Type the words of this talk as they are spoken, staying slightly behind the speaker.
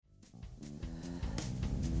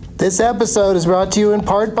This episode is brought to you in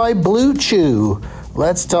part by Blue Chew.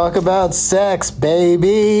 Let's talk about sex,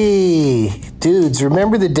 baby. Dudes,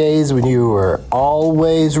 remember the days when you were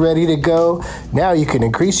always ready to go? Now you can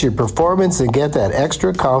increase your performance and get that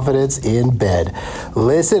extra confidence in bed.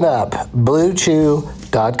 Listen up,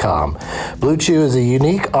 BlueChew.com. Blue Chew is a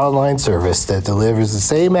unique online service that delivers the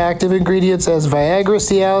same active ingredients as Viagra,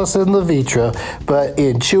 Cialis, and Levitra, but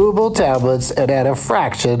in chewable tablets and at a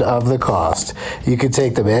fraction of the cost. You can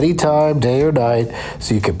take them anytime, day or night,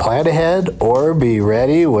 so you can plan ahead or be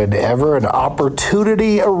ready whenever an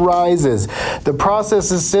opportunity arises. The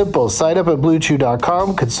process is simple. Sign up at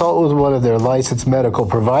BlueChew.com, consult with one of their licensed medical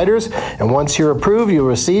providers, and once you're approved, you'll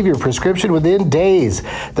receive your prescription within days.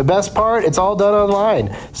 The best part, it's all done online,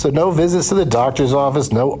 so no visits to the doctor's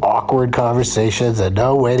office, no awkward conversations, and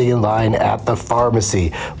no waiting in line at the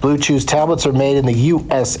pharmacy. Blue Chew's tablets are made in the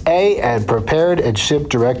USA and prepared and shipped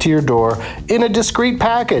direct to your door in a discreet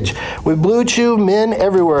package. With Blue Chew, men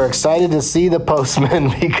everywhere are excited to see the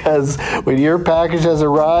postman because when your package has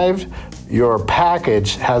arrived, your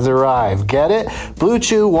package has arrived. Get it? Blue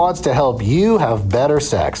Chew wants to help you have better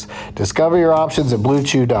sex. Discover your options at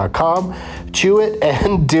BlueChew.com. Chew it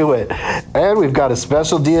and do it. And we've got a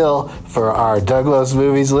special deal for our Douglas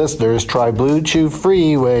Movies listeners. Try Blue Chew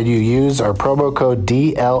free when you use our promo code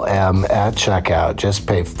DLM at checkout. Just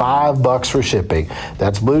pay $5 for shipping.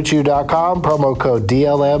 That's BlueChew.com, promo code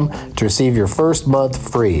DLM to receive your first month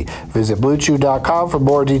free. Visit BlueChew.com for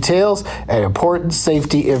more details and important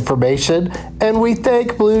safety information. And we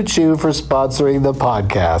thank Blue Chew for sponsoring the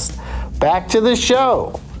podcast. Back to the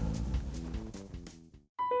show.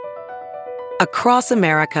 Across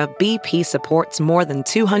America, BP supports more than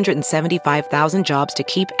 275,000 jobs to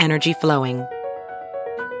keep energy flowing.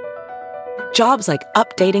 Jobs like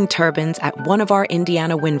updating turbines at one of our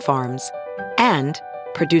Indiana wind farms and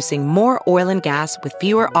producing more oil and gas with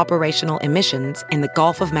fewer operational emissions in the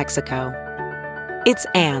Gulf of Mexico. It's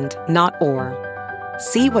and, not or.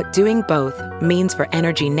 See what doing both means for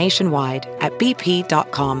energy nationwide at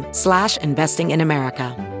bp.com/investing in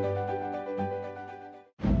America.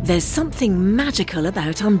 There's something magical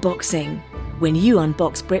about unboxing. When you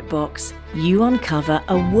unbox BritBox, you uncover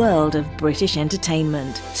a world of British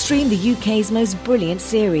entertainment. Stream the UK's most brilliant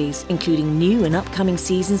series, including new and upcoming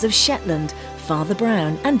seasons of Shetland, Father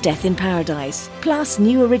Brown and Death in Paradise. Plus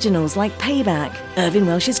new originals like Payback, Irving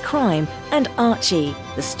Welsh's Crime and Archie,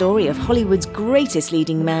 the story of Hollywood's greatest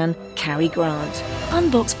leading man, Cary Grant.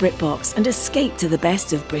 Unbox BritBox and escape to the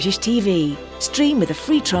best of British TV. Stream with a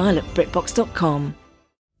free trial at BritBox.com.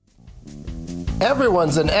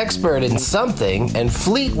 Everyone's an expert in something, and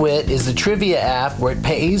FleetWit is the trivia app where it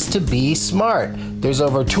pays to be smart. There's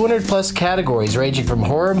over 200 plus categories ranging from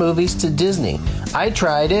horror movies to Disney. I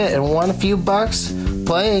tried it and won a few bucks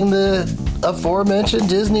playing the aforementioned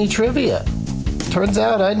Disney trivia. Turns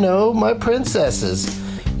out I know my princesses.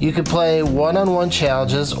 You can play one-on-one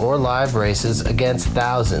challenges or live races against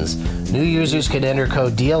thousands. New users can enter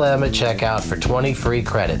code DLM at checkout for 20 free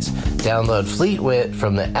credits. Download FleetWit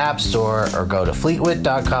from the App Store or go to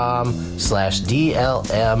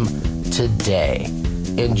fleetwit.com/DLM today.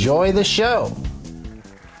 Enjoy the show.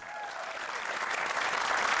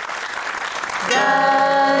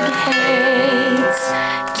 Doug hates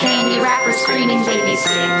candy wrappers, screaming baby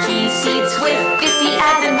sticky seats with 50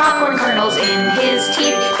 ads and popcorn kernels in his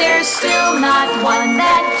teeth. There's still not one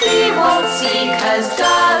that he won't see, 'cause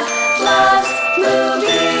Doug loves movies.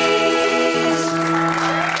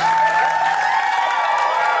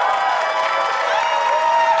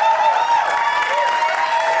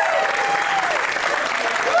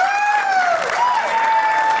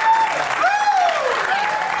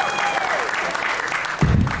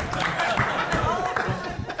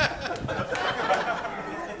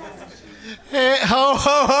 Hey, ho,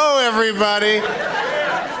 ho, ho, everybody.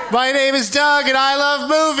 My name is Doug, and I love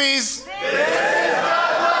movies.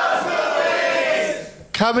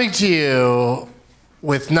 Coming to you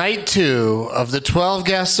with night 2 of the 12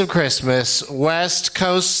 Guests of Christmas, West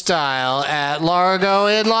Coast style, at Largo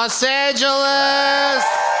in Los Angeles.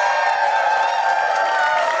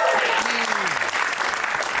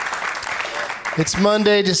 It's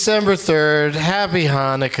Monday, December 3rd. Happy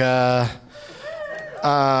Hanukkah.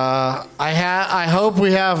 I hope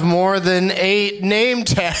we have more than 8 name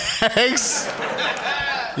tags.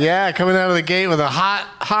 Yeah, coming out of the gate with a hot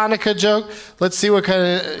Hanukkah joke. Let's see what kind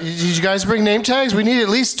of... Did you guys bring name tags? We need at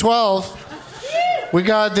least 12. We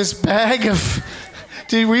got this bag of...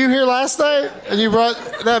 Were you here last night? And you brought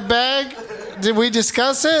that bag? Did we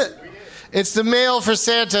discuss it? It's the mail for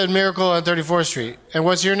Santa and Miracle on 34th Street. And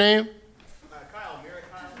what's your name? Kyle.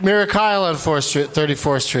 Mira Kyle on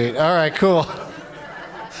 34th Street. All right, cool.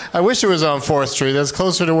 I wish it was on 4th Street. That's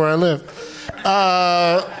closer to where I live.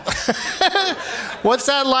 What's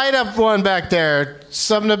that light up one back there?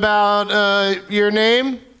 Something about your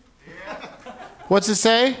name? Yeah. What's it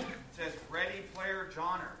say? It says Ready Player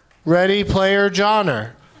Johnner. Ready Player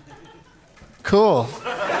Johnner. Cool.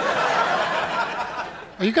 Are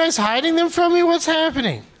you guys hiding them from me? What's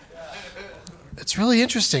happening? It's really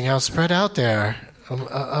interesting how spread out there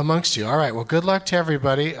amongst you. All right, well, good luck to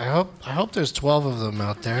everybody. I hope there's 12 of them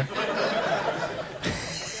out there.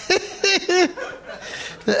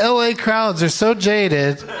 The LA crowds are so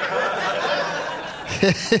jaded.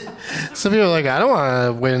 Some people are like, I don't want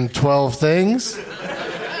to win 12 things.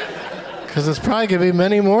 Because it's probably going to be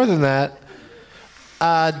many more than that.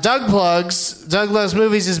 Doug Plugs. Doug Loves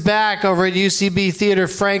Movies is back over at UCB Theater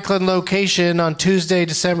Franklin location on Tuesday,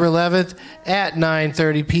 December 11th at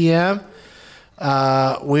 9:30 p.m.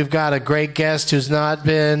 We've got a great guest who's not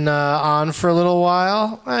been on for a little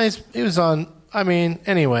while. He was on.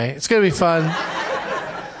 Anyway, it's going to be fun.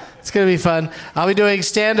 It's going to be fun. I'll be doing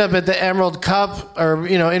stand-up at the Emerald Cup, or,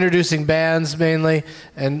 introducing bands mainly,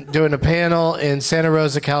 and doing a panel in Santa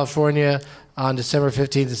Rosa, California on December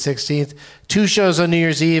 15th and 16th. 2 shows on New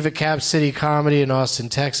Year's Eve at Cap City Comedy in Austin,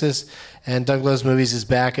 Texas. And Doug Loves Movies is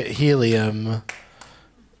back at Helium.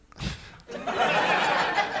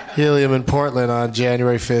 Helium in Portland on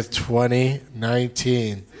January 5th,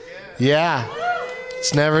 2019. Yeah.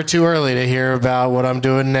 It's never too early to hear about what I'm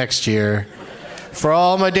doing next year. For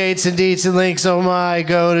all my dates and deets and links, go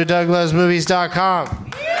to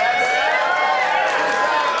douglovesmovies.com.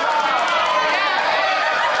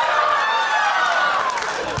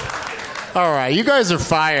 All right, you guys are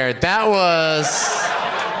fired. That was...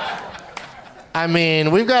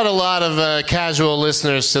 we've got a lot of casual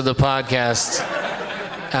listeners to the podcast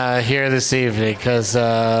here this evening, because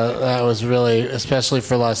that was really, especially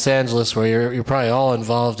for Los Angeles, where you're probably all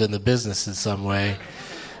involved in the business in some way.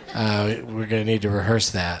 We're going to need to rehearse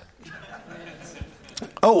that.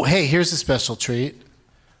 Oh, hey, here's a special treat. I'm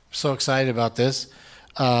so excited about this.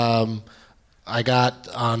 I got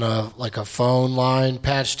on a phone line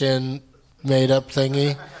patched in, made up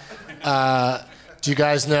thingy. Do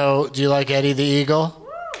you like Eddie the Eagle?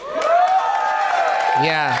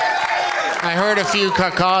 Yeah. I heard a few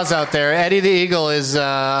cacaws out there. Eddie the Eagle is,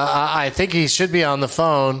 I think he should be on the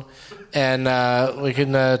phone, and we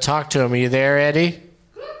can talk to him. Are you there, Eddie?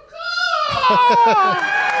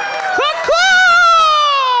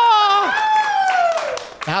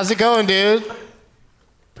 How's it going, dude?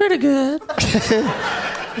 Pretty good.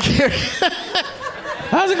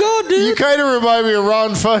 How's it going, dude? You kind of remind me of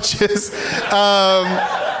Ron Funches.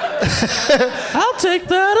 I'll take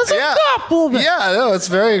that as a compliment. Yeah, no, it's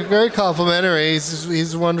very, very complimentary.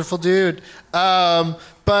 He's a wonderful dude.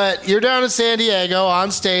 But you're down in San Diego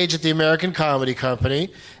on stage at the American Comedy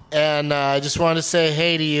Company. And I just want to say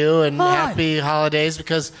hey to you and happy holidays,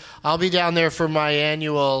 because I'll be down there for my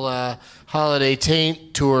annual Holiday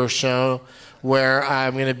Taint Tour show, where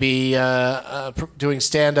I'm going to be doing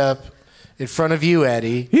stand-up in front of you,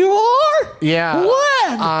 Eddie. You are? Yeah.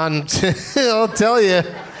 When? I'll tell you.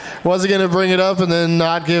 Wasn't going to bring it up and then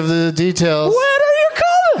not give the details. When are you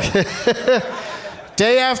coming?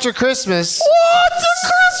 Day after Christmas. What's a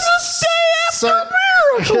Christmas day after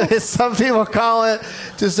miracle? Some people call it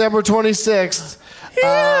December 26th.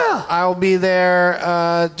 Yeah. I'll be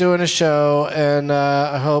there doing a show, and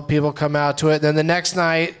I hope people come out to it. Then the next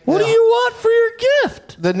night... What do you want for your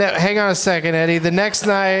gift? Hang on a second, Eddie. The next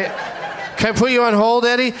night... Can I put you on hold,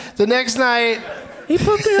 Eddie? The next night... He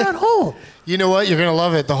put me on hold. You know what? You're going to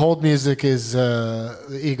love it. The hold music is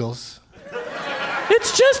the Eagles.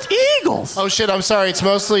 It's just Eagles. Oh, shit. I'm sorry. It's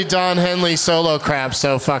mostly Don Henley solo crap,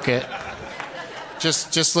 so fuck it.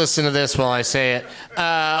 Just listen to this while I say it.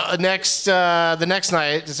 The next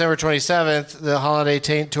night, December 27th, the Holiday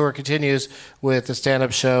Taint Tour continues with the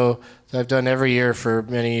stand-up show that I've done every year for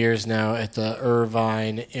many years now at the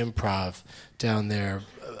Irvine Improv down there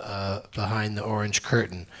behind the orange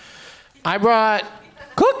curtain. I brought...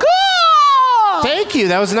 Thank you.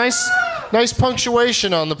 That was nice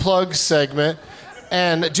punctuation on the plug segment.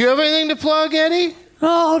 And do you have anything to plug, Eddie?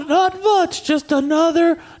 No, not much. Just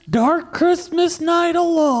another dark Christmas night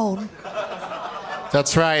alone.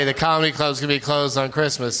 That's right. The comedy club's going to be closed on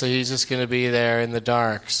Christmas, so he's just going to be there in the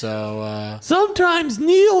dark. So sometimes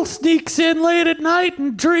Neil sneaks in late at night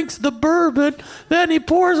and drinks the bourbon. Then he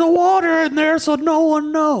pours the water in there so no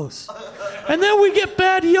one knows. And then we get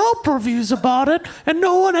bad Yelp reviews about it, and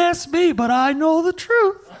no one asks me, but I know the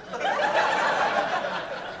truth.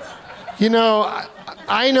 You know,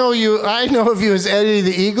 I know of you as Eddie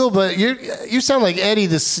the Eagle, but you sound like Eddie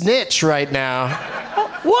the Snitch right now.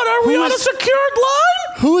 What, are we on a secured line?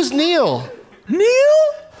 Who is Neil?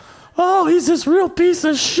 Neil? Oh, he's this real piece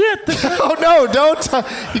of shit. Oh, no,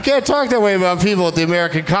 you can't talk that way about people at the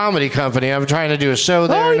American Comedy Company. I'm trying to do a show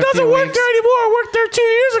there. Oh, he doesn't work there anymore. I worked there 2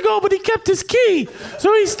 years ago, but he kept his key.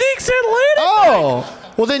 So he sneaks in late at night.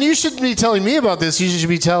 Well, then you shouldn't be telling me about this. You should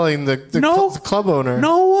be telling the club owner.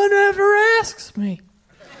 No one ever asks me.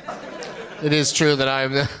 It is true that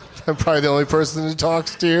I'm probably the only person who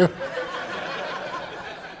talks to you.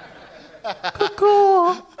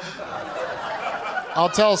 Cool. I'll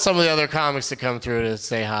tell some of the other comics to come through to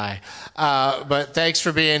say hi. But thanks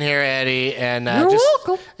for being here, Eddie. And You're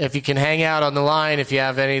welcome. If you can hang out on the line, if you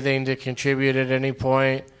have anything to contribute at any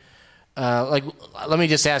point. Let me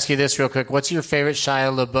just ask you this real quick. What's your favorite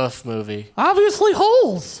Shia LaBeouf movie? Obviously,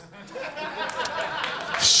 Holes.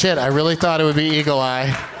 Shit, I really thought it would be Eagle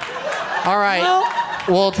Eye. All right.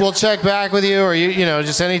 Well, we'll check back with you, or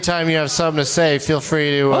just anytime you have something to say, feel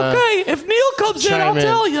free to. Okay, if Neil comes in, I'll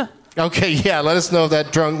tell you. Okay, yeah, let us know if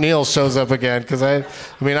that drunk Neil shows up again, because I'm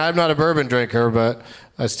not a bourbon drinker, but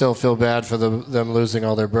I still feel bad for them losing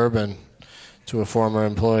all their bourbon to a former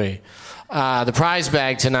employee. The prize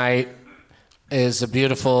bag tonight is a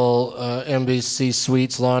beautiful NBC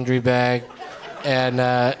Suites laundry bag, and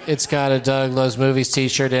it's got a Doug Loves Movies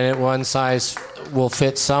t-shirt in it. One size will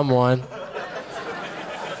fit someone.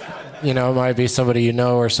 It might be somebody you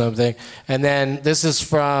know or something. And then this is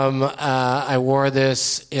from, I wore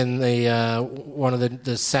this in the one of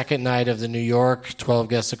the second night of the New York 12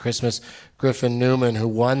 Guests of Christmas. Griffin Newman, who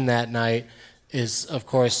won that night, is, of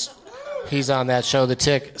course, he's on that show, The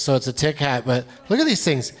Tick. So it's a Tick hat. But look at these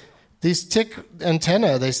things. These Tick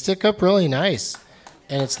antennae, they stick up really nice.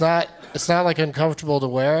 And it's not like uncomfortable to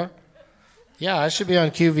wear. Yeah, I should be on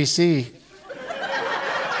QVC.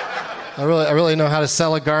 I really know how to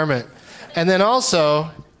sell a garment. And then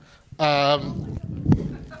also,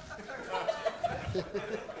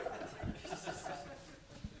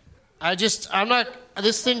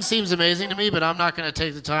 this thing seems amazing to me, but I'm not going to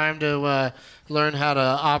take the time to learn how to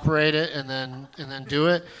operate it and then do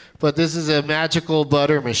it. But this is a magical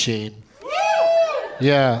butter machine.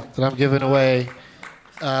 Yeah, that I'm giving away.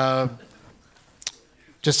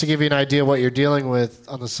 Just to give you an idea of what you're dealing with,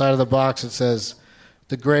 on the side of the box it says,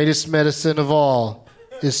 "The greatest medicine of all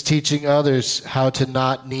is teaching others how to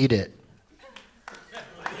not need it."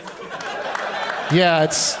 Yeah,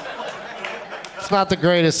 it's not the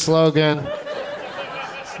greatest slogan.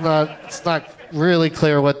 It's not really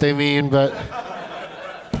clear what they mean, but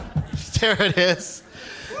there it is.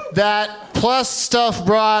 That plus stuff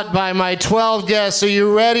brought by my 12 guests. Are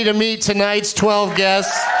you ready to meet tonight's 12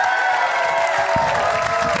 guests?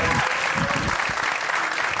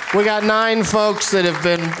 We got 9 folks that have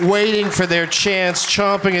been waiting for their chance,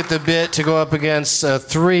 chomping at the bit to go up against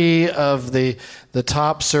 3 of the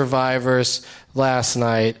top survivors last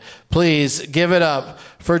night. Please give it up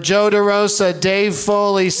for Joe DeRosa, Dave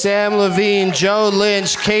Foley, Sam Levine, Joe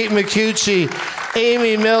Lynch, Kate McCucci,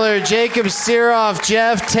 Amy Miller, Jacob Siroff,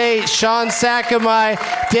 Jeff Tate, Sean Sakamai,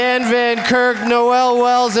 Dan Van Kirk, Noel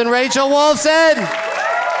Wells, and Rachel Wolfson.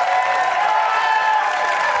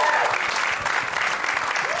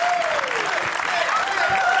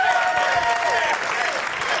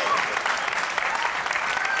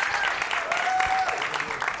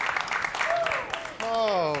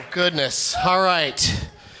 Goodness. All right.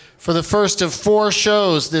 For the first of 4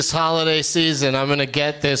 shows this holiday season, I'm going to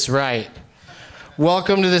get this right.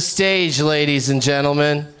 Welcome to the stage, ladies and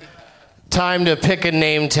gentlemen. Time to pick a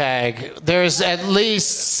name tag. There's at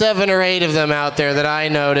least 7 or 8 of them out there that I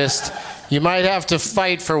noticed. You might have to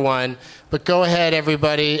fight for one, but go ahead,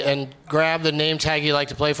 everybody, and grab the name tag you like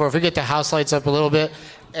to play for. If we get the house lights up a little bit,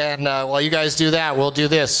 and while you guys do that, we'll do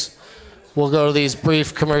this. We'll go to these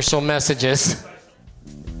brief commercial messages.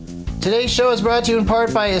 Today's show is brought to you in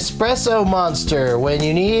part by Espresso Monster. When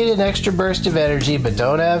you need an extra burst of energy but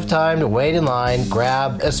don't have time to wait in line,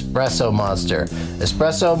 grab Espresso Monster.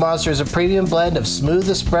 Espresso Monster is a premium blend of smooth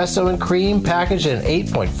espresso and cream packaged in an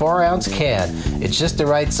 8.4-ounce can. It's just the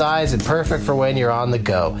right size and perfect for when you're on the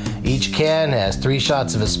go. Each can has 3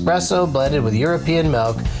 shots of espresso blended with European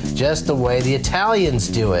milk, just the way the Italians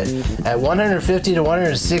do it. At 150 to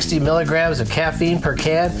 160 milligrams of caffeine per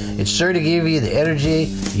can, it's sure to give you the energy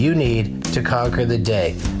you need to conquer the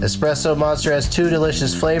day. Espresso Monster has 2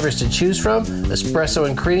 delicious flavors to choose from, espresso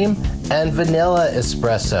and cream and vanilla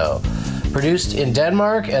espresso. Produced in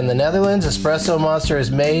Denmark and the Netherlands, Espresso Monster is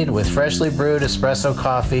made with freshly brewed espresso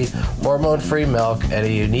coffee, hormone-free milk, and a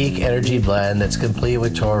unique energy blend that's complete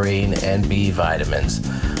with taurine and B vitamins.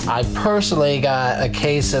 I personally got a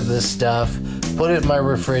case of this stuff, put it in my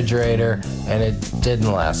refrigerator, and it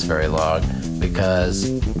didn't last very long. because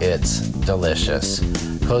it's delicious.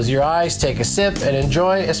 Close your eyes, take a sip, and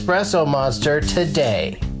enjoy Espresso Monster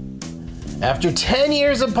today. After 10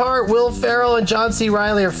 years apart, Will Ferrell and John C.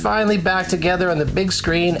 Reilly are finally back together on the big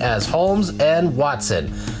screen as Holmes and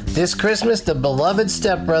Watson. This Christmas, the beloved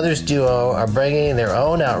stepbrothers duo are bringing their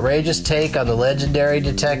own outrageous take on the legendary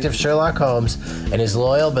detective Sherlock Holmes and his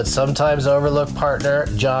loyal but sometimes overlooked partner,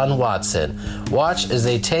 John Watson. Watch as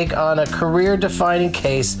they take on a career-defining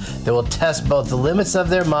case that will test both the limits of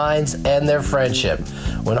their minds and their friendship.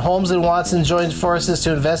 When Holmes and Watson join forces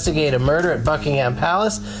to investigate a murder at Buckingham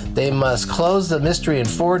Palace, they must close the mystery in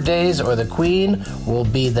 4 days or the Queen will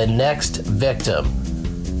be the next victim.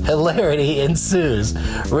 Hilarity ensues.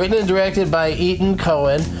 Written and directed by Ethan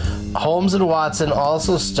Cohen, Holmes and Watson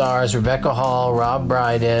also stars Rebecca Hall, Rob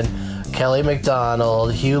Brydon, Kelly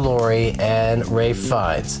MacDonald, Hugh Laurie, and Ralph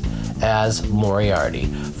Fiennes as Moriarty.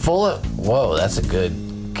 Whoa, that's a good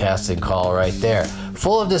casting call right there.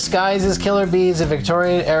 Full of disguises, killer beads, and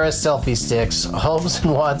Victorian-era selfie sticks, Holmes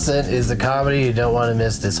and Watson is the comedy you don't want to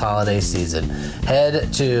miss this holiday season.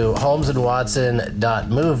 Head to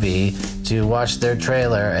holmesandwatson.movie to watch their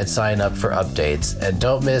trailer and sign up for updates. And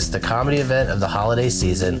don't miss the comedy event of the holiday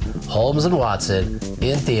season, Holmes and Watson,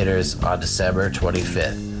 in theaters on December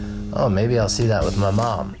 25th. Oh, maybe I'll see that with my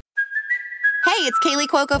mom. Hey, it's Kaylee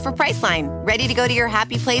Cuoco for Priceline. Ready to go to your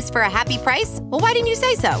happy place for a happy price? Well, why didn't you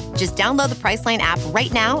say so? Just download the Priceline app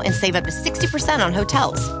right now and save up to 60% on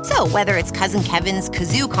hotels. So whether it's Cousin Kevin's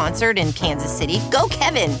Kazoo Concert in Kansas City, go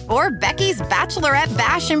Kevin, or Becky's Bachelorette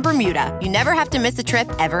Bash in Bermuda, you never have to miss a trip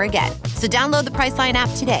ever again. So download the Priceline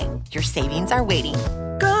app today. Your savings are waiting.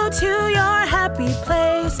 Go to your happy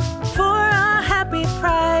place for a happy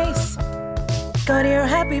price. Go to your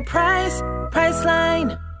happy price,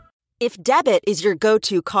 Priceline. If debit is your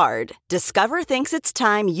go-to card, Discover thinks it's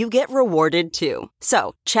time you get rewarded too.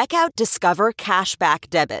 So, check out Discover Cashback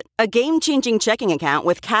Debit, a game-changing checking account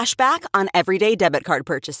with cash back on everyday debit card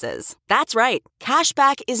purchases. That's right,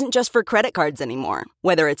 cashback isn't just for credit cards anymore.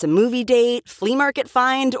 Whether it's a movie date, flea market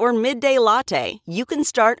find, or midday latte, you can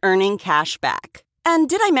start earning cash back. And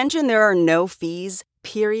did I mention there are no fees,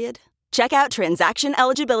 period? Check out transaction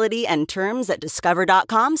eligibility and terms at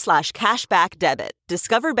discover.com/cashbackdebit.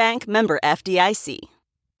 Discover Bank, member FDIC.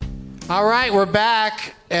 All right, we're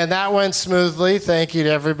back, and that went smoothly. Thank you to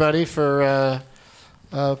everybody for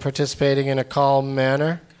participating in a calm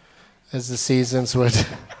manner, as the seasons would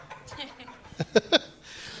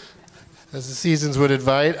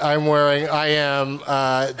invite. I am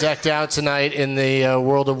decked out tonight in the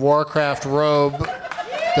World of Warcraft robe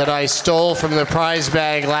that I stole from the prize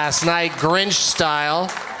bag last night, Grinch style.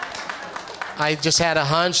 I just had a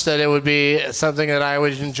hunch that it would be something that I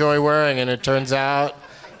would enjoy wearing, and it turns out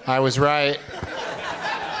I was right.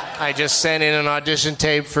 I just sent in an audition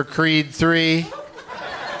tape for Creed 3.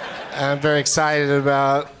 I'm very excited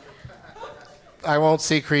about... I won't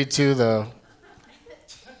see Creed 2, though.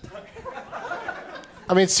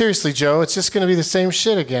 I mean, seriously, Joe, it's just going to be the same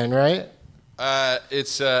shit again, right?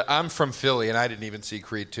 I'm from Philly, and I didn't even see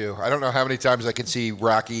Creed 2. I don't know how many times I can see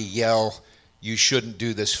Rocky yell, "You shouldn't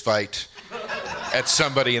do this fight," at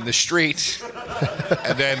somebody in the street.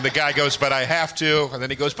 And then the guy goes, "But I have to." And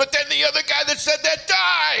then he goes, "But then the other guy that said that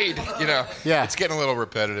died." You know, yeah. It's getting a little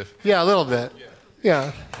repetitive. Yeah, a little bit.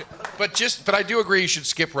 Yeah. But I do agree you should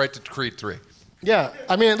skip right to Creed 3. Yeah.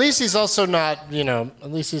 I mean, at least he's also not, he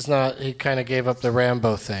kind of gave up the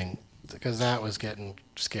Rambo thing, because that was getting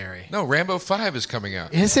scary. No, Rambo 5 is coming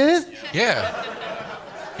out. Is it? Yeah.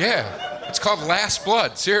 Yeah. It's called Last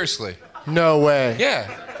Blood, seriously. No way. Yeah.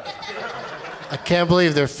 I can't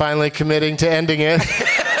believe they're finally committing to ending it.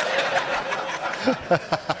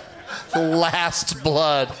 Last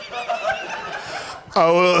Blood.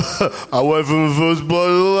 I went from the first blood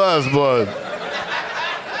to the last blood.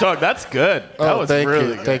 Dog, that's good. That was thank really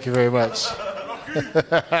you. good. Thank you very much.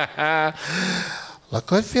 Look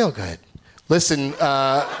good, feel good. Listen,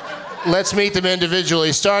 let's meet them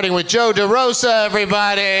individually, starting with Joe DeRosa,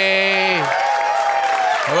 everybody.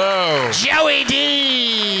 Hello. Joey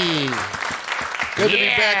D. Good to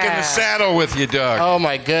be back in the saddle with you, Doug. Oh,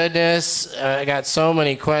 my goodness. I got so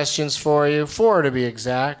many questions for you. 4 to be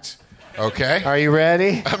exact. Okay. Are you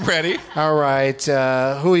ready? I'm ready. All right.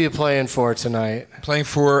 Who are you playing for tonight? Playing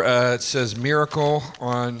for, it says Miracle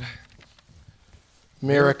on...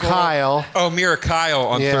 Miracile. Oh, Miracile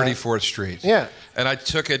on Yeah. 34th Street. Yeah. And I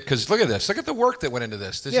took it because look at this. Look at the work that went into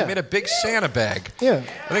this. They Yeah. made a big Santa bag. Yeah.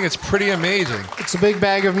 I think it's pretty amazing. It's a big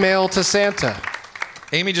bag of mail to Santa.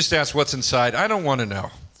 Amy just asked what's inside. I don't want to know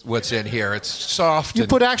what's in here. It's soft. You and-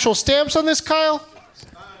 put actual stamps on this, Kyle?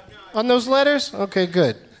 On those letters? Okay,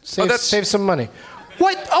 good. Save some money.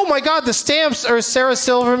 What? Oh my God, the stamps are Sarah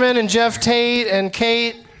Silverman and Jeff Tate and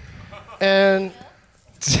Kate and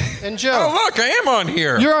Joe. Oh, look, I am on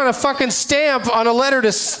here. You're on a fucking stamp on a letter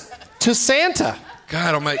to Santa.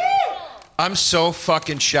 God, I'm so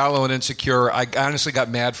fucking shallow and insecure. I honestly got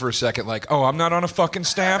mad for a second, like, oh, I'm not on a fucking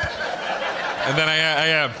stamp? And then I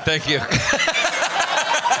am. Thank you.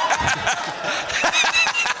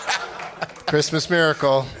 Christmas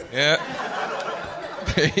miracle. Yeah.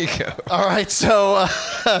 There you go. All right, so,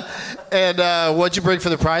 what'd you bring for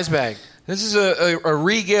the prize bag? This is a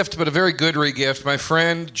re-gift, but a very good re-gift. My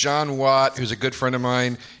friend, John Watt, who's a good friend of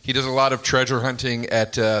mine, he does a lot of treasure hunting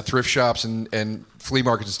at thrift shops and flea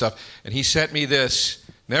markets and stuff. And he sent me this,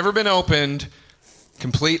 never been opened,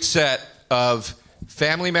 complete set of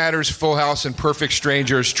Family Matters, Full House, and Perfect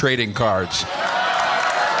Strangers trading cards.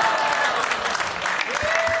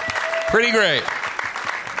 Pretty great.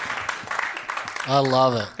 I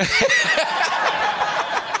love it.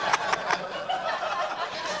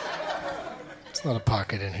 It's not a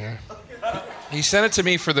pocket in here. He sent it to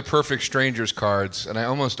me for the Perfect Strangers cards, and I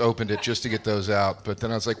almost opened it just to get those out. But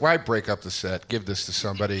then I was like, why break up the set? Give this to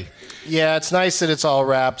somebody. Yeah, it's nice that it's all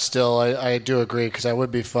wrapped still. I do agree, because that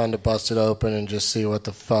would be fun to bust it open and just see what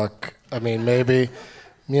the fuck. I mean, maybe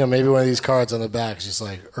one of these cards on the back is just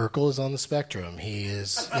like, Urkel is on the spectrum. He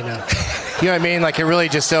is, you know what I mean? Like, it really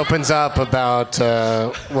just opens up about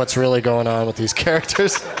what's really going on with these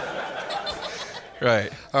characters.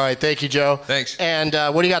 Right. All right, thank you, Joe. Thanks. And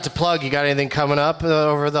what do you got to plug? You got anything coming up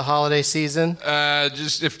over the holiday season?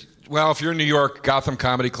 If you're in New York, Gotham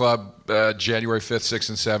Comedy Club, January 5th, 6th,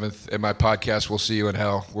 and 7th, and my podcast, We'll See You in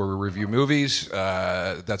Hell, where we review movies.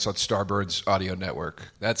 That's on Starbird's audio network.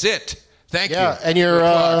 That's it. Thank you. Yeah, and you're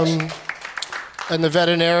and the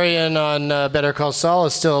veterinarian on Better Call Saul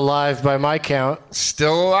is still alive by my count.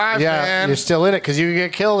 Still alive, yeah, man. You're still in it because you can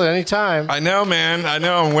get killed at any time. I know, man. I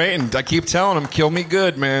know. I'm waiting. I keep telling him, kill me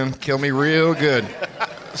good, man. Kill me real good.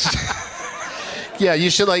 Yeah, you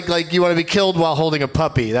should like you want to be killed while holding a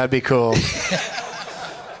puppy. That'd be cool.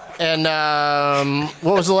 And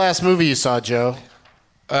what was the last movie you saw, Joe?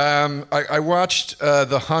 I watched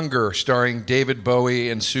The Hunger, starring David Bowie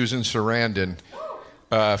and Susan Sarandon,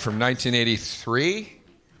 from 1983.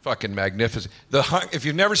 Fucking magnificent. If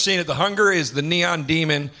you've never seen it, The Hunger is the Neon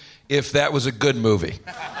Demon if that was a good movie.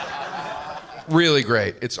 Really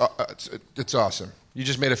great. It's awesome. You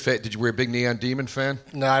just made a face. Did you were a big Neon Demon fan?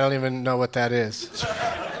 No, I don't even know what that is.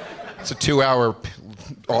 It's a 2-hour,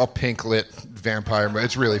 all pink lit vampire movie.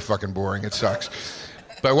 It's really fucking boring. It sucks.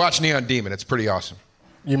 But watch Neon Demon. It's pretty awesome.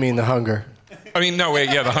 You mean The Hunger? I mean, no,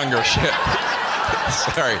 wait, yeah, The Hunger. Shit.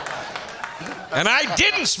 Sorry. And I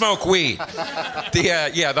didn't smoke weed.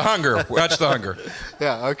 The Hunger. Watch The Hunger.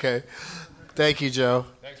 Yeah, okay. Thank you, Joe.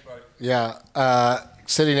 Thanks, buddy. Yeah.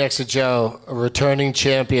 Sitting next to Joe, a returning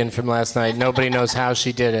champion from last night. Nobody knows how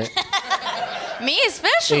she did it. Me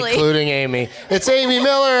especially. Including Amy. It's Amy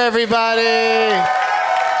Miller, everybody.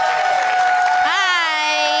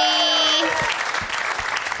 Hi.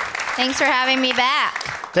 Thanks for having me back.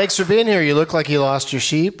 Thanks for being here. You look like you lost your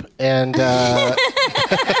sheep, and it's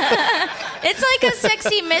like a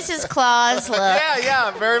sexy Mrs. Claus look.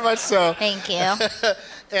 Yeah, very much so. Thank you.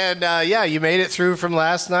 And you made it through from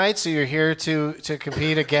last night, so you're here to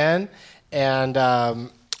compete again. And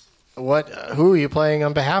who are you playing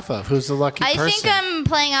on behalf of? Who's the lucky person? I think I'm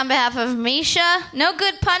playing on behalf of Misha. No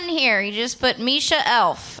good pun here. You just put Misha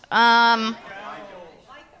Elf.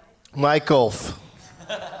 Mike Elf.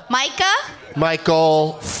 Micah?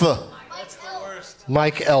 Michael F.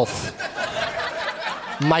 Mike Elf.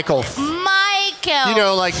 Michael F. Michael. You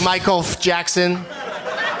know, like Michael F. Jackson.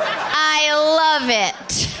 I love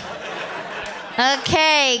it.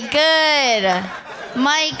 Okay, good.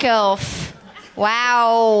 Michael F.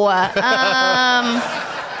 Wow.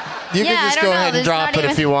 You can just go ahead and drop it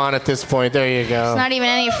if you want at this point. There you go. There's not even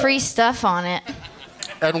any free stuff on it.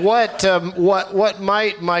 And what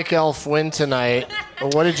might Mike Elf win tonight?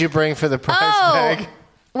 What did you bring for the prize bag?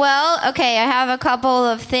 Well, okay, I have a couple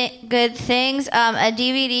of good things. A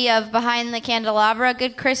DVD of Behind the Candelabra,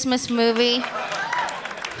 good Christmas movie.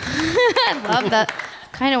 I love that.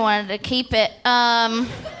 Kind of wanted to keep it. I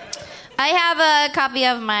have a copy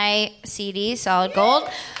of my CD, Solid Gold.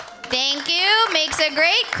 Thank you. Makes a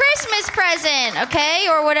great Christmas present, okay?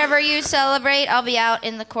 Or whatever you celebrate. I'll be out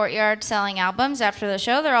in the courtyard selling albums after the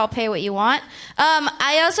show. They're all pay what you want.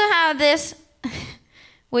 I also have this.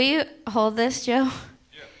 Will you hold this, Joe?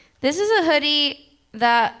 Yeah. This is a hoodie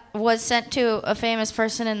that was sent to a famous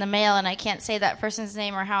person in the mail, and I can't say that person's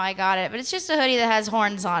name or how I got it, but it's just a hoodie that has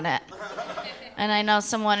horns on it. And I know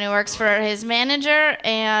someone who works for his manager,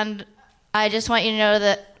 and I just want you to know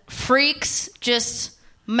that freaks just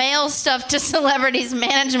mail stuff to celebrities'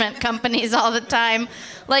 management companies all the time.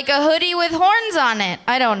 Like a hoodie with horns on it.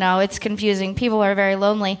 I don't know. It's confusing. People are very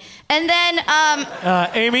lonely. And then,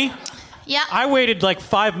 Amy? Yeah? I waited like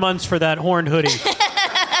 5 months for that horned hoodie.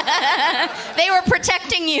 They were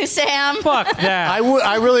protecting you, Sam. Fuck that.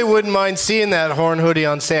 I really wouldn't mind seeing that horn hoodie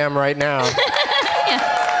on Sam right now.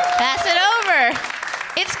 Pass it over.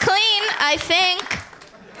 It's clean, I think.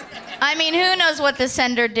 I mean, who knows what the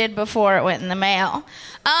sender did before it went in the mail.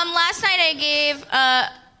 Last night I gave a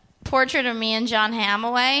portrait of me and John Hamm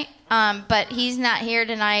away, but he's not here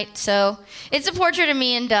tonight, so it's a portrait of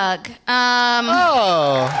me and Doug.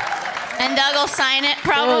 And Doug will sign it,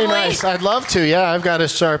 probably. Very nice. I'd love to. Yeah, I've got a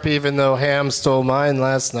Sharpie, even though Ham stole mine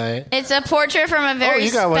last night. It's a portrait from a very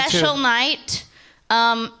you got one, special too. night.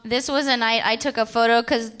 This was a night I took a photo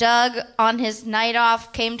because Doug, on his night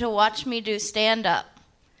off, came to watch me do stand-up.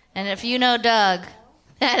 And if you know Doug,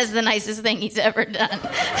 that is the nicest thing he's ever done.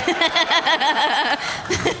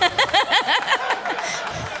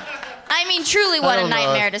 I mean, truly, what a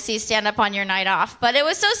nightmare to see stand up on your night off. But it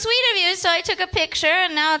was so sweet of you, so I took a picture,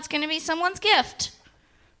 and now it's going to be someone's gift.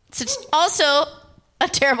 It's also a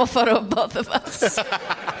terrible photo of both of us.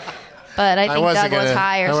 But I think Doug was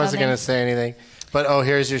high or something. I wasn't going to say anything. But,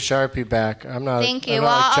 here's your Sharpie back. I'm not, Thank you. I'm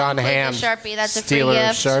not like John I'll Hamm, include the Sharpie. That's a free stealer of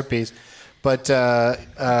gift. Sharpies. But,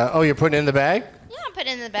 you're putting it in the bag? Yeah, I'm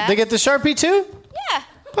putting it in the bag. They get the Sharpie, too? Yeah.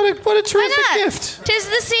 What a terrific gift. 'Tis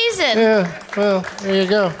the season. Yeah, well, there you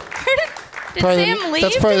go. Did Sam leave?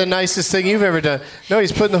 That's probably the nicest thing you've ever done. No,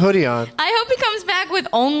 he's putting the hoodie on. I hope he comes back with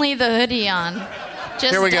only the hoodie on.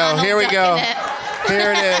 Just Here we go. Donald Here we Duck go. in it.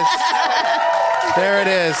 Here it is. There it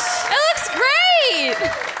is. It looks great.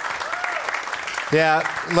 Yeah,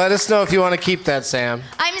 let us know if you want to keep that, Sam.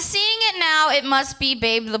 I'm seeing it now. It must be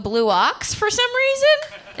Babe the Blue Ox for some reason.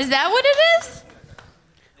 Is that what it is?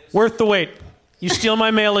 Worth the wait. You steal my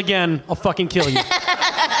mail again, I'll fucking kill you.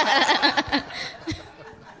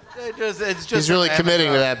 He's really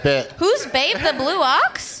committing to that bit. Who's Babe the Blue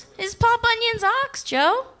Ox? Is Paul Bunyan's ox,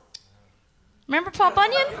 Joe? Remember Paul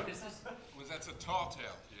Bunyan? That's a tall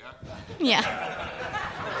tale, Yeah.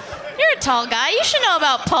 You're a tall guy. You should know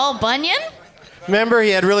about Paul Bunyan. Remember, he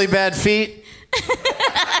had really bad feet?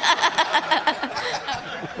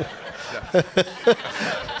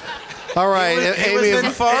 All right, He was in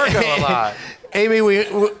Fargo a lot. Amy,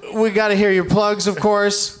 we got to hear your plugs, of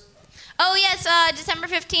course. Oh, yes, December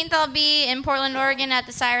 15th, I'll be in Portland, Oregon at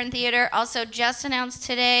the Siren Theater. Also, just announced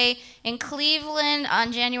today in Cleveland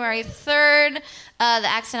on January 3rd, the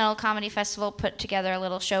Accidental Comedy Festival put together a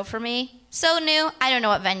little show for me. So new, I don't know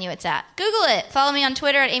what venue it's at. Google it. Follow me on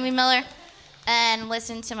Twitter at Amy Miller. And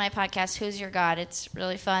listen to my podcast, Who's Your God? It's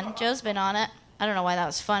really fun. Joe's been on it. I don't know why that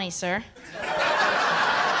was funny, sir.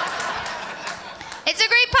 It's a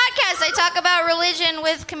great podcast. I talk about religion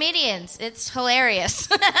with comedians. It's hilarious.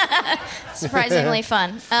 Surprisingly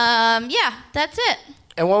fun. Yeah, that's it.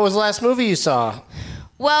 And what was the last movie you saw?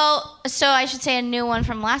 Well, so I should say a new one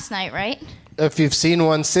from last night, right? If you've seen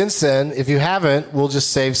one since then, if you haven't, we'll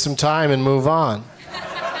just save some time and move on.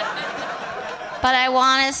 But I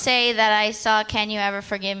want to say that I saw Can You Ever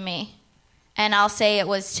Forgive Me? And I'll say it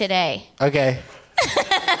was today. Okay.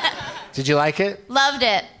 Did you like it? Loved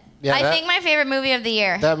it. Yeah, I think my favorite movie of the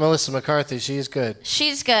year. That Melissa McCarthy, she's good.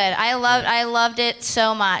 She's good. I loved it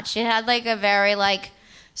so much. It had like a very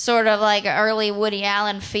sort of like early Woody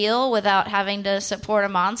Allen feel without having to support a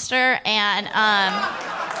monster, and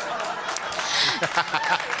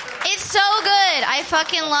it's so good. I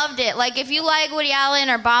fucking loved it. Like if you like Woody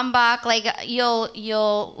Allen or Baumbach, like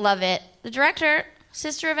you'll love it. The director,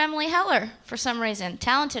 sister of Emily Heller, for some reason,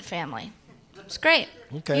 talented family. It's great.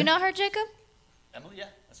 Okay. You know her, Jacob? Emily, yeah.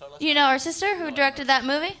 You know her sister who directed that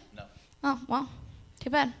movie? No. Oh, well, too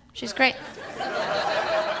bad. She's great.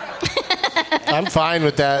 I'm fine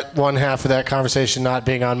with that one half of that conversation not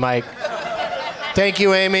being on mic. Thank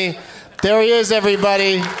you, Amy. There he is,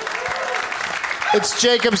 everybody. It's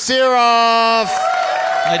Jacob Siroff.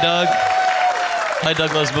 Hi, Doug. Hi,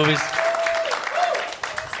 Doug loves movies.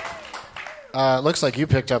 Looks like you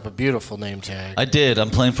picked up a beautiful name tag. I did. I'm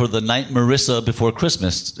playing for the night Marissa before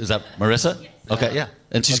Christmas. Is that Marissa? Okay, yeah.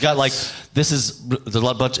 And she's got there's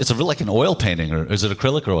a bunch. It's like an oil painting, or is it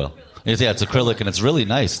acrylic or oil? Yeah, it's acrylic, and it's really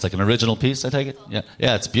nice. It's like an original piece, I take it.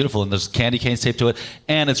 Yeah, it's beautiful, and there's candy canes taped to it,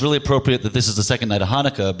 and it's really appropriate that this is the second night of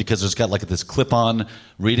Hanukkah because there's got this clip-on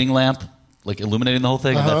reading lamp, illuminating the whole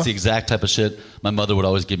thing. And that's the exact type of shit my mother would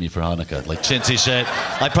always give me for Hanukkah, chintzy shit.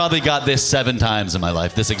 I probably got this 7 times in my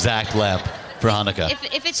life. This exact lamp for Hanukkah.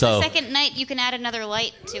 If it's the second night, you can add another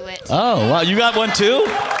light to it. Oh, wow. You got one too?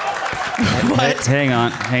 Hang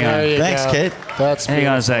on. Thanks, go. Kate. That's Hang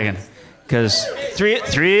on a second. Because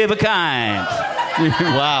three of a kind.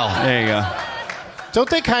 Wow. There you go. Don't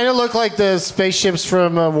they kind of look like the spaceships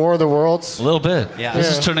from War of the Worlds? A little bit. Yeah.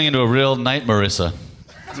 This is turning into a real night, Marissa.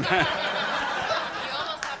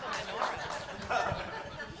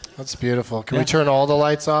 That's beautiful. Can we turn all the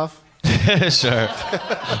lights off? Sure.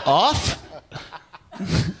 Off?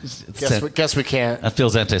 Guess we can't. That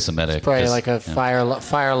feels anti-Semitic. Probably like a fire law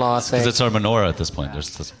thing. Because it's our menorah at this point.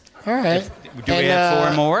 There's this. All right. Do we have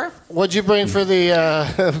 4 more? What'd you bring for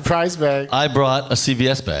the prize bag? I brought a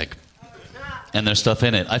CVS bag. And there's stuff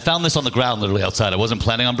in it. I found this on the ground literally outside. I wasn't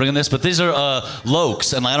planning on bringing this, but these are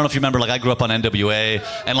Lokes. And I don't know if you remember, like I grew up on NWA,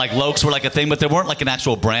 and like Lokes were like a thing, but they weren't like an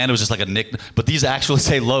actual brand. It was just like a nick. But these actually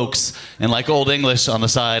say Lokes in like Old English on the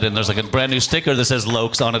side, and there's like a brand new sticker that says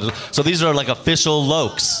Lokes on it. So these are like official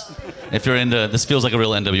Lokes. If you're into, this feels like a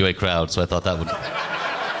real NWA crowd, so I thought that would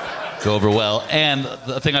go over well. And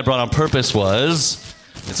the thing I brought on purpose was,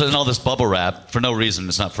 it's in all this bubble wrap for no reason.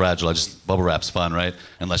 It's not fragile. Bubble wrap's fun, right?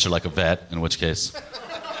 Unless you're like a vet, in which case,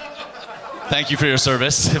 thank you for your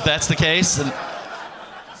service. If that's the case, and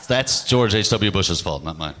that's George H.W. Bush's fault,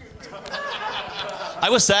 not mine.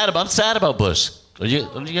 I'm sad about Bush. Are you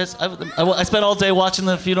guys? I spent all day watching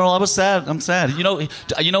the funeral. I was sad. I'm sad. You know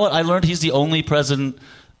what? I learned he's the only president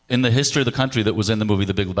in the history of the country that was in the movie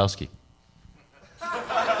The Big Lebowski.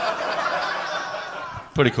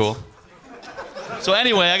 Pretty cool. So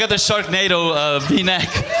anyway, I got the Sharknado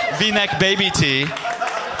V-neck baby tee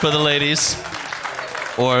for the ladies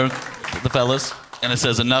or the fellas, and it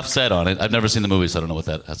says "Enough said" on it. I've never seen the movie, so I don't know what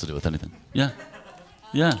that has to do with anything. Yeah.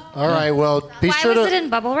 All right. Well, Why was it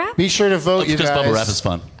in bubble wrap? Be sure to vote, you guys. Because bubble wrap is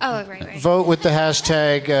fun. Oh, right. Vote with the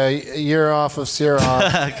hashtag "Year Off of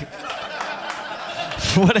Sirah."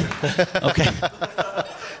 Okay.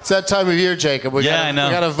 It's that time of year, Jacob. I know.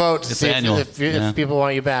 We got to vote to It's see annual. if people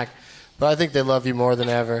want you back. But I think they love you more than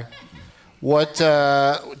ever. What do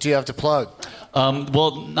you have to plug?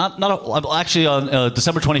 Actually, on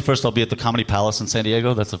December 21st, I'll be at the Comedy Palace in San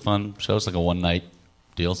Diego. That's a fun show. It's like a one-night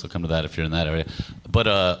deal, so come to that if you're in that area. But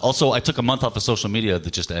also, I took a month off of social media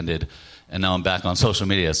that just ended, and now I'm back on social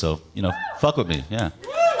media. So, fuck with me. Yeah.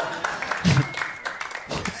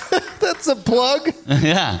 That's a plug?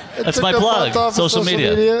 Yeah. That's my plug. Social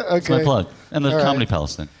media. Okay. That's my plug. And the Comedy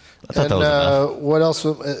Palace thing. I thought that was enough. What else?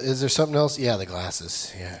 Is there something else? Yeah, the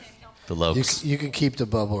glasses. Yeah. The Lokes. You can keep the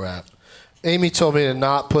bubble wrap. Amy told me to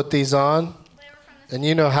not put these on. And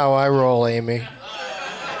you know how I roll, Amy.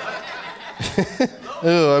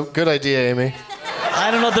 Ooh, good idea, Amy.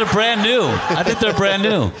 I don't know. They're brand new. I think they're brand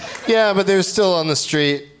new. Yeah, but they're still on the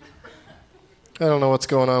street. I don't know what's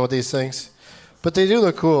going on with these things. But they do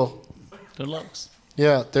look cool. They're Lokes.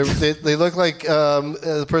 Yeah, they look like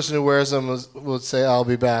the person who wears them would say, "I'll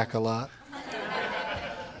be back" a lot.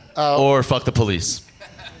 Or fuck the police.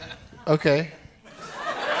 Okay.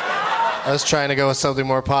 I was trying to go with something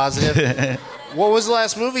more positive. What was the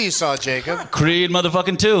last movie you saw, Jacob? Creed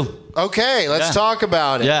motherfucking 2. Okay, let's talk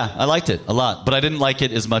about it. Yeah, I liked it a lot, but I didn't like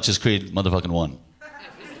it as much as Creed motherfucking 1.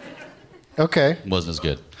 Okay. It wasn't as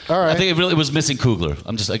good. All right. I think it was missing Coogler.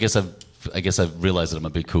 I guess I've realized that I'm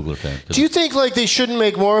a big Coogler fan. Do you think like they shouldn't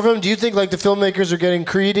make more of them? Do you think like the filmmakers are getting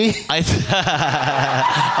greedy?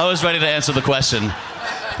 I was ready to answer the question.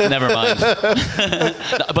 Never mind.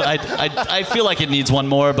 But I feel like it needs one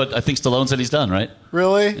more, but I think Stallone said he's done, right?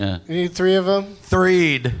 Really? Yeah. You need 3 of them?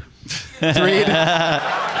 Threed. Threed?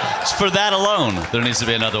 For that alone, there needs to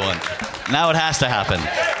be another one. Now it has to happen.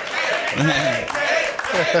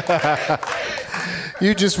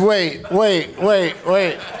 You just wait.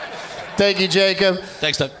 Thank you, Jacob.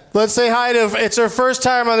 Thanks, Doug. Let's say hi to, it's her first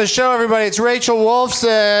time on the show, everybody. It's Rachel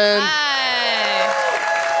Wolfson. Hi.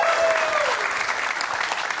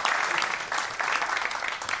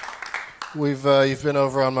 You've been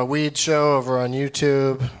over on my weed show, over on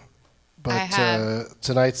YouTube. But I have.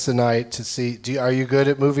 Tonight's the night to see, are you good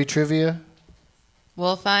at movie trivia?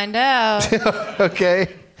 We'll find out. Okay.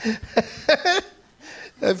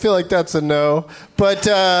 I feel like that's a no. But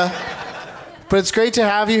it's great to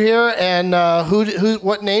have you here. And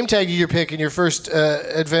what name tag did you pick in your first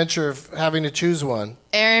adventure of having to choose one?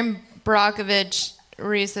 Aaron Brockovich,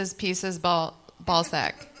 Reese's Pieces ball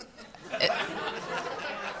sack.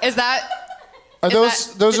 Is that?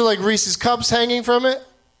 Those are like Reese's Cups hanging from it?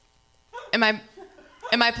 Am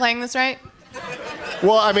I playing this right?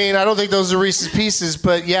 Well, I mean, I don't think those are Reese's Pieces,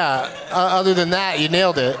 but yeah. Other than that, you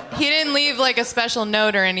nailed it. He didn't leave like a special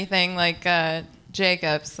note or anything like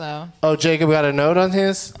Jacob, so. Oh, Jacob got a note on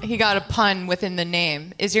his? He got a pun within the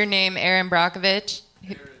name. Is your name Aaron Brockovich?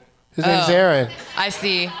 His name's Aaron. I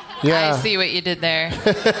see. Yeah. I see what you did there.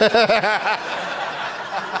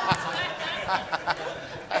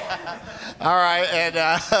 All right, and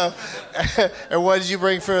what did you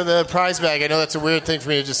bring for the prize bag? I know that's a weird thing for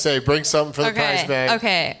me to just say. Bring something for the prize bag.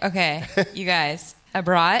 Okay. You guys, I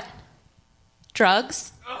brought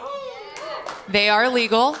drugs. They are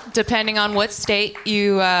legal, depending on what state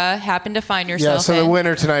you happen to find yourself in. Yeah, so the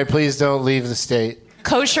winner tonight, please don't leave the state.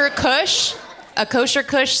 Kosher Kush, a Kosher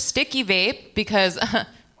Kush sticky vape, because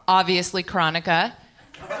obviously Chronica.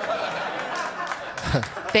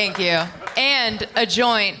 Thank you. And a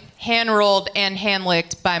joint, hand-rolled and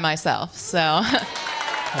hand-licked by myself. So,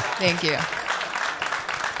 thank you.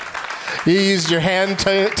 You used your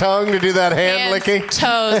tongue to do that hand-licking?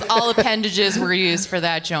 Toes, all appendages were used for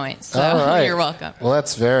that joint. So, all right. You're welcome. Well,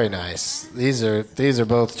 that's very nice. These are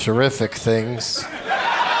both terrific things.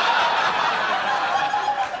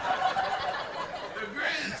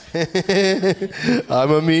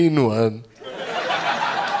 I'm a mean one.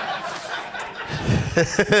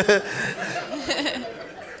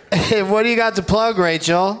 What do you got to plug,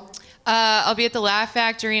 Rachel? I'll be at the Laugh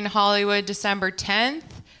Factory in Hollywood December 10th.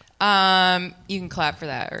 You can clap for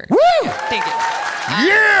that. Woo! Thank you.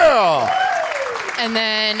 Yeah! And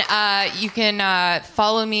then you can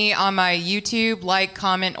follow me on my YouTube, like,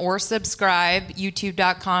 comment, or subscribe,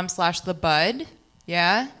 youtube.com/thebud.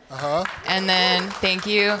 Yeah? Uh-huh. And then, thank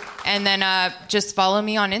you. And then just follow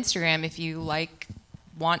me on Instagram if you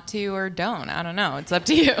want to or don't. I don't know. It's up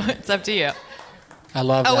to you. It's up to you. I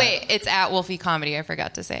love that. Oh, wait. It's at Wolfie Comedy. I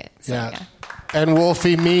forgot to say it. So, yeah. And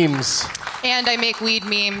Wolfie memes. And I make weed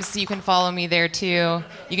memes. You can follow me there, too.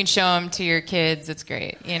 You can show them to your kids. It's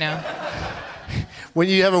great, you know. When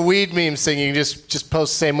you have a weed meme thing, you can just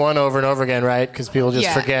post the same one over and over again, right? Because people just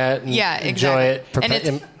forget and enjoy it.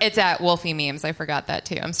 And it's at Wolfie Memes. I forgot that,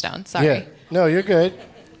 too. I'm stoned. Sorry. Yeah. No, you're good.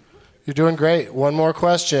 You're doing great. One more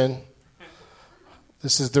question.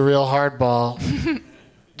 This is the real hardball.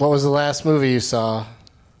 What was the last movie you saw?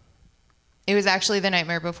 It was actually The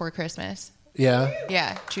Nightmare Before Christmas. Yeah?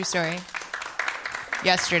 Yeah, true story.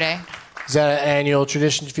 Yesterday. Is that an annual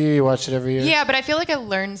tradition for you? You watch it every year? Yeah, but I feel like I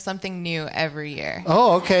learn something new every year.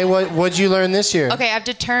 Oh, okay. What'd you learn this year? Okay, I've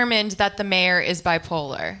determined that the mayor is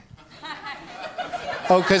bipolar.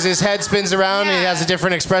 Oh, because his head spins around and he has a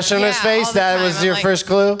different expression on his face? That was your first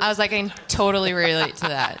clue? I was like, I can totally relate to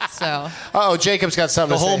that, so. Oh, Jacob's got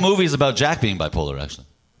something to say. The whole movie is about Jack being bipolar, actually.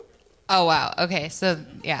 Oh, wow. Okay, so,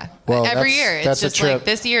 yeah. Well, every year, it's just trip. like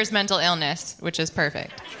this year's mental illness, which is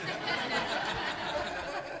perfect.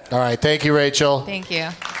 All right. Thank you, Rachel. Thank you.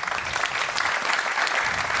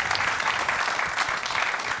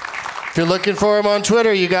 If you're looking for him on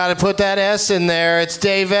Twitter, you got to put that S in there. It's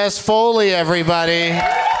Dave S. Foley, everybody.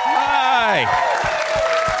 Hi.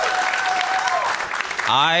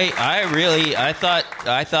 I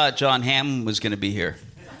thought John Hamm was going to be here.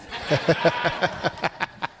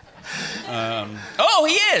 Oh,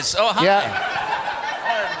 he is. Oh, hi. Yeah.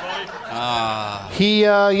 He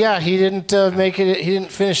didn't make it. He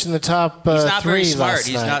didn't finish in the top He's not three very smart. last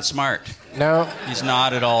He's night. not smart. No. He's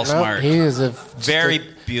not at all smart. He is very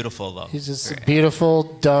beautiful, though. He's just a beautiful,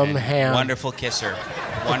 dumb ham. Wonderful kisser.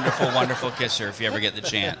 Wonderful kisser if you ever get the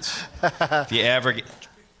chance. If you ever get...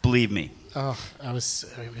 Believe me. Oh, I was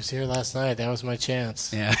here last night. That was my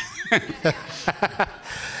chance. Yeah.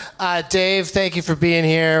 Dave, thank you for being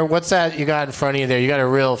here. What's that you got in front of you there? You got a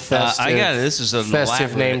real festive. I got it. This is an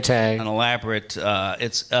festive elaborate name tag. An elaborate.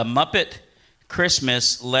 It's a Muppet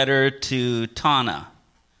Christmas letter to Tana.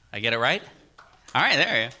 I get it right? All right,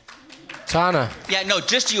 there you go. Tana. Yeah, no,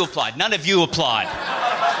 just you applaud. None of you applaud.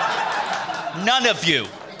 None of you.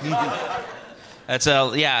 That's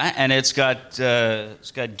and it's got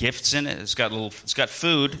gifts in it. It's got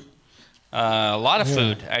food. A lot of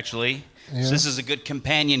food, actually. Yeah. So this is a good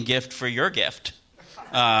companion gift for your gift.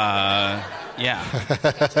 Yeah.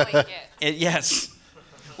 Yes.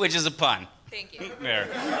 Which is a pun. Thank you. There.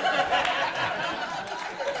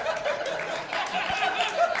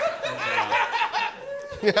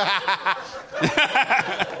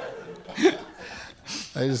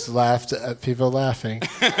 I just laughed at people laughing.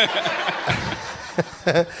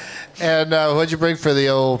 And what'd you bring for the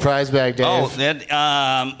old prize bag, Dave? Oh, then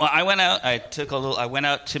I went out. I went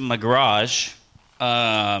out to my garage,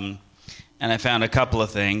 and I found a couple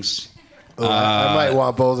of things. Oh, I might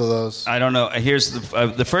want both of those. I don't know. Here's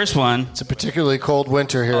the first one. It's a particularly cold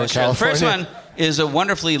winter here in California. The first one is a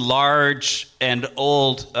wonderfully large and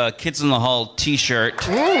old Kids in the Hall T-shirt.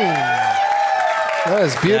 That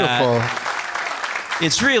is beautiful.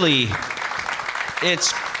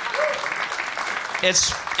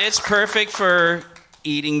 It's perfect for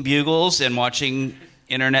eating bugles and watching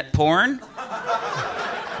internet porn.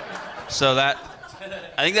 I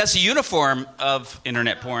think that's the uniform of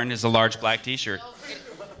internet porn, is a large black T-shirt.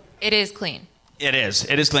 It is clean. It is.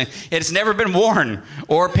 It is clean. It's never been worn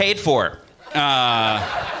or paid for. And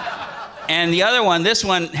the other one, this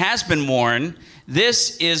one has been worn.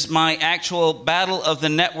 This is my actual Battle of the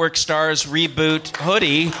Network Stars reboot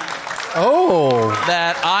hoodie. Oh.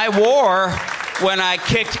 That I wore when I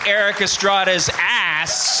kicked Eric Estrada's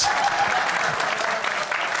ass.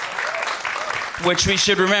 Which we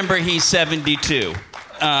should remember, he's 72.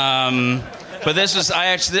 But this was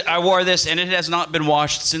I wore this, and it has not been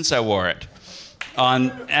washed since I wore it.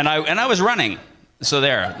 And I was running. So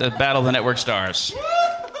there, the Battle of the Network Stars.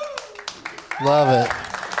 Love it.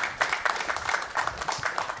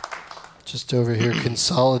 Just over here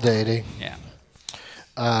consolidating. Yeah.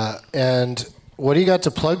 And what do you got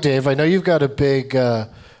to plug, Dave? I know you've got a big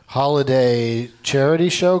holiday charity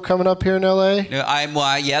show coming up here in L.A.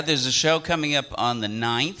 There's a show coming up on the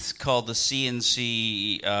 9th called the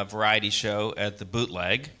CNC Variety Show at the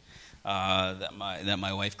Bootleg that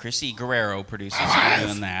my wife Chrissy Guerrero produces. I'm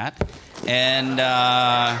doing that, and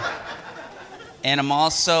I'm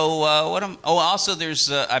also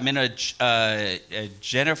I'm in a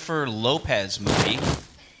Jennifer Lopez movie,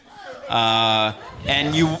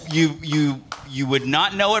 and you would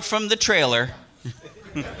not know it from the trailer.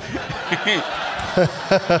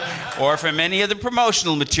 Or from any of the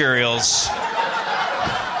promotional materials,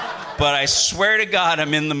 but I swear to God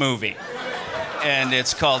I'm in the movie, and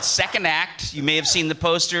it's called Second Act. You may have seen the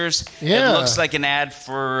posters. Yeah. It looks like an ad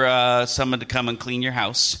for someone to come and clean your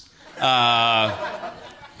house.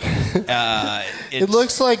 It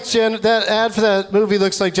looks like that ad for that movie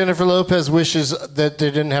looks like Jennifer Lopez wishes that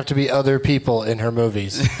there didn't have to be other people in her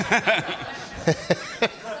movies.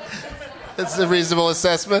 That's a reasonable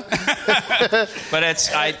assessment. But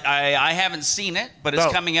I haven't seen it, but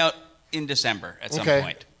it's coming out in December at some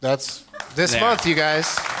point. That's this month, you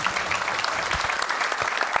guys.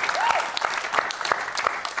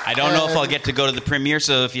 I don't know if I'll get to go to the premiere,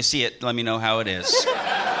 so if you see it, let me know how it is.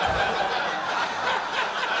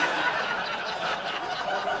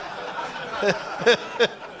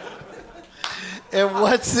 And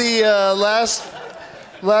what's the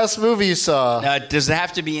last movie you saw? Does it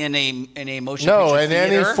have to be in a motion picture theater? In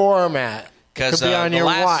any format. Because could be on your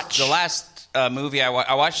watch. The last movie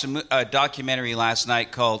I watched a documentary last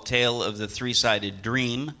night called "Tale of the Three-Sided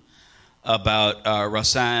Dream" about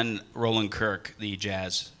Rahsaan Roland Kirk, the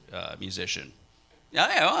jazz musician.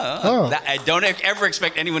 I don't ever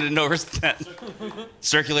expect anyone to know that.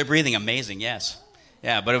 Circular Breathing, amazing, yes.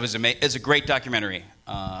 Yeah, but it's a great documentary.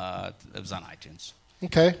 It was on iTunes.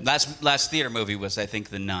 Okay. Last theater movie was, I think,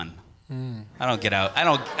 The Nun. I don't get out. I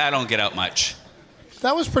don't get out much.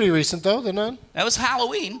 That was pretty recent, though, The Nun. That was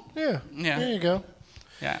Halloween. Yeah. There you go.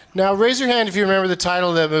 Yeah. Now, raise your hand if you remember the title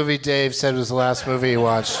of that movie Dave said was the last movie he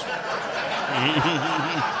watched.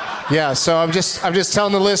 Yeah, so I'm just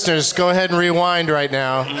telling the listeners, go ahead and rewind right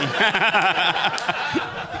now.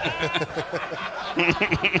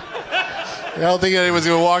 I don't think anyone's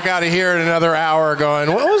going to walk out of here in another hour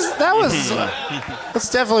going, what was that? Let's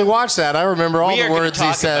definitely watch that. I remember all the words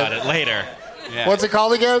he said. About it later. Yeah. What's it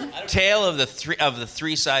called again? Tale of the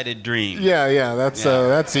Three-Sided Dream. Yeah.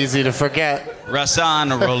 That's easy to forget.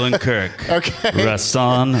 Rahsaan Roland Kirk. Okay.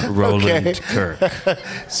 Rahsaan Roland Kirk.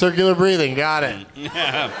 Circular Breathing. Got it.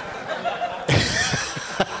 Yeah.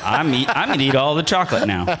 I'm gonna eat all the chocolate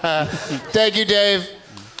now. Thank you, Dave.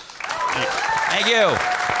 Thank you.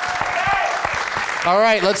 All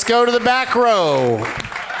right, let's go to the back row.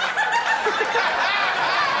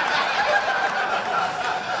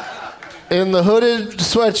 In the hooded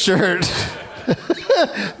sweatshirt.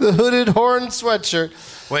 The hooded horn sweatshirt.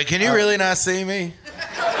 Wait, can you really not see me?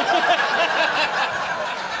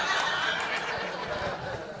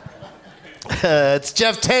 It's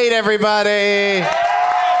Jeff Tate, everybody.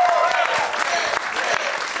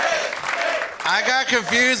 I got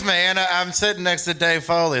confused, man. I'm sitting next to Dave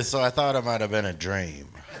Foley, so I thought it might have been a dream.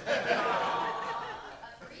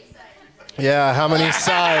 Yeah, how many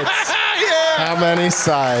sides? How many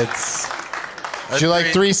sides? Would you like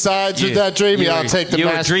 3 sides with that dream? I'll take the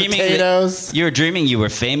mashed potatoes. You were dreaming you were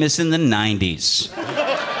famous in the 90s.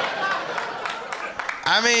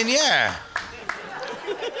 I mean, yeah.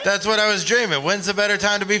 That's what I was dreaming. When's a better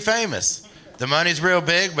time to be famous? The money's real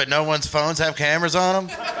big, but no one's phones have cameras on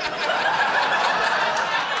them?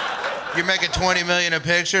 You're making $20 million a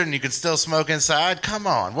picture and you can still smoke inside? Come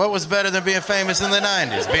on. What was better than being famous in the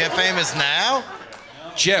 90s? Being famous now?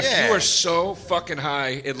 Jeff, Yeah. you are so fucking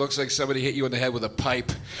high, it looks like somebody hit you in the head with a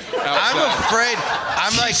pipe. I'm afraid.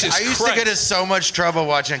 I used to Christ. get in so much trouble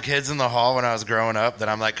watching Kids in the Hall when I was growing up that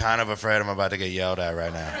I'm like kind of afraid I'm about to get yelled at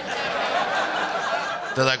right now.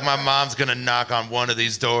 They're like, my mom's gonna knock on one of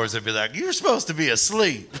these doors and be like, you're supposed to be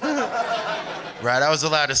asleep. Right, I was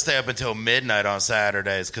allowed to stay up until midnight on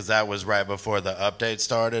Saturdays because that was right before the update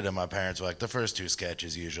started, and my parents were like, the first 2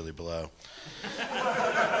 sketches usually blow.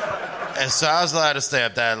 And so I was allowed to stay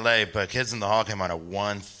up that late, but Kids in the Hall came on at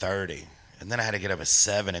 1:30, and then I had to get up at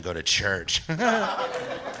 7 and go to church.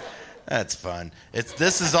 That's fun.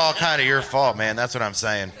 This is all kind of your fault, man. That's what I'm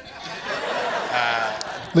saying.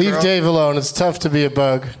 Leave Dave alone. It's tough to be a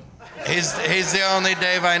bug. He's the only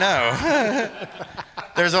Dave I know.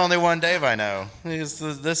 There's only one Dave I know. This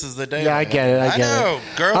is the Dave. Yeah, I get it. I know,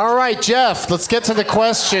 girl. All right, Jeff. Let's get to the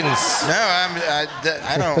questions. No,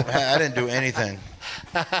 I didn't do anything.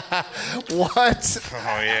 What?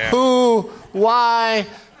 Oh yeah. Who? Why?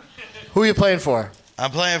 Who are you playing for?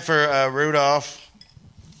 I'm playing for Rudolph.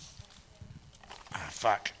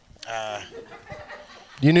 Fuck.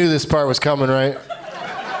 You knew this part was coming, right?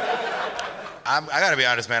 I gotta be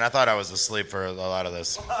honest, man. I thought I was asleep for a lot of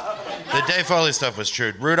this. The Dave Foley stuff was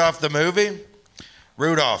true. Rudolph the movie?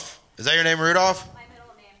 Rudolph. Is that your name, Rudolph? My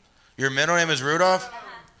middle name. Your middle name is Rudolph?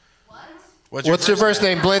 What? What's your first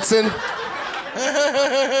name? Blitzen?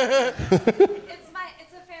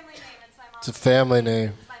 It's a family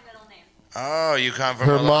name. It's my middle name. Oh, you come from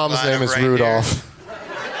Her a mom's line name of is reindeer. Rudolph.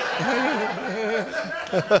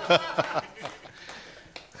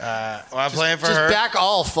 Well, I'm playing for just her. back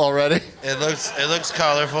off already. It looks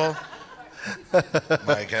colorful.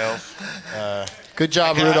 Mike Elf. Good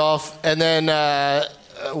job, Rudolph. And then,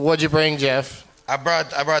 what'd you bring, Jeff? I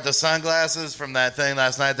brought the sunglasses from that thing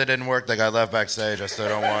last night that didn't work. That got left backstage. I still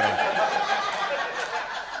don't want them.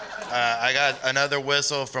 I got another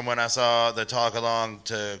whistle from when I saw the Talk Along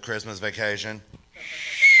to Christmas Vacation.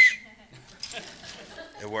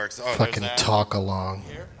 It works. Oh, Fucking talk along.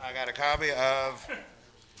 Here, I got a copy of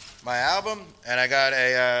my album, and I got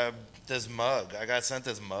this mug. I got sent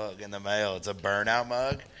this mug in the mail. It's a burnout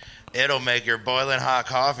mug. It'll make your boiling hot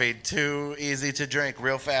coffee too easy to drink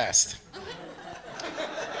real fast.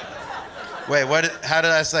 Wait, what? How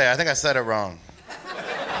did I say? I think I said it wrong.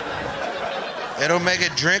 It'll make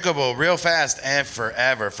it drinkable real fast and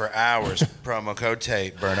forever for hours. Promo code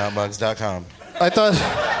TAPE, burnoutmugs.com. I thought...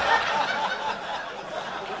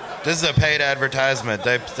 This is a paid advertisement.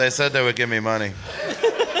 They said they would give me money.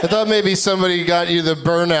 I thought maybe somebody got you the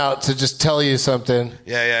burnout to just tell you something.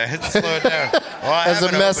 Yeah. Slow it down. Well, I As a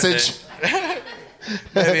haven't message. opened it.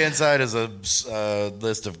 Maybe inside is a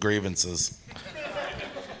list of grievances.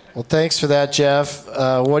 Well, thanks for that, Jeff.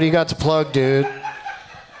 What do you got to plug, dude?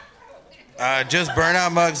 Just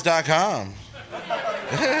burnoutmugs.com.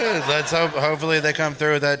 Let's hope. Hopefully they come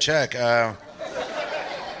through with that check.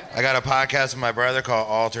 I got a podcast with my brother called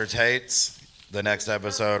Alter Tates. The next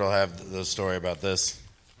episode will have the story about this.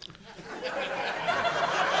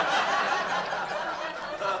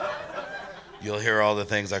 You'll hear all the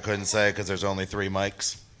things I couldn't say because there's only 3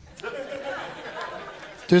 mics.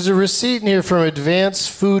 There's a receipt in here from Advanced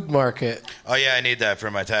Food Market. Oh, yeah, I need that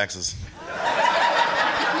for my taxes.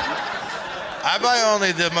 I buy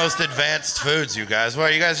only the most advanced foods, you guys.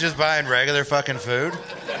 What, are you guys just buying regular fucking food?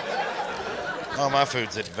 Oh, my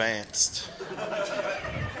food's advanced.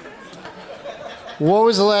 What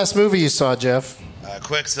was the last movie you saw, Jeff?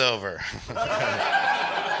 Quicksilver.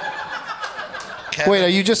 Wait, are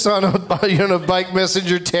you just on a bike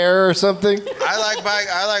messenger terror or something?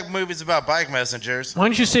 I like movies about bike messengers. Why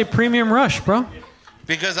don't you say Premium Rush, bro?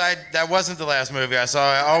 Because that wasn't the last movie I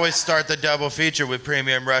saw. I always start the double feature with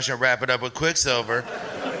Premium Rush and wrap it up with Quicksilver.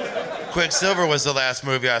 Quicksilver was the last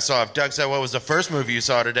movie I saw. If Doug said, what was the first movie you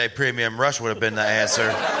saw today, Premium Rush would have been the answer.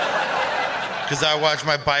 Because I watched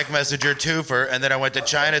my Bike Messenger twofer, and then I went to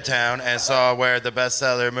Chinatown and saw where the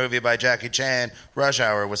bestseller movie by Jackie Chan, Rush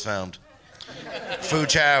Hour, was filmed. Fu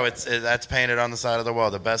Chow, that's painted on the side of the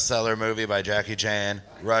wall. The bestseller movie by Jackie Chan,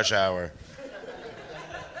 Rush Hour.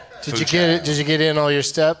 Did you get it? Did you get in all your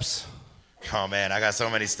steps? Oh man, I got so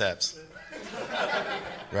many steps.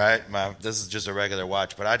 Right? This is just a regular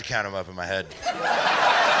watch, but I'd count them up in my head.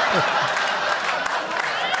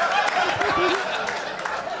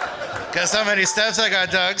 Got so many steps I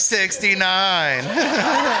got, Doug. 69.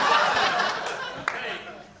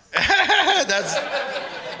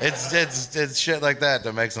 It's shit like that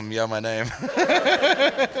that makes them yell my name.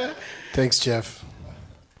 Thanks, Jeff.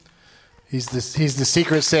 He's the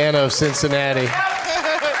Secret Santa of Cincinnati.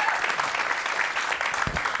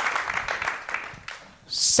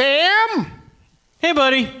 Sam? Hey,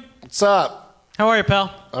 buddy. What's up? How are you,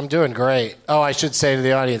 pal? I'm doing great. Oh, I should say to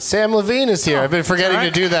the audience, Sam Levine is here. I've been forgetting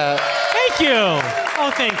to do that. Thank you.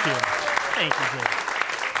 Oh, thank you. Thank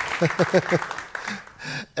you,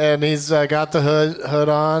 And he's got the hood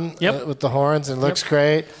on with the horns and looks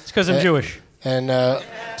great. It's because I'm Jewish. And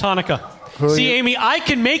Hanukkah. Who are See, you? Amy, I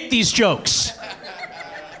can make these jokes.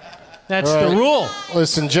 That's All right. the rule.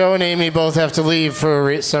 Listen, Joe and Amy both have to leave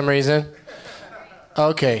for some reason.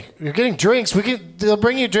 Okay, you're getting drinks. They'll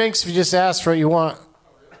bring you drinks if you just ask for what you want.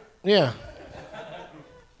 Yeah.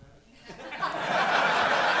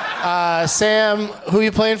 Sam, who are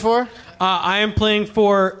you playing for? I am playing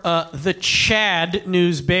for the Chad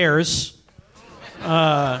News Bears. This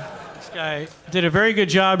guy did a very good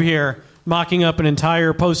job here, mocking up an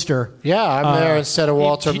entire poster. Yeah, I'm there instead of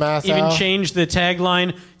Walter Matthau. Even changed the tagline.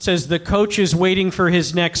 It says, the coach is waiting for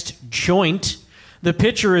his next joint. The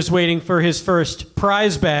pitcher is waiting for his first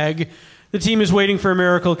prize bag. The team is waiting for a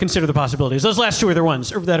miracle. Consider the possibilities. Those last two are the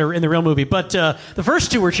ones that are in the real movie. But the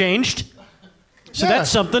first two were changed. So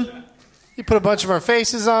that's something. You put a bunch of our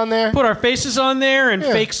faces on there. Put our faces on there and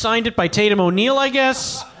fake signed it by Tatum O'Neal, I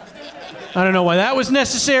guess. I don't know why that was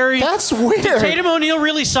necessary. That's weird. Did Tatum O'Neal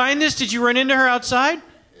really sign this? Did you run into her outside?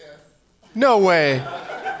 No way.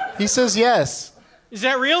 He says yes. Is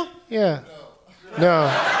that real? Yeah. No.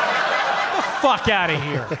 Get the fuck out of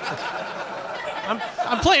here.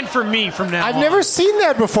 I'm playing for me from now on. I've never seen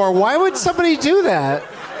that before. Why would somebody do that?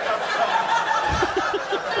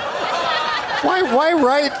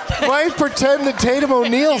 Why pretend that Tatum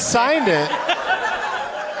O'Neal signed it?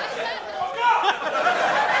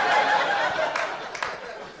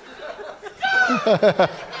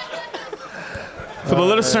 For the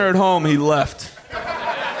listener at home, he left.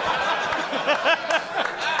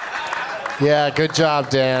 Yeah, good job,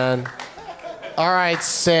 Dan. All right,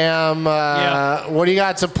 Sam. What do you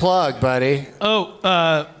got to plug, buddy?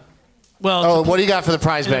 Well, what do you got for the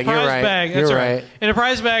prize bag? You're right. Bag, that's right. In a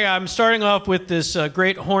prize bag, I'm starting off with this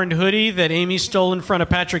great horned hoodie that Amy stole in front of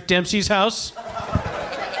Patrick Dempsey's house.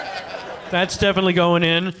 That's definitely going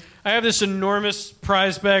in. I have this enormous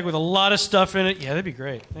prize bag with a lot of stuff in it. Yeah, that'd be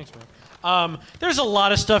great. Thanks, man. There's a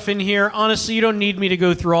lot of stuff in here. Honestly, you don't need me to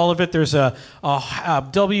go through all of it. There's a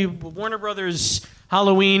Warner Brothers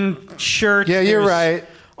Halloween shirt. Yeah, you're right.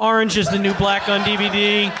 Orange is the New Black on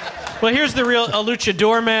DVD. Well, here's the real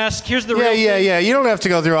luchador mask. Here's the real. Yeah. You don't have to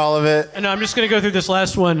go through all of it. No, I'm just going to go through this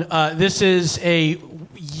last one. This is a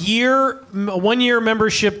 1 year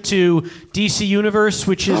membership to DC Universe,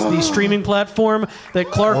 which is the streaming platform that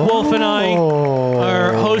Clark Wolf and I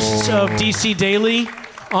are hosts of DC Daily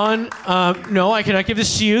on. No, I cannot give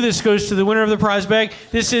this to you. This goes to the winner of the prize bag.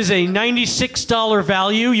 This is a $96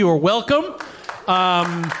 value. You are welcome.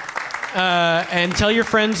 And tell your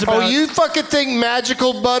friends about... Oh, you fucking think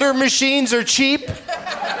magical butter machines are cheap?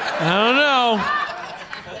 I don't know.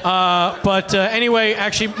 But anyway,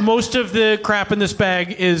 actually, most of the crap in this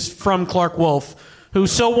bag is from Clark Wolf, who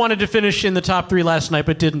so wanted to finish in the top 3 last night,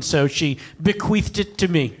 but didn't, so she bequeathed it to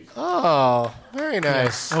me. Oh, very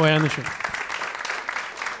nice. Yeah. Oh, wait, on the show.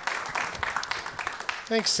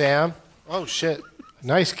 Thanks, Sam. Oh, shit.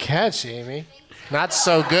 Nice catch, Amy. Not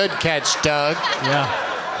so good catch, Doug.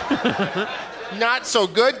 Yeah. Not so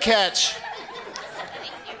good catch.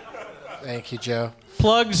 Thank you, Joe.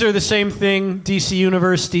 Plugs are the same thing. DC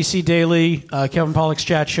Universe, DC Daily, Kevin Pollak's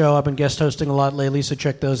chat show. I've been guest hosting a lot lately, so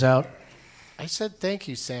check those out. I said thank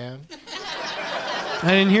you, Sam. I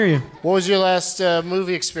didn't hear you. What was your last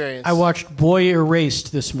movie experience? I watched Boy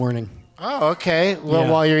Erased this morning. Oh, okay.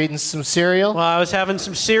 Well, while you're eating some cereal? Well, I was having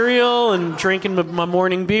some cereal and drinking my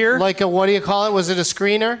morning beer. Like what do you call it? Was it a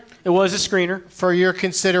screener? It was a screener. For your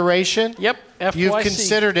consideration? Yep, FYC. You've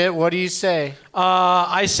considered it. What do you say?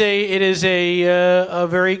 I say it is a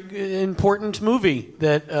very important movie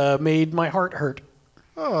that made my heart hurt.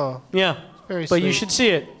 Oh. Yeah. Very but sweet. you should see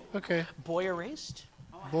it. Okay. Boy Erased?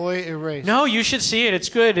 Boy Erased. No, you should see it. It's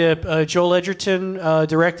good. Joel Edgerton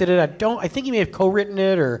directed it. I think he may have co-written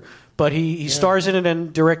it, but he stars in it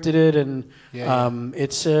and directed it, and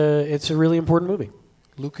it's a really important movie.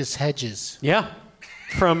 Lucas Hedges. Yeah,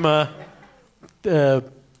 from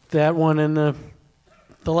that one in the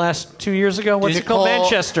last 2 years ago. What's it called?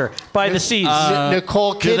 Manchester by the Seas.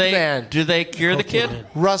 Nicole Kidman. Do they cure the kid?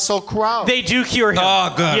 Russell Crowe. They do cure him.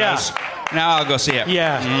 Oh, good. Yeah. Now I'll go see it.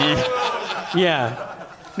 Yeah. Yeah.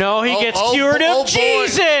 No, he gets cured of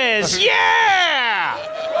Jesus. Yeah.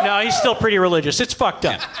 No, he's still pretty religious. It's fucked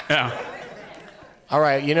up. Yeah. All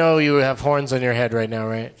right, you know you have horns on your head right now,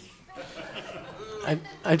 right?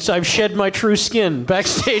 I've shed my true skin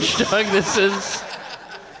backstage, Doug. This is.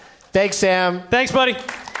 Thanks, Sam. Thanks, buddy.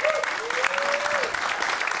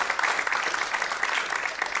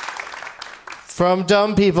 From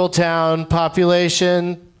Dumb People Town,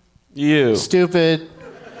 population. You. Stupid.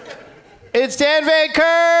 It's Dan Van Kirk!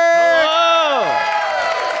 Hello!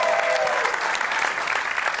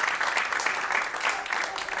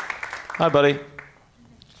 Hi, buddy.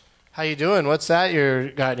 How you doing? What's that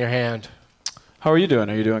you got in your hand? How are you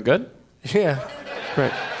doing? Are you doing good? Yeah.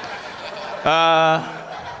 Great.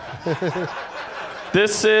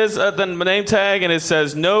 This is the name tag, and it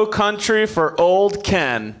says, "No Country for Old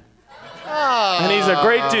Ken." And he's a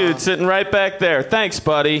great dude sitting right back there. Thanks,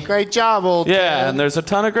 buddy. Great job, old Ken. Yeah, and there's a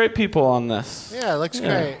ton of great people on this. Yeah, it looks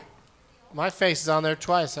great. My face is on there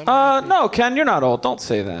twice. No, Ken, you're not old. Don't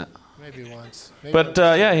say that. Maybe once. But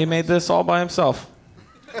yeah, he made this all by himself.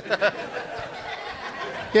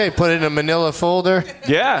 Yeah, he put it in a manila folder.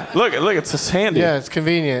 Yeah, look, it's just handy. Yeah, it's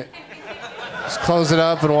convenient. Just close it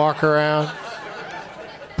up and walk around.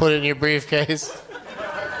 Put it in your briefcase.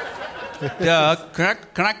 Can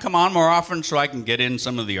I come on more often so I can get in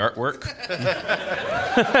some of the artwork?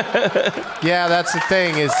 Yeah, that's the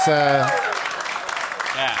thing is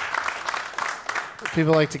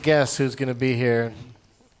people like to guess who's going to be here.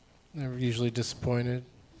 They're usually disappointed.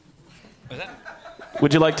 What's that?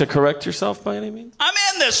 Would you like to correct yourself by any means? I'm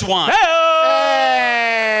in this one. Hey!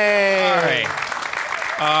 Sorry.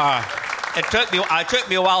 It took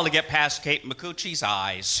me a while to get past Kate McCucci's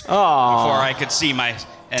eyes before I could see my.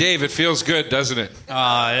 Dave, it feels good, doesn't it?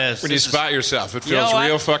 It is. When you spot yourself, it You know feels what?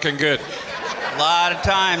 real fucking good. A lot of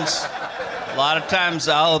times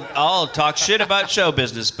I'll talk shit about show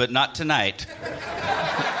business, but not tonight.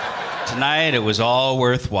 Tonight it was all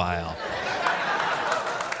worthwhile.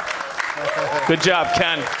 Good job,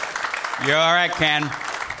 Ken. You're all right, Ken.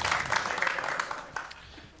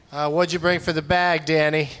 What'd you bring for the bag,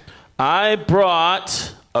 Danny? I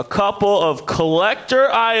brought a couple of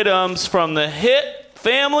collector items from the hit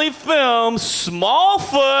family film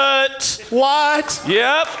Smallfoot. What?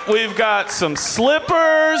 Yep, we've got some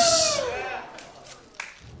slippers.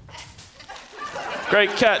 Great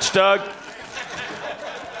catch, Doug.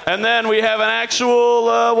 And then we have an actual,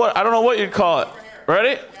 I don't know what you'd call it.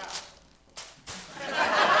 Ready?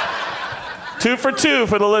 2 for 2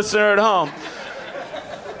 for the listener at home.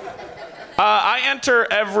 I enter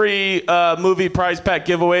every movie prize pack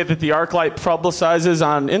giveaway that the ArcLight publicizes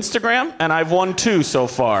on Instagram, and I've won 2 so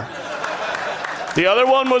far. The other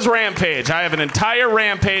one was Rampage. I have an entire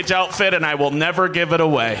Rampage outfit, and I will never give it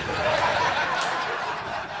away.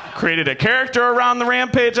 Created a character around the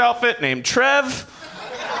Rampage outfit named Trev.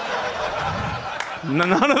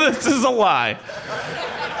 None of this is a lie.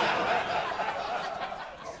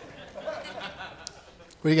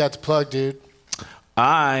 What do you got to plug, dude?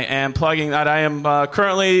 I am plugging that. I am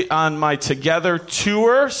currently on my Together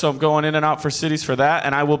tour, so I'm going in and out for cities for that.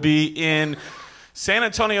 And I will be in San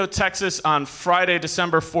Antonio, Texas on Friday,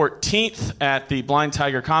 December 14th at the Blind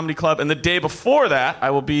Tiger Comedy Club. And the day before that,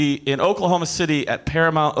 I will be in Oklahoma City at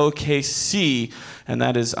Paramount OKC, and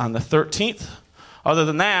that is on the 13th. Other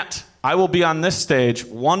than that, I will be on this stage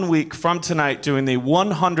 1 week from tonight doing the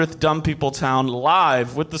 100th Dumb People Town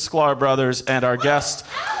live with the Sklar Brothers and our guest.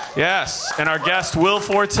 Yes, and our guest, Will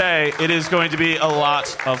Forte. It is going to be a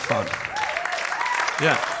lot of fun.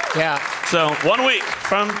 Yeah. So 1 week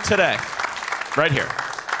from today, right here.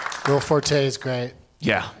 Will Forte is great.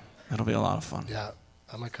 Yeah, it'll be a lot of fun. Yeah,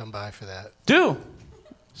 I'm going to come by for that. Do.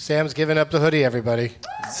 Sam's giving up the hoodie, everybody.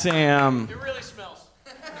 Sam. It really smells.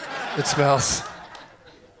 It smells.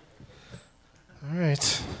 All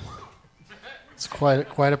right. It's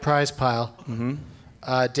quite a prize pile. Mm-hmm.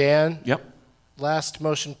 Dan? Yep. Last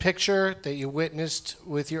motion picture that you witnessed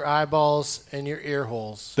with your eyeballs and your ear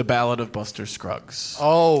holes. The Ballad of Buster Scruggs.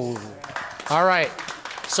 Oh. All right.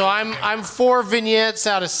 So I'm 4 vignettes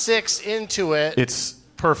out of 6 into it. It's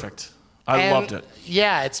perfect. I loved it.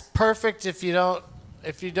 Yeah, it's perfect if you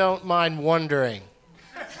don't mind wondering.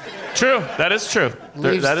 True. That is true. That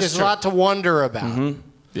There's is a true. lot to wonder about. Mm-hmm.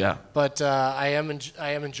 Yeah. But I am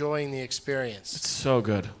enjoying the experience. It's so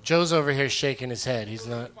good. Joe's over here shaking his head. He's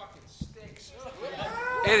not.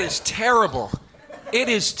 It is terrible. It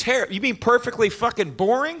is terrible. You mean perfectly fucking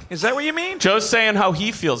boring? Is that what you mean? Joe's saying how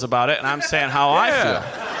he feels about it, and I'm saying how I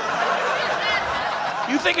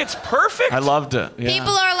feel. You think it's perfect? I loved it. Yeah.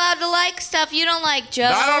 People are allowed to like stuff you don't like, Joe.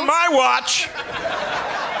 Not on my watch.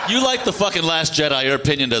 You like the fucking Last Jedi. Your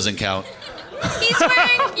opinion doesn't count.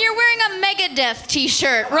 You're wearing a Megadeth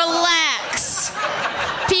t-shirt. Relax.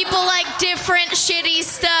 People like different shitty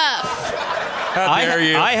stuff. How dare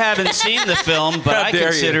you? I haven't seen the film, but How I dare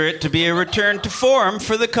consider you. it to be a return to form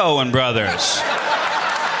for the Coen brothers.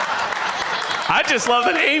 I just love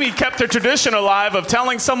that Amy kept her tradition alive of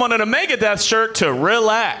telling someone in a Megadeth shirt to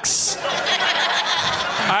relax.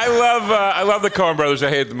 I love the Coen brothers. I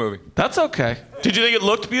hated the movie. That's okay. Did you think it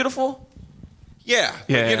looked beautiful? Yeah,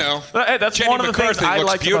 Yeah, you yeah. know, Hey, that's Jenny one of the things McCarthy I looks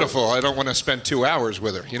liked about- beautiful. I don't want to spend 2 hours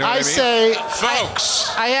with her. You know what I mean? say, folks.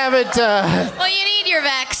 I haven't. Well, you need your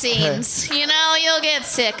vaccines. You know, you'll get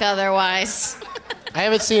sick otherwise. I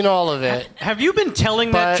haven't seen all of it. Have you been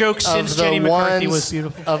telling that but joke of since the Jenny McCarthy ones- was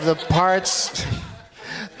beautiful? Of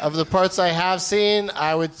the parts I have seen,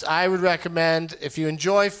 I would recommend if you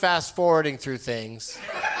enjoy fast forwarding through things.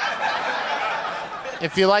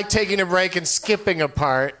 If you like taking a break and skipping a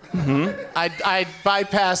part, I'd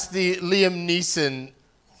bypass the Liam Neeson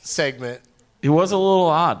segment. It was a little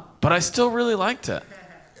odd, but I still really liked it.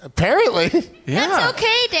 Apparently. Yeah. That's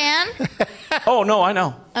okay, Dan. Oh, no, I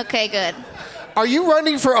know. Okay, good. Are you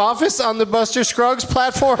running for office on the Buster Scruggs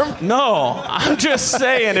platform? No, I'm just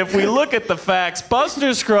saying, if we look at the facts,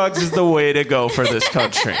 Buster Scruggs is the way to go for this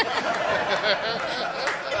country.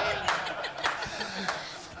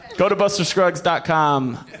 Go to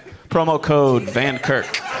busterscruggs.com, promo code Van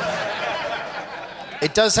Kirk.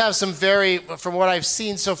 It does have some very, from what I've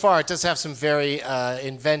seen so far, it does have some very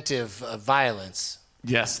inventive violence.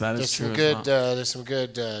 Yes, that is There's true. some as good, well. there's some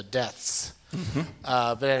good deaths.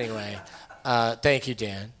 But anyway, thank you,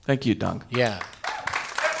 Dan. Thank you, Doug. Yeah.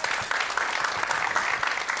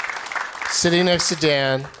 Sitting next to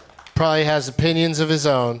Dan, probably has opinions of his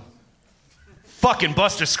own. Fucking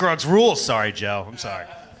Buster Scruggs rules. Sorry, Joe. I'm sorry.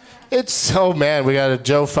 It's, oh man, we got a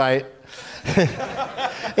Joe fight.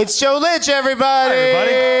 It's Joe Lynch, everybody.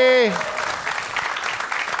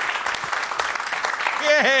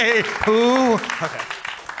 Yay! Who? Okay.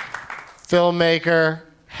 Filmmaker,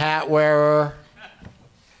 hat wearer.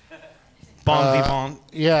 Bon vivant.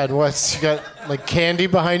 Yeah, and what's, you got like candy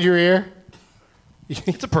behind your ear?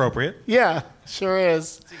 It's appropriate. Yeah, sure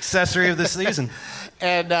is. It's the accessory of the season.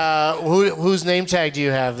 And whose name tag do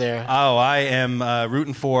you have there? Oh, I am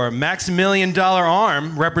rooting for Maximilian Dollar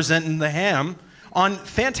Arm, representing the ham, on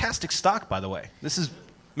fantastic stock, by the way. This is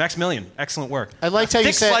Maximilian. Excellent work. I liked how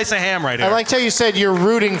you said. Thick slice of ham right here. I liked how you said you're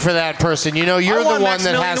rooting for that person. You know, you're I the want one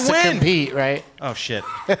that Maximilian has to to win. compete, right? Oh, shit.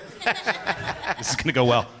 This is going to go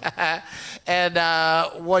well. And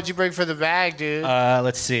what'd you bring for the bag, dude?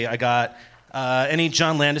 Let's see. I got any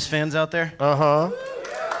John Landis fans out there? Uh-huh.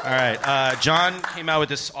 All right. John came out with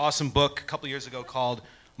this awesome book a couple years ago called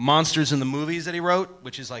Monsters in the Movies that he wrote,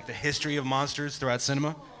 which is like the history of monsters throughout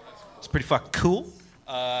cinema. It's pretty fucking cool.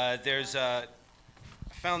 There's I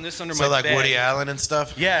found this under my So like bed. Woody Allen and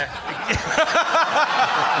stuff? Yeah.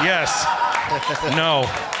 Yes. No.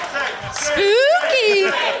 Spooky.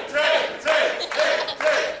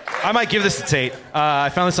 I might give this to Tate. I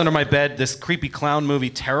found this under my bed, this creepy clown movie,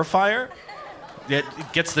 Terrifier. It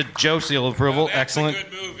gets the Joe seal of approval. Excellent. A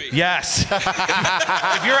good movie. Yes.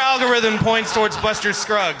 If your algorithm points towards Buster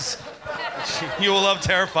Scruggs, you will love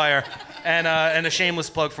Terrifier. And a shameless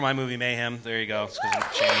plug for my movie Mayhem. There you go. It's 'cause I'm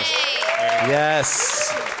shameless.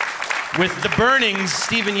 Yes. With The Burning's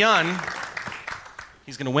Stephen Yeun,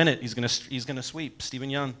 he's gonna win it. He's gonna sweep Stephen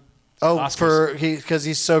Yeun. Oh, Oscars. because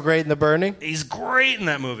he's so great in The Burning? He's great in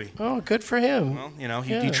that movie. Oh, good for him. Well, you know,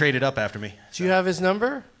 he Yeah. traded up after me. Do you have his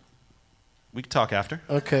number? We can talk after.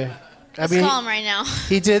 Okay. Let's call him right now.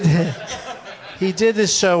 He did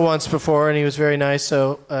this show once before, and he was very nice.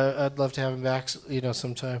 So I'd love to have him back,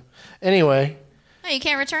 sometime. Anyway. No, you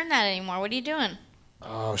can't return that anymore. What are you doing?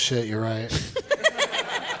 Oh shit, you're right.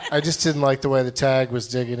 I just didn't like the way the tag was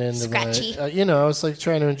digging into Scratchy. my. I was like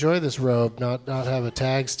trying to enjoy this robe, not have a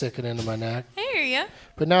tag sticking into my neck. I hear you.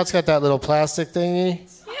 But now it's got that little plastic thingy.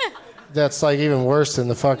 Yeah. That's like even worse than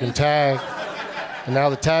the fucking tag. And now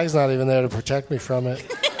the tag's not even there to protect me from it.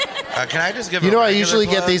 Can I just give I regular usually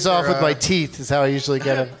get plug these off for, with my teeth, is how I usually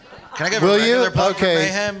get them. Can I give Will a regular you? plug Okay. for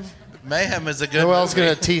Mayhem? Mayhem is a good Noel's movie.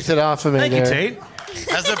 going to teeth it off of me Thank there. you, Tate.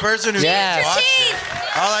 As a person who Yes. watched it,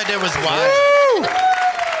 all I did was watch it.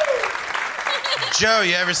 Joe,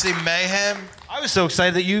 you ever see Mayhem? I was so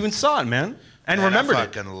excited that you even saw it, man. And Man, remembered I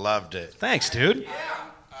it. fucking loved it. Thanks, dude.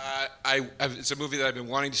 It's a movie that I've been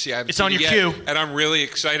wanting to see. I haven't It's seen on it your yet, queue. and I'm really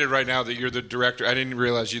excited right now that you're the director. I didn't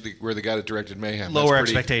realize you were the guy that directed Mayhem. Lower That's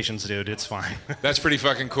pretty- expectations, dude. It's fine. That's pretty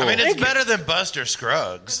fucking cool. I mean, it's better than Buster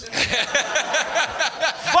Scruggs.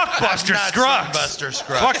 Fuck Buster I've not Scruggs. seen Buster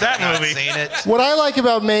Scruggs. Fuck that I've not movie. Seen it. What I like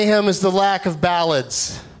about Mayhem is the lack of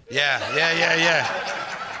ballads. Yeah.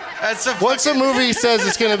 That's a Once a movie says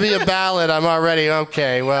it's going to be a ballad, I'm already,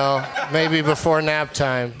 okay, well, maybe before nap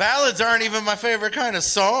time. Ballads aren't even my favorite kind of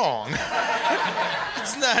song.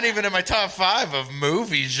 It's not even in my top 5 of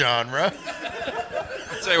movie genre.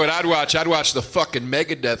 Tell you what I'd watch. I'd watch the fucking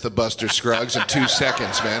Megadeth of Buster Scruggs in 2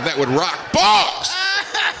 seconds, man. That would rock balls.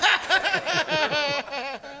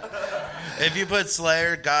 If you put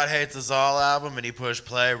Slayer, God Hates Us All album, and you push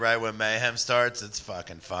play right when Mayhem starts, it's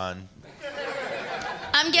fucking fun.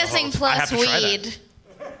 I'm guessing I have plus to try that. weed.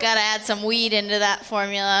 Gotta add some weed into that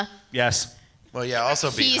formula. Yes. Well, yeah,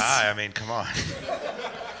 also be He's- high. I mean, come on.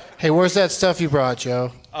 Hey, where's that stuff you brought,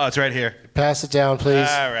 Joe? Oh, it's right here. Pass it down, please.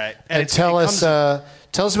 All right. And tell us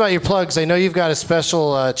about your plugs. I know you've got a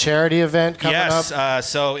special charity event coming up. Yes.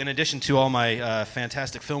 So, in addition to all my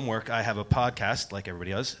fantastic film work, I have a podcast, like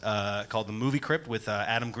everybody does, called The Movie Crypt with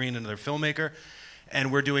Adam Green, another filmmaker.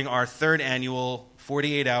 And we're doing our third annual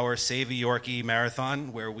 48-hour Save a Yorkie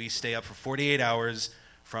marathon, where we stay up for 48 hours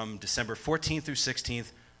from December 14th through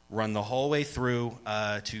 16th, run the whole way through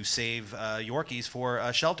to save Yorkies for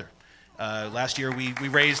a shelter. Last year, we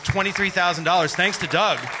raised $23,000, thanks to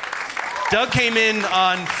Doug. Doug came in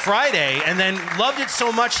on Friday and then loved it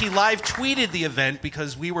so much he live tweeted the event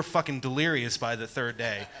because we were fucking delirious by the third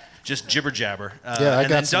day, just jibber jabber. Yeah, I and got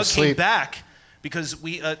then some Doug sleep. came back because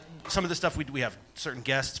we some of the stuff we have certain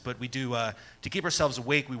guests, but we do to keep ourselves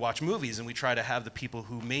awake. We watch movies and we try to have the people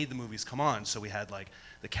who made the movies come on. So we had like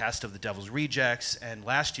the cast of The Devil's Rejects, and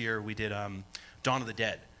last year we did Dawn of the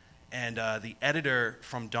Dead, and the editor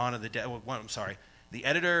from Dawn of the Dead. The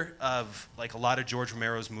editor of like a lot of George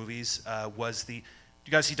Romero's movies was the. Do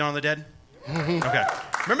you guys see Dawn of the Dead? Okay.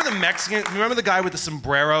 Remember the Mexican? Remember the guy with the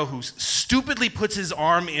sombrero who stupidly puts his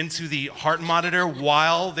arm into the heart monitor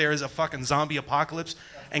while there is a fucking zombie apocalypse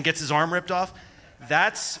and gets his arm ripped off?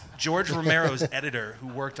 That's George Romero's editor who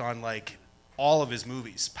worked on like all of his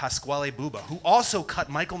movies, Pasquale Buba, who also cut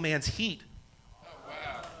Michael Mann's Heat.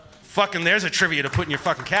 Fucking, there's a trivia to put in your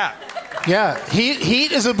fucking cap. Yeah,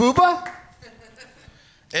 Heat is a booba?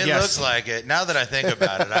 It Yes. looks like it. Now that I think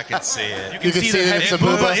about it, I can see it. You can see that it's a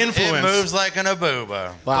Buba influence. It moves like an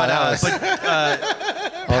abuba. Wow, that was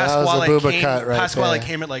Pasquale, a booba came, cut right Pasquale there.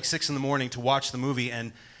 came at like 6 a.m. to watch the movie,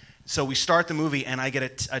 and so we start the movie, and I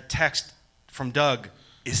get a text from Doug,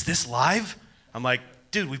 "Is this live?" I'm like,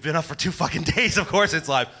 "Dude, we've been up for 2 fucking days. Of course it's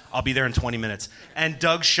live. I'll be there in 20 minutes." And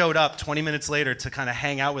Doug showed up 20 minutes later to kind of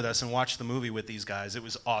hang out with us and watch the movie with these guys. It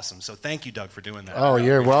was awesome. So thank you, Doug, for doing that. Oh,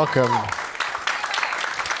 you're welcome.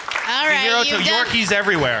 All The right, hero to Yorkies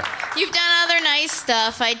everywhere. you've done other nice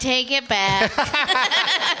stuff. I take it back.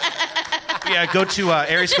 Yeah, go to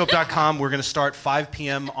Aeriescope.com. We're going to start 5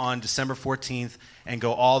 p.m. on December 14th and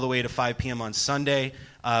go all the way to 5 p.m. on Sunday.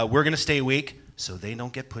 We're going to stay awake so they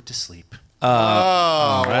don't get put to sleep.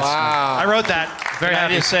 Wow. I wrote that. Very Can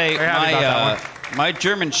happy. I just say, Very happy about that one. my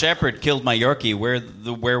German Shepherd killed my Yorkie.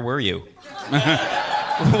 Where were you?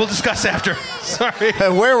 We'll discuss after. Sorry.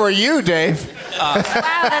 Where were you, Dave? Wow,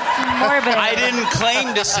 that's morbid. I didn't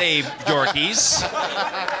claim to save Yorkies.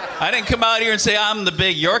 I didn't come out here and say I'm the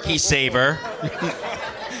big Yorkie saver.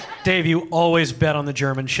 Dave, you always bet on the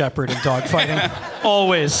German Shepherd in dogfighting.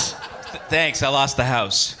 Always. Thanks, I lost the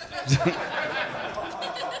house.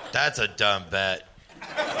 That's a dumb bet.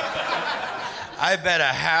 I bet a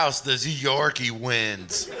house the Yorkie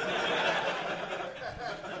wins.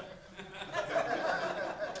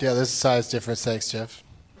 Yeah, there's a size difference. Thanks, Jeff.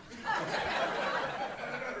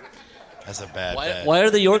 That's a bad bet. Why are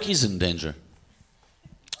the Yorkies in danger?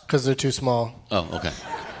 Because they're too small. Oh, okay.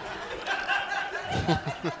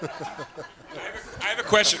 I have a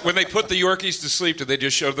question. When they put the Yorkies to sleep, did they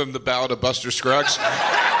just show them the Ballad of Buster Scruggs?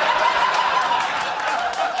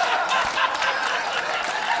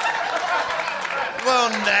 Well,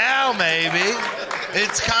 now maybe.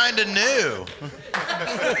 It's kind of new.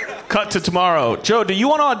 Cut to tomorrow. Joe, do you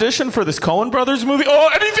want to audition for this Coen Brothers movie? Oh,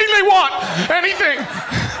 anything they want! Anything!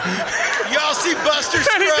 Y'all see Buster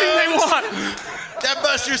Scruggs? Anything they want! That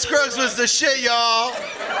Buster Scruggs was the shit, y'all.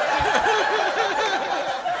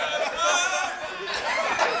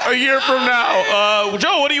 A year from now.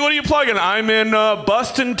 Joe, what are you plugging? I'm in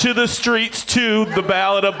Bustin' to the Streets 2, The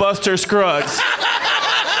Ballad of Buster Scruggs.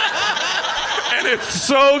 And it's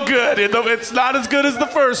so good. It's not as good as the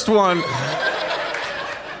first one.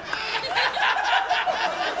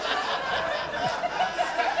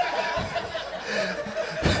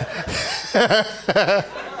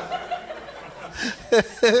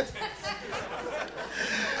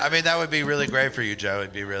 I mean, that would be really great for you, Joe.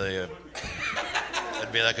 It'd be really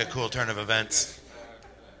it'd be like a cool turn of events.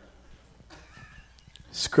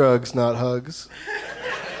 Scruggs, not hugs.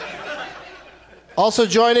 Also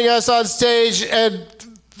joining us on stage and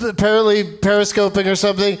apparently periscoping or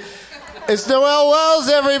something, it's Noelle Wells,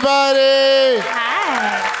 everybody!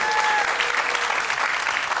 Hi.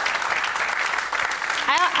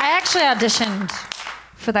 I actually auditioned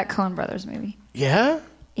for that Coen Brothers movie. Yeah?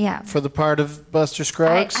 Yeah. For the part of Buster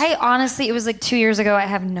Scruggs? I honestly, it was like 2 years ago. I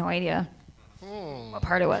have no idea what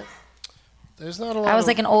part it was. There's not a lot I was of,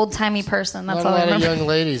 like an old-timey person. That's not all a I lot of remember. young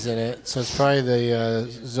ladies in it, so it's probably the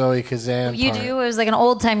Zoe Kazan You part. do? It was like an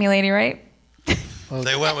old-timey lady, right?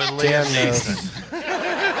 They went with Dan Liam knows. Neeson.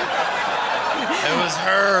 It was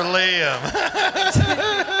her, Liam.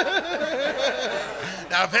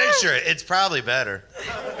 Now picture it. It's probably better.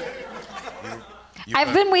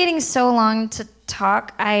 I've been waiting so long to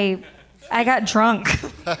talk. I got drunk.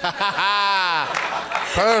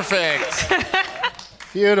 Perfect.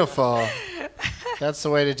 Beautiful. That's the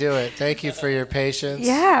way to do it. Thank you for your patience.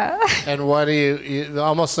 Yeah. And what do you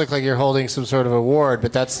almost look like you're holding some sort of award,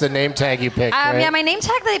 but that's the name tag you picked, right? Yeah, my name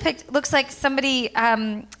tag that I picked looks like somebody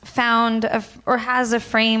found or has a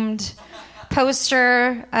framed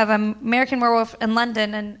poster of an American Werewolf in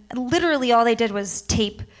London, and literally all they did was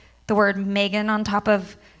tape the word Megan on top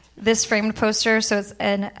of this framed poster, so it's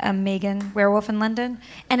a Megan Werewolf in London,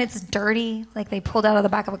 and it's dirty, like they pulled out of the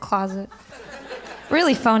back of a closet.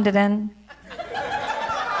 Really phoned it in.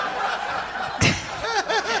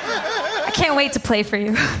 I can't wait to play for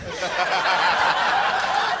you.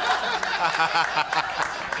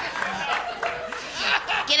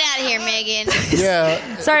 Get out of here, Megan.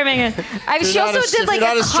 Yeah. Sorry, Megan. If She you're also not did like if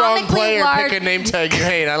you're not a a strong comically player, large. pick a name tag you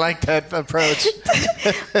hate. I like that approach.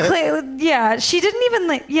 Yeah, she didn't even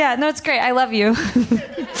like. Yeah, no, it's great. I love you.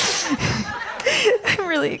 I'm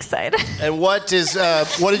really excited. And what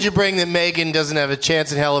did you bring that Megan doesn't have a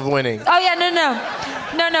chance in hell of winning? Oh yeah, no.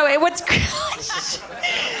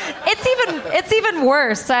 It's even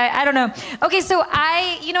worse. I don't know. Okay, so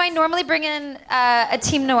I normally bring in a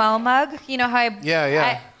Team Noel mug. You know how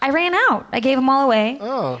I ran out. I gave them all away.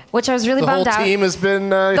 Oh. Which I was really bummed out. The whole team has been.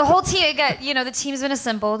 The whole team the team's been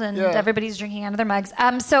assembled and everybody's drinking out of their mugs.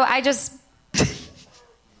 So I just.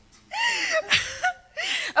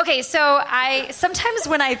 Okay, so sometimes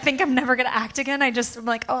when I think I'm never gonna act again, I'm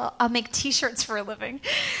like, oh, I'll make T-shirts for a living,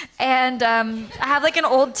 and I have like an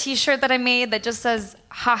old T-shirt that I made that just says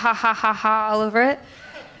 "ha ha ha ha ha" all over it.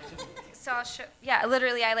 So I'll show. Yeah,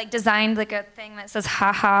 literally, I like designed like a thing that says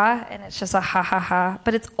 "ha ha," and it's just a "ha ha ha,"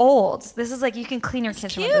 but it's old. This is like you can clean your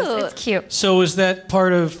kitchen with this. It's cute. So is that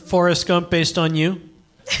part of Forrest Gump based on you?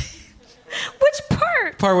 Which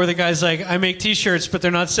part? Part where the guy's like, I make T-shirts, but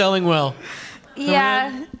they're not selling well.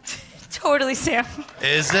 Yeah, totally, Sam.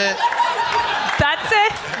 Is it? That's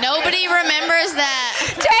it. Nobody remembers that.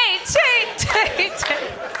 Tate.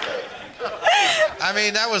 I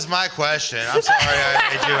mean, that was my question. I'm sorry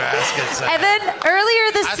I made you ask it. Sam. And then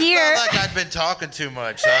earlier this year, I felt like I'd been talking too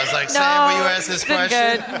much. So I was like, Sam, will you ask this it's been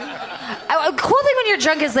question? good. A cool thing when you're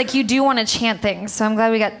drunk is like you do want to chant things. So I'm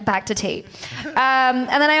glad we got back to Tate. And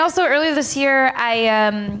then I also earlier this year,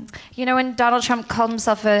 when Donald Trump called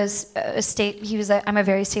himself I'm a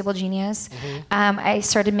very stable genius. Mm-hmm. I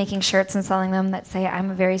started making shirts and selling them that say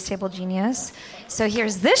I'm a very stable genius. So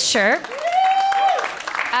here's this shirt.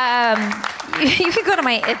 You can go to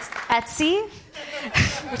my Etsy,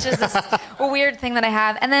 which is this weird thing that I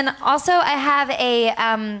have. And then also I have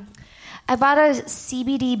I bought a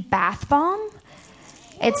CBD bath bomb.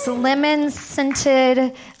 It's lemon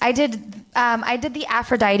scented. I did the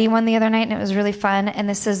Aphrodite one the other night, and it was really fun. And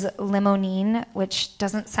this is limonene, which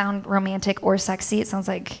doesn't sound romantic or sexy. It sounds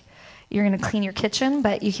like you're going to clean your kitchen,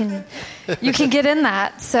 but you can get in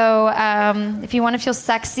that. So if you want to feel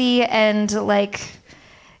sexy and like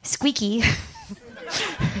squeaky,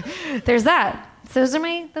 there's that. Those are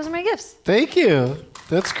my gifts. Thank you.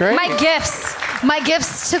 That's great. My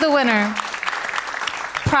gifts to the winner.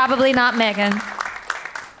 Probably not Megan.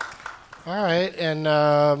 All right, and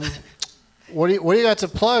what do you got to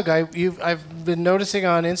plug? I've been noticing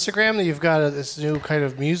on Instagram that you've got this new kind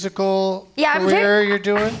of musical career you're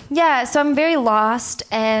doing. Yeah, so I'm very lost,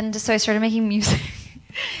 and so I started making music.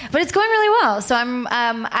 But it's going really well. So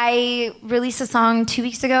I released a song 2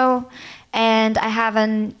 weeks ago, and I have a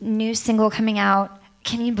new single coming out.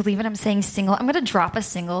 Can you believe it? I'm saying single. I'm going to drop a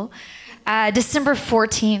single December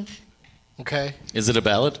 14th. Okay. Is it a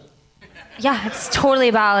ballad? Yeah, it's totally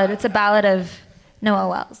a ballad. It's a ballad of Noel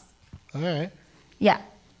Wells. All right. Yeah.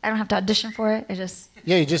 I don't have to audition for it.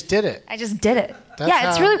 Yeah, you just did it. I just did it.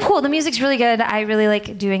 It's really cool. The music's really good. I really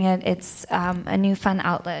like doing it. It's a new fun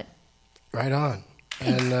outlet. Right on.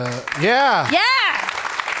 And yeah.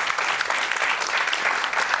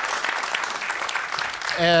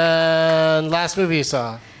 And last movie you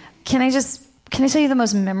saw? Can I tell you the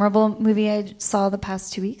most memorable movie I saw the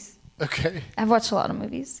past 2 weeks? Okay. I've watched a lot of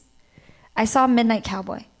movies. I saw Midnight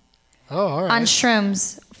Cowboy. Oh, all right. On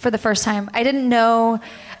shrooms for the first time. I didn't know.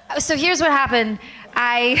 So here's what happened.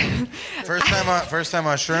 First time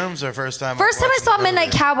on shrooms or first time? First time I saw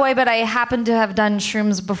Midnight Cowboy, but I happened to have done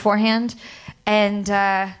shrooms beforehand, and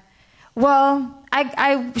I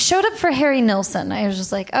showed up for Harry Nilsson. I was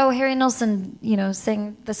just like, oh, Harry Nilsson,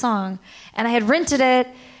 sang the song, and I had rented it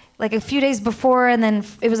like a few days before, and then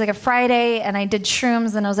it was like a Friday, and I did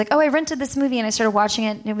shrooms, and I was like, oh, I rented this movie, and I started watching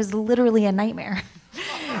it, and it was literally a nightmare.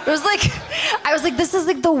 It was like, I was like, this is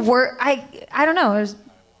like the worst. I don't know.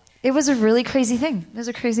 It was a really crazy thing. It was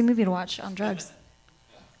a crazy movie to watch on drugs.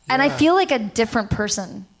 Yeah. And I feel like a different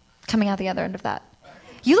person coming out the other end of that.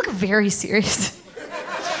 You look very serious.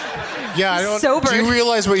 Yeah, I don't. Sober. Do you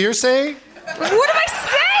realize what you're saying? What am I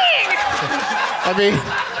saying? I mean,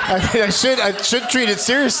 I should treat it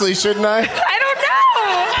seriously, shouldn't I? I don't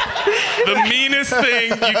know. The meanest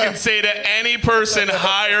thing you can say to any person,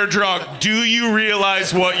 high or drunk. Do you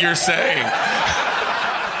realize what you're saying?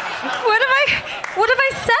 What have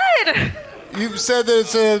I said? You said that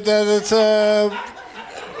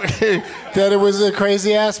that it was a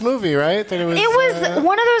crazy ass movie, right? That it was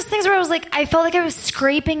one of those things where I was like, I felt like I was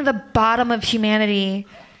scraping the bottom of humanity.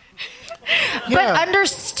 But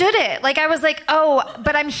understood it. Like I was like, oh,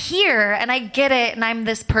 but I'm here and I get it and I'm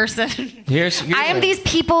this person. I am these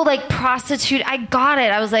people like prostitute. I got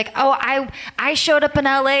it. I was like, oh, I showed up in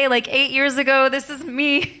LA like 8 years ago. This is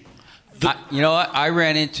me. You know what? I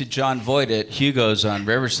ran into John Voight at Hugo's on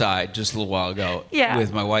Riverside just a little while ago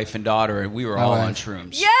with my wife and daughter, and we were all on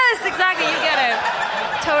shrooms. Yes, exactly. You get it.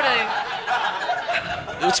 Totally.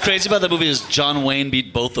 What's crazy about that movie is John Wayne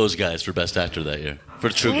beat both those guys for Best Actor that year. For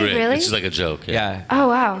True Grit. Really? It's just like a joke. Yeah. Oh,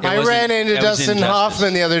 wow. I ran into Dustin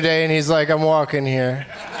Hoffman the other day, and he's like, I'm walking here.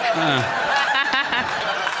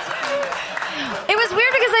 It was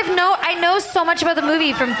weird because I know so much about the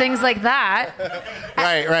movie from things like that.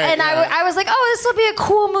 Right. And I was like, oh, this will be a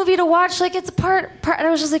cool movie to watch. Like, it's a part. And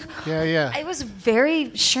I was just like, yeah. It was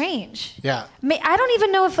very strange. Yeah. I don't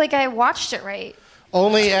even know if, like, I watched it right. I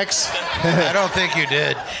don't think you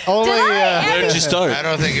did. Where did you start? I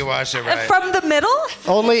don't think you watched it right. From the middle?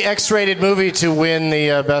 Only X-rated movie to win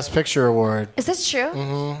the Best Picture award. Is this true?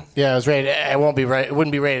 Mm-hmm. Yeah, it was rated. It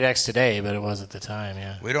wouldn't be rated X today, but it was at the time.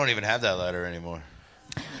 Yeah. We don't even have that letter anymore.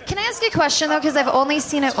 Can I ask you a question though? Because I've only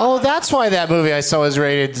seen it. Oh, that's why that movie I saw was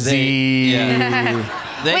rated Z. Wait,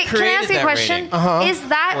 can I ask you a question? Is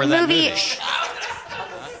that movie? Is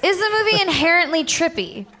the movie inherently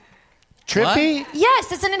trippy? Trippy?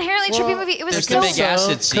 Yes, it's an inherently trippy movie. It was There's so the big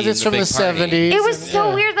acid scene. Because it's from the 70s. It was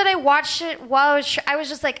so weird that I watched it while I was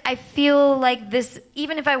just like, I feel like this.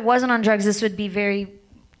 Even if I wasn't on drugs, this would be very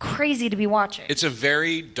crazy to be watching. It's a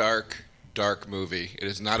very dark movie. It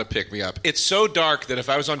is not a pick-me-up. It's so dark that if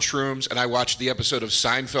I was on shrooms and I watched the episode of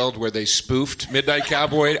Seinfeld where they spoofed Midnight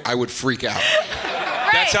Cowboy, I would freak out.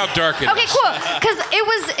 That's how dark it is. Okay, cool. Because it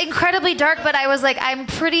was incredibly dark, but I was like, I'm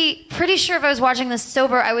pretty sure if I was watching this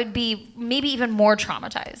sober, I would be maybe even more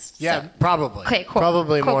traumatized. Yeah, probably. Okay, cool.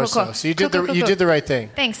 Probably Cool, more cool, cool. so. So you Cool, did cool, you cool. did the right thing.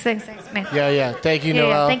 Thanks, man. Yeah. Thank you, Yeah,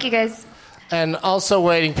 Noelle. thank you, guys. And also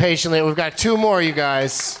waiting patiently. We've got 2 more, you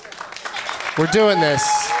guys. We're doing this.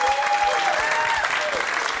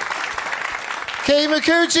 Kate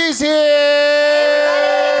McCucci's here.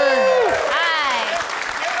 Hi.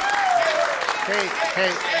 Kate.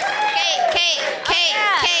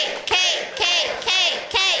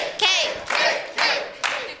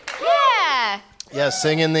 Yeah. Yeah,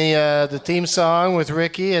 singing the theme song with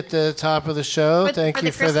Ricky at the top of the show. Thank you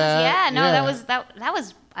the for Christmas, that. Yeah, no, that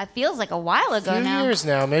was. It feels like a while ago few now. years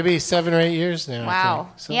now, maybe 7 or 8 years now. Wow.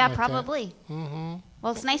 I think. Yeah, Something like probably. that. Mm-hmm.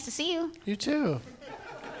 Well, it's nice to see you. You too.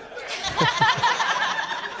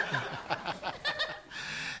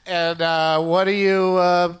 And what are you?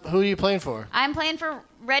 Who are you playing for? I'm playing for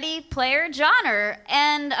Ready Player Johnner,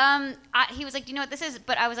 and he was like, "Do you know what this is?"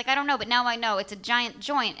 But I was like, "I don't know," but now I know. It's a giant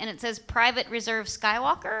joint, and it says Private Reserve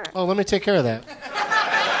Skywalker. Oh, let me take care of that.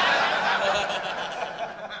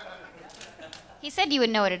 He said you would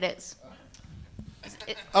know what it is.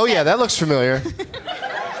 Oh yeah, that looks familiar.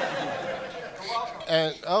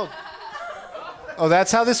 And oh,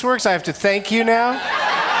 that's how this works. I have to thank you now.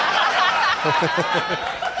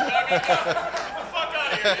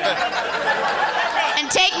 And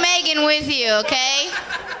take Megan with you, okay?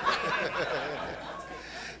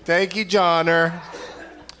 Thank you, Johnner.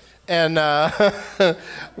 And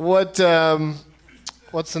what's the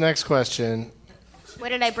next question? What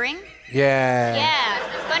did I bring? Yeah. Yeah.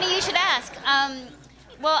 Funny you should ask.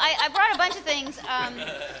 Well, I brought a bunch of things.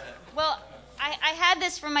 Well, I had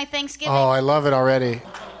this for my Thanksgiving. Oh, I love it already.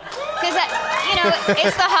 Because,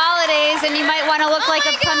 it's the holidays, and you might want to look like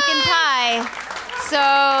a pumpkin pie.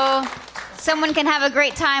 So someone can have a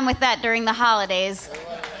great time with that during the holidays.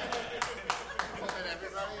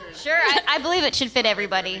 Sure, I believe it should fit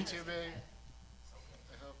everybody.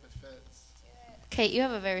 Kate, you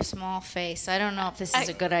have a very small face. I don't know if this is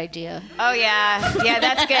a good idea. Oh, yeah. Yeah,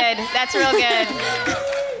 that's good. That's real good.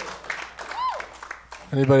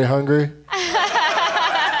 Anybody hungry?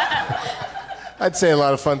 I'd say a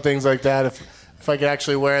lot of fun things like that if I could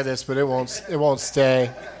actually wear this, but it won't stay.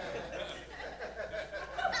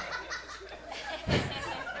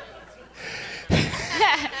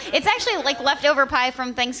 It's actually like leftover pie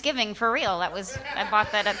from Thanksgiving, for real. I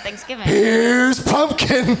bought that at Thanksgiving. Here's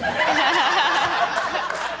pumpkin.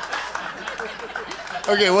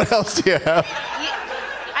 Okay, what else do you have?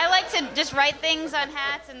 I like to just write things on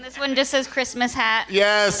hats, and this one just says Christmas hat.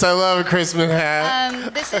 Yes, I love a Christmas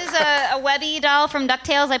hat. This is a Webby doll from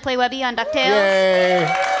DuckTales. I play Webby on DuckTales. Yay.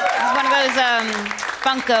 It's one of those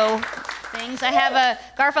Funko things. I have a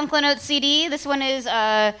Garfunkel Notes CD. This one is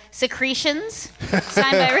Secretions,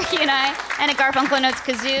 signed by Ricky and I, and a Garfunkel Notes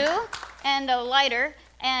kazoo, and a lighter,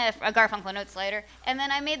 and a Garfunkel Notes lighter. And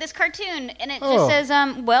then I made this cartoon, and it just says,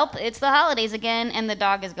 "Welp, it's the holidays again," and the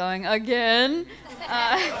dog is going, "Again?"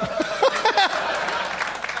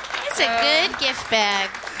 It's a good gift bag.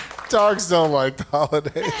 Dogs don't like the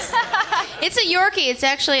holidays. It's a Yorkie. It's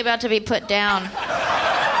actually about to be put down.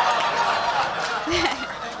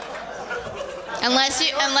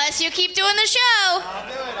 Unless you keep doing the show.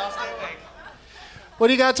 What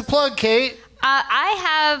do you got to plug, Kate? I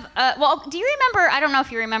have, do you remember, I don't know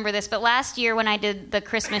if you remember this, but last year when I did the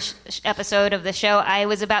Christmas episode of the show, I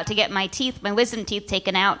was about to get my wisdom teeth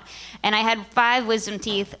taken out, and I had 5 wisdom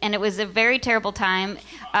teeth, and it was a very terrible time.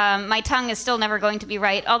 My tongue is still never going to be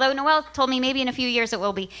right, although Noelle told me maybe in a few years it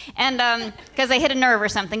will be, and because I hit a nerve or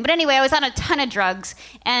something. But anyway, I was on a ton of drugs,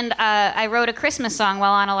 and I wrote a Christmas song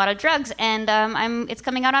while on a lot of drugs, and it's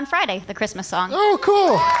coming out on Friday, the Christmas song. Oh,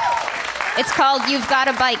 cool. It's called You've Got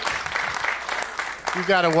a Bike. You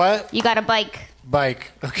got a what? You got a bike.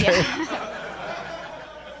 Bike. Okay. Yeah.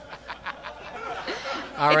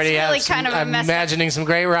 Already it's really have some, kind of I'm imagining some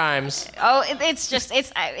great rhymes. Oh, it's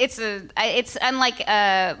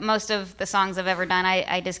unlike most of the songs I've ever done.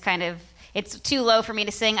 I just kind of, it's too low for me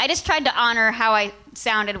to sing. I just tried to honor how I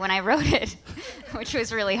sounded when I wrote it, which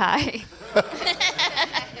was really high.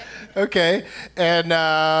 Okay. And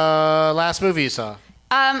last movie you saw?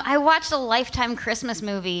 I watched a Lifetime Christmas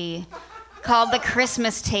movie called The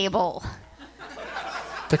Christmas Table.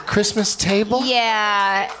 The Christmas Table?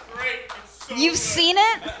 Yeah. You've seen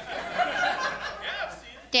it?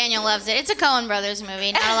 Daniel loves it. It's a Coen Brothers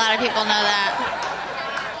movie. Not a lot of people know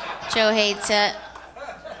that. Joe hates it.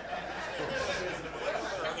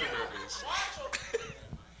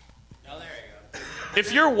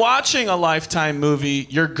 If you're watching a Lifetime movie,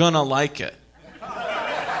 you're gonna like it.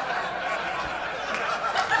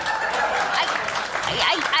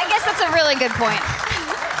 I guess that's a really good point.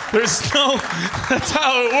 That's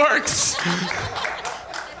how it works.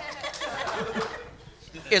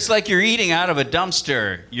 It's like you're eating out of a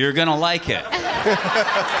dumpster. You're gonna like it.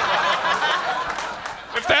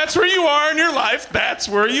 If that's where you are in your life, that's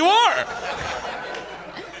where you are.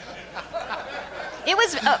 It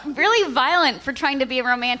was really violent for trying to be a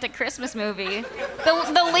romantic Christmas movie.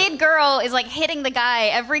 The lead girl is like hitting the guy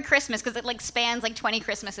every Christmas because it like spans like 20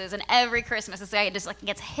 Christmases, and every Christmas this guy just like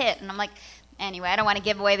gets hit, and I'm like, anyway, I don't want to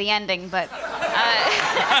give away the ending, but.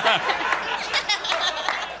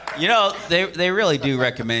 You know, they really do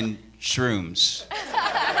recommend shrooms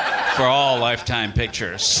for all Lifetime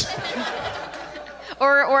pictures.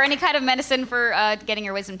 Or any kind of medicine for getting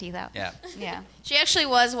your wisdom teeth out. Yeah. Yeah. She actually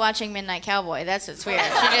was watching Midnight Cowboy. That's what's weird. She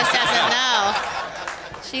just doesn't know.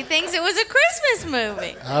 She thinks it was a Christmas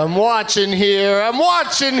movie. I'm watching here.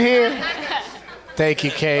 Thank you,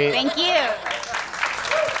 Kate. Thank you.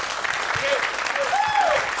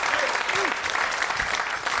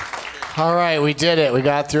 All right, we did it. We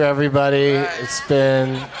got through everybody. It's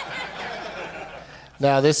been...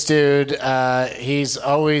 Now, this dude, he's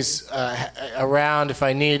always around if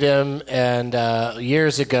I need him. And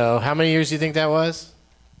years ago, how many years do you think that was?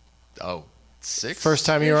 Oh, 6? First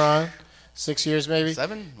time you were on? 6 years, maybe?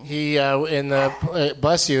 7? He, in the,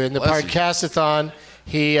 bless you, in the Podcastathon,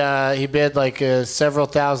 he bid like several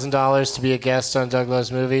 $1,000s to be a guest on Doug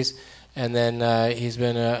Loves Movies. And then he's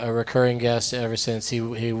been a recurring guest ever since.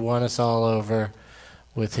 He won us all over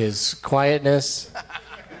with his quietness.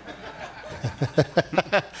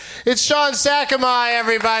 It's Sean Sakamai,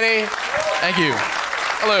 everybody. Thank you.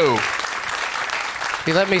 Hello.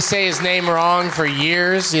 He let me say his name wrong for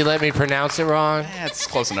years. He let me pronounce it wrong. That's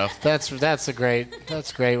close enough. That's great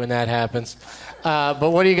when that happens. But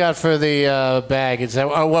what do you got for the bag? Is that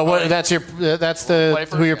that's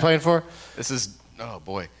who you're playing for? This is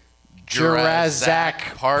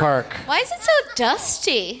Jurassic Park. Why is it so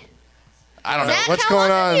dusty? I don't know. Zach, What's how going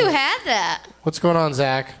long on? have you had that? What's going on,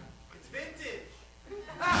 Zach?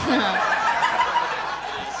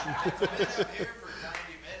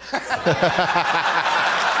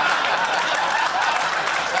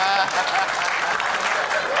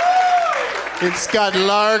 It's got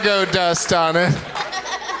Largo dust on it.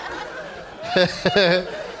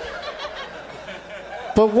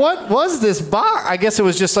 But what was this box? I guess it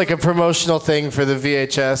was just like a promotional thing for the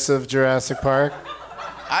VHS of Jurassic Park.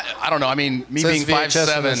 I don't know. I mean, me Says being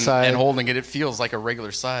VHS on the 5'7" side. and holding it, it feels like a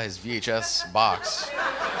regular size VHS box.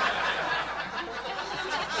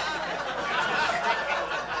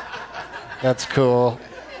 That's cool.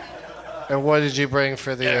 And what did you bring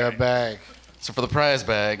for the bag? So for the prize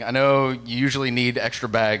bag, I know you usually need extra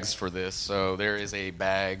bags for this, so there is a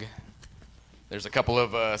bag. There's a couple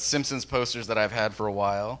of Simpsons posters that I've had for a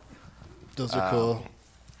while. Those are cool.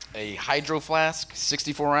 A hydro flask,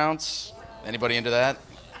 64 ounce. Anybody into that?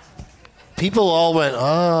 People all went,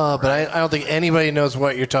 oh, but I don't think anybody knows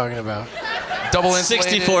what you're talking about. Double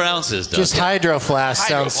insulated. 64 ounces, Doug. Just hydro flask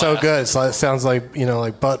sounds so good. It sounds like,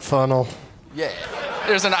 like butt funnel. Yeah.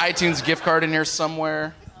 There's an iTunes gift card in here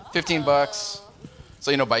somewhere. $15.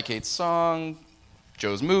 So, By Kate's song,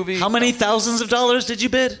 Joe's movie. How many thousands of dollars did you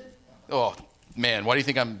bid? Oh, man. Why do you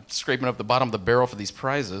think I'm scraping up the bottom of the barrel for these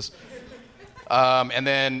prizes? And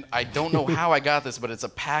then I don't know how I got this, but it's a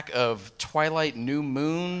pack of Twilight New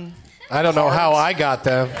Moon. I don't know how I got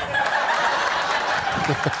them.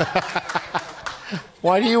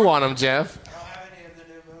 Why do you want them, Jeff?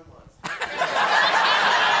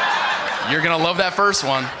 You're going to love that first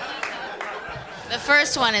one. The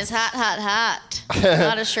first one is hot, hot, hot.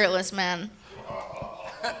 Not a shirtless man.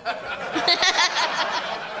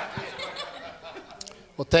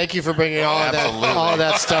 Well, thank you for bringing all of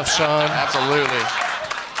that stuff, Sean. Absolutely.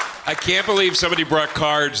 I can't believe somebody brought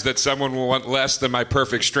cards that someone will want less than my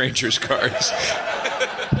Perfect Strangers cards.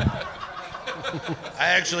 I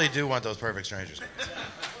actually do want those Perfect Strangers cards.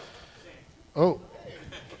 Oh,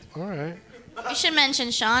 all right. You should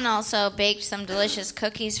mention Sean also baked some delicious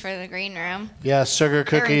cookies for the green room. Yeah, sugar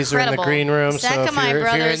cookies are in the incredible. green room. Zach So and my if you're in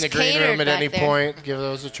brothers the green catered room at back any there. point, give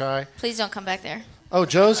those a try. Please don't come back there. Oh,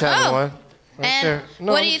 Joe's having one. Right And there.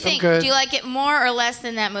 No, what do you I'm think? good. Do you like it more or less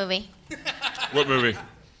than that movie? What movie?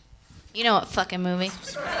 You know what fucking movie?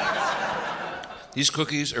 These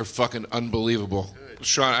cookies are fucking unbelievable.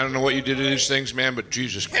 Sean, I don't know what you did to these things, man, but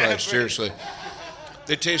Jesus Christ, seriously.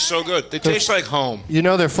 They taste so good. They taste like home. You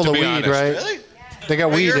know they're full to of be weed, honest. right? Really? They got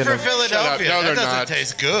weed You're in from them. Philadelphia. No, they're that doesn't not.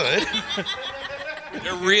 taste good.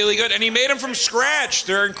 They're really good. And he made them from scratch.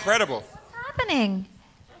 They're incredible. Happening.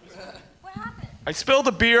 I spilled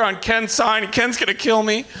a beer on Ken's sign, and Ken's gonna kill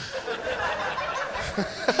me.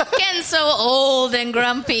 Ken's so old and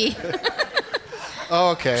grumpy. Oh,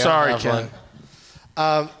 okay. Sorry, I'll have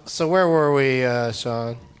Ken. one. So where were we,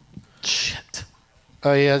 Sean? Shit.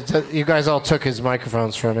 Oh, yeah. You guys all took his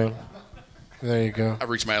microphones from him. There you go. I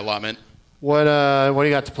reached my allotment. What do you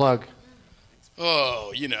got to plug?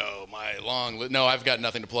 Oh, my long list. No, I've got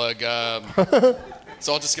nothing to plug.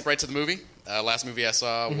 So I'll just skip right to the movie. Last movie I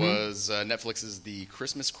saw was Netflix's The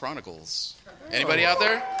Christmas Chronicles. Anybody out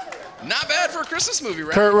there? Not bad for a Christmas movie,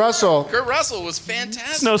 right? Kurt Russell. Kurt Russell was fantastic.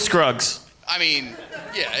 It's no Scruggs. I mean,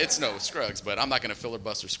 yeah, it's no Scruggs, but I'm not going to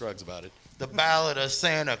filibuster Scruggs about it. The Ballad of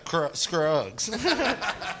Santa Scruggs.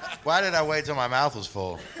 Why did I wait till my mouth was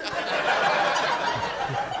full?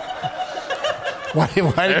 Why did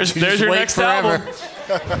you There's just your wait next forever?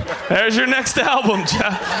 album. There's your next album,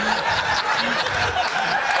 Jeff.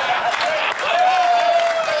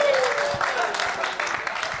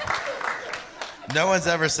 No one's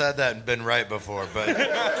ever said that and been right before, but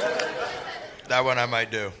that one I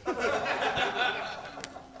might do.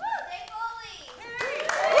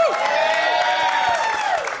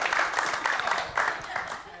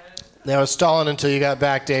 Now, I was stalling until you got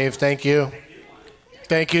back, Dave. Thank you.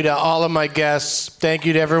 Thank you to all of my guests. Thank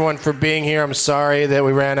you to everyone for being here. I'm sorry that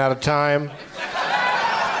we ran out of time.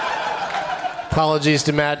 Apologies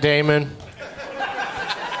to Matt Damon.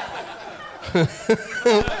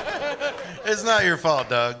 It's not your fault,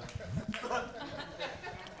 Doug.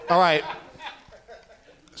 All right.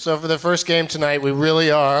 So for the first game tonight, we really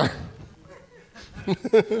are.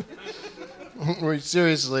 We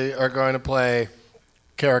seriously are going to play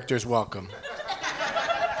Characters Welcome.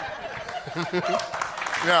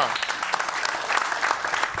 Yeah.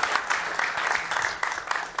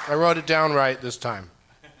 I wrote it down right this time.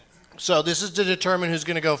 So this is to determine who's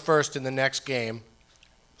going to go first in the next game.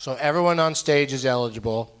 So everyone on stage is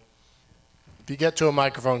eligible. If you get to a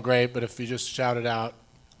microphone, great, but if you just shout it out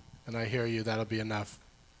and I hear you, that'll be enough.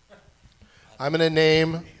 I'm going to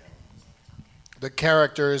name the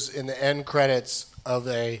characters in the end credits of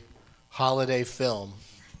a holiday film.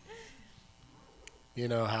 You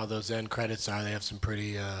know how those end credits are. They have some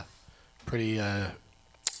pretty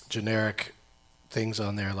generic things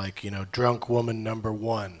on there, like, drunk woman number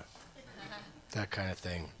 1, that kind of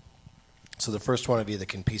thing. So the first one of you that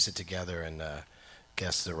can piece it together and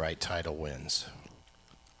guess the right title wins.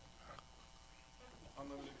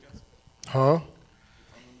 Huh?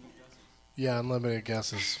 Yeah, unlimited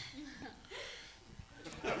guesses.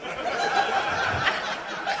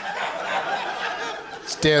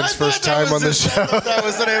 It's Dan's first time on the show. That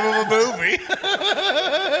was the name of a movie.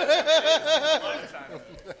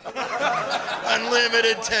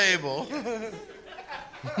 Unlimited table.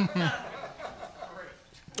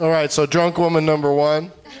 All right, so drunk woman number 1.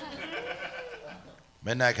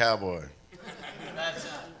 Midnight Cowboy.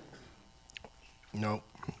 Nope.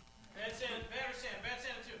 Bad Santa, Bad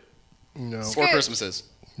Santa 2. No. 4 Christmases.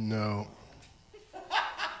 No.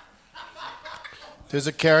 There's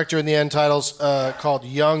a character in the end titles called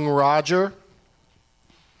Young Roger.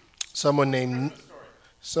 Someone named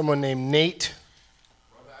Nate.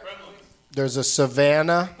 There's a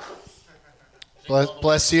Savannah.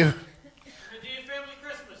 Bless you.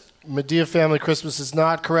 Medea Family Christmas is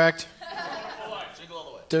not correct.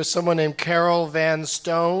 There's someone named Carol Van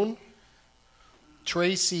Stone.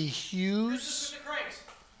 Tracy Hughes.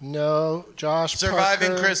 No. Josh Surviving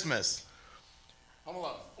Parker. Christmas. Home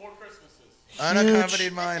Alone. 4 Christmases.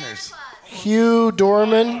 Unaccompanied minors. Hugh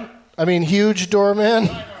Dorman. Huge Dorman.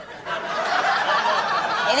 Home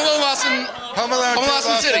Alone Lost in Home Alone 2 Lost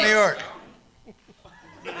in Lost City. in New York.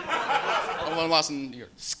 Home Alone Lost in New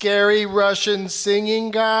York. Scary Russian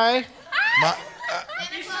singing guy.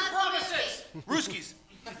 Eastern Promises. Ruskies.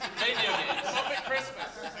 Radio games. Muppet Christmas.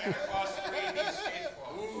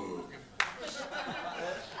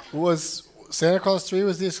 Was Santa Claus 3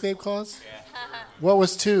 was the escape clause? Yeah. What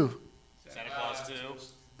was 2? Santa Claus 2.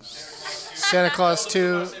 Santa Claus 2.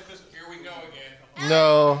 Here we go again.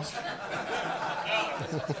 No.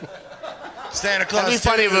 Santa Claus. It'd be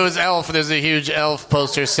funny if it was Elf. There's a huge Elf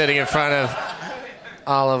poster sitting in front of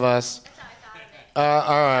all of us. All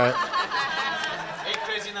right. 8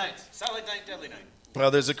 Crazy Nights. Silent Night, Deadly Night.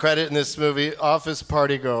 Well, there's a credit in this movie. Office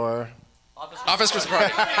Party Goer. Office Christmas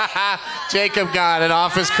Party. Jacob got it.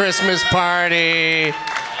 Office Christmas Party.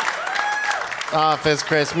 Office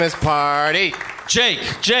Christmas Party. Jake.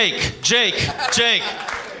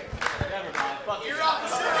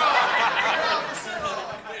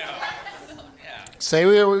 Say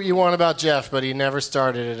what you want about Jeff, but he never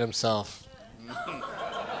started it himself.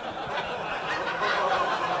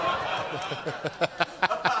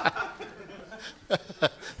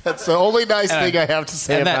 That's the only nice thing I have to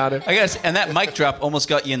say about it. I guess, and that mic drop almost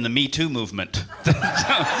got you in the Me Too movement.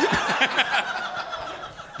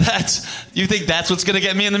 You think that's what's going to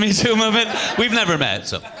get me in the Me Too movement? We've never met,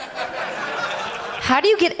 so. How do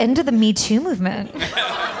you get into the Me Too movement?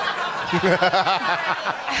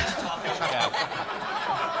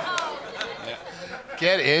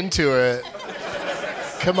 Get into it.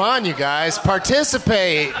 Come on, you guys.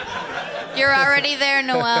 Participate. You're already there,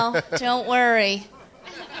 Noel. Don't worry.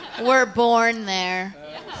 We're born there.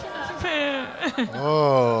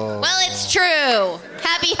 Oh. Well, it's true.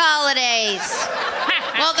 Happy holidays.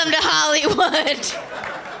 Welcome to Hollywood.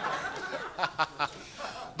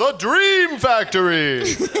 The Dream Factory.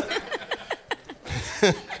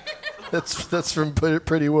 That's from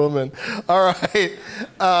Pretty Woman. All right.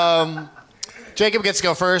 Jacob gets to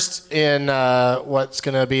go first in what's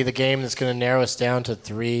going to be the game that's going to narrow us down to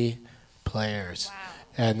 3 players. Wow.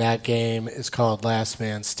 And that game is called Last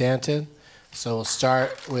Man Stanton. So we'll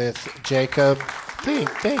start with Jacob.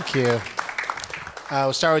 Thank you.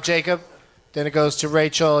 We'll start with Jacob. Then it goes to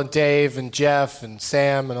Rachel and Dave and Jeff and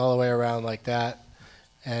Sam and all the way around like that.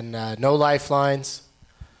 And no lifelines.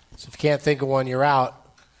 So if you can't think of one, you're out.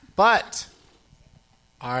 But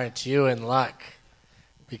aren't you in luck?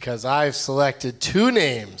 Because I've selected 2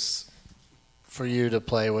 names for you to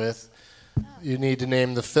play with. You need to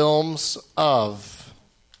name the films of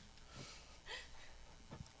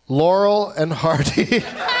Laurel and Hardy.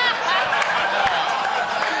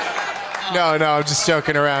 No, I'm just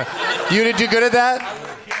joking around. You did do good at that?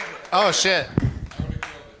 Oh, shit.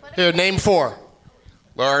 Here, name 4.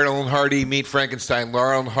 Laurel and Hardy meet Frankenstein.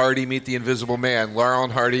 Laurel and Hardy meet the Invisible Man. Laurel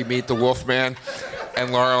and Hardy meet the Wolf Man.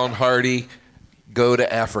 And Laurel and Hardy go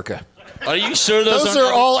to Africa. Are you sure those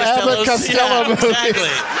are all Abbott and Costello movies?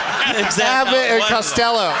 Exactly. Abbott and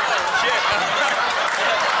Costello.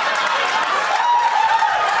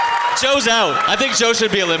 Joe's out. I think Joe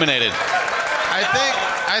should be eliminated.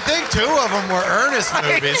 I think 2 of them were Ernest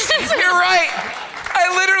movies. You're right. I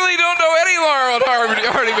literally don't know any Laurel and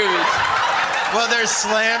Hardy movies. Well, there's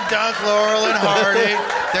Slam Dunk Laurel and Hardy.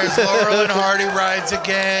 There's Laurel and Hardy Rides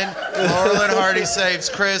Again. Laurel and Hardy Saves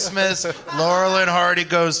Christmas. Laurel and Hardy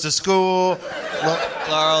Goes to School.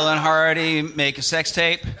 Laurel and Hardy make a sex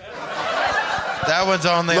tape. That one's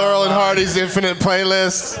only Laurel and online. Hardy's Infinite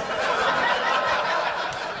Playlist.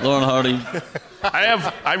 Lauren Hardy.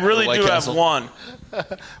 I really White do Castle. have one.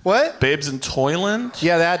 What? Babes in Toyland?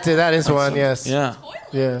 Yeah, that is one, yes. Yeah.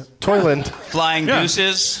 Yeah. Toyland. Flying Yeah.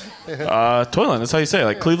 Deuces. Toyland, that's how you say it.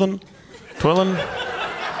 Like Cleveland? Toyland?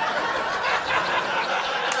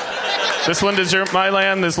 This land is my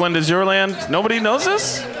land, this land is your land. Nobody knows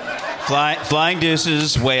this? Flying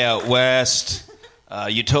Deuces, Way Out West,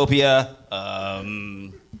 Utopia.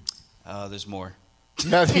 There's more.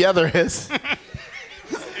 Yeah, there is.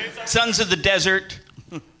 Sons of the Desert.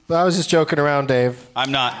 I was just joking around, Dave.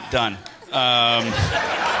 I'm not done. But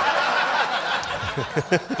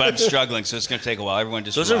I'm struggling, so it's going to take a while. Everyone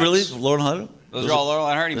just Those are relax. really Lauren Hardy? Those are all Laurel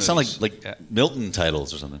and Hardy They movies. sound like Milton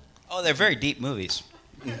titles or something. Oh, they're very deep movies.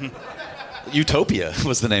 Utopia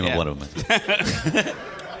was the name of one of them.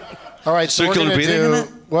 All right, so we're Circular going to breathing in do... that?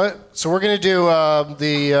 What? So we're going to do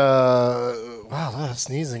the... wow, a lot of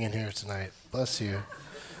sneezing in here tonight. Bless you.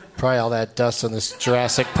 Probably all that dust on this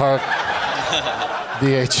Jurassic Park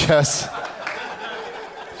VHS.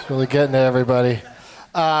 It's really getting to everybody.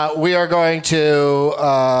 We are going to,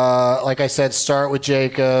 like I said, start with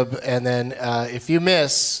Jacob, and then if you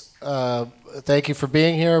miss, thank you for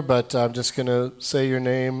being here, but I'm just going to say your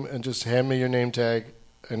name and just hand me your name tag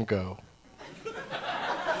and go.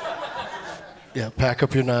 Yeah, pack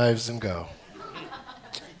up your knives and go.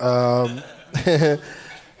 And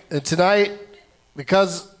tonight,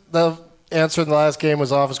 because the answer in the last game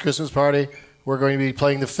was Office Christmas Party, we're going to be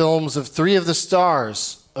playing the films of three of the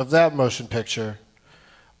stars of that motion picture.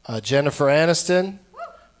 Jennifer Aniston,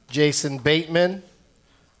 Jason Bateman,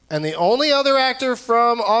 and the only other actor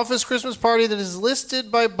from Office Christmas Party that is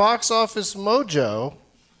listed by Box Office Mojo,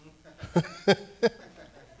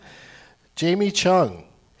 Jamie Chung.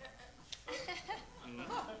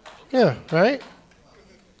 Yeah, right?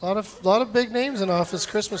 A lot of big names in Office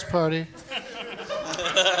Christmas Party.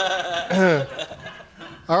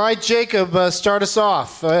 All right, Jacob, start us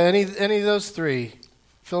off. Any of those three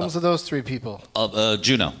films of those three people?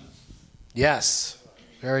 Juno. Yes,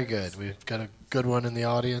 very good. We've got a good one in the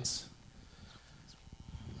audience.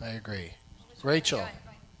 I agree. Rachel.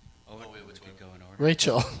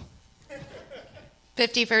 Rachel.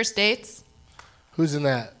 50 First Dates. Who's in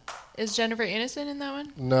that? Is Jennifer Aniston in that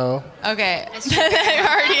one? No. Okay. They're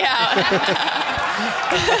already out.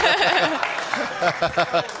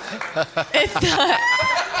 It's not.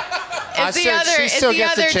 It's the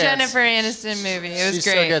other Jennifer Aniston movie. It was she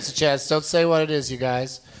great. still gets a chance. Don't say what it is, you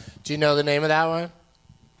guys. Do you know the name of that one?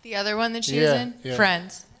 The other one that she was in? Yeah.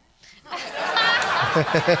 Friends.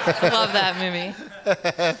 Love that movie.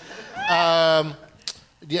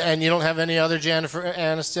 Yeah, and you don't have any other Jennifer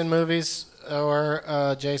Aniston movies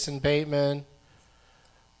or Jason Bateman?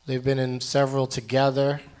 They've been in several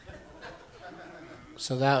together.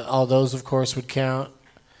 So that all those, of course, would count.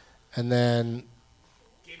 And then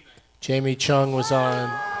Jamie Chung was on.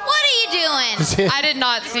 What are you doing? I did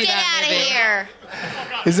not see Get that out movie. of here.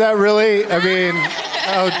 Is that really? I mean,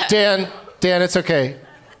 oh, Dan, it's okay.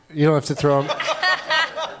 You don't have to throw him.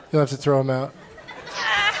 You don't have to throw him out.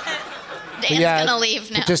 Dan's gonna leave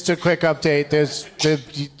now. Just a quick update.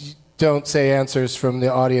 You don't say answers from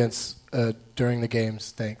the audience during the games.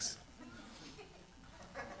 Thanks.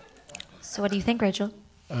 So what do you think, Rachel?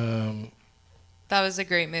 That was a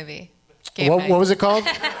great movie. What was it called?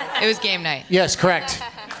 It was Game Night. Yes, correct.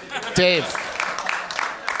 Dave.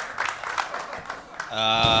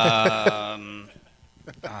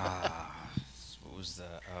 What was the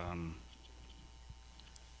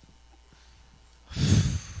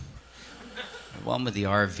one with the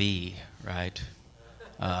RV, right?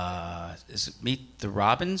 Is it Meet the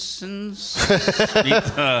Robinsons? Meet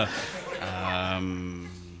the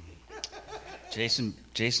Jason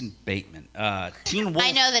Bateman. Teen Wolf.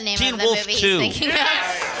 I know the name Teen of the Wolf movie 2. he's thinking of.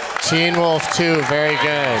 Teen Wolf 2, very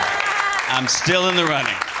good. I'm still in the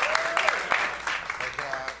running.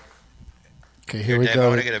 Okay, here we Dave, go. I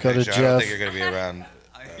want to get a Go to picture. I don't Jeff. think you're going to be around.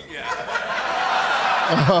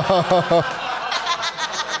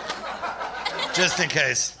 Just in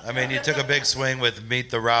case. I mean, you took a big swing with Meet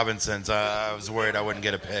the Robinsons. I was worried I wouldn't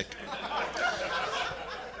get a pick.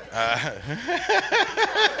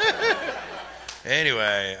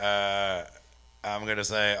 Anyway, I'm going to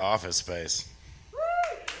say Office Space.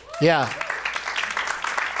 Yeah.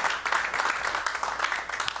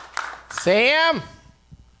 Sam?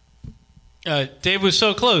 Dave was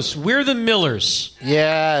so close. We're the Millers.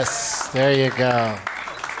 Yes, there you go. Yeah,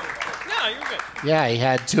 you're good. Yeah, he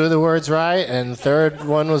had two of the words right, and the third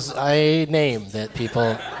one was a name that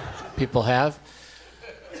people have.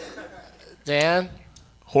 Dan?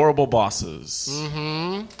 Horrible Bosses.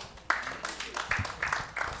 Mm-hmm.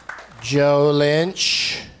 Joe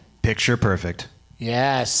Lynch. Picture Perfect.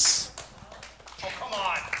 Yes.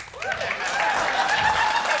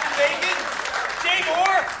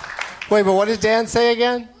 Wait, but what did Dan say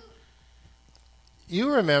again?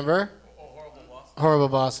 You remember. Horrible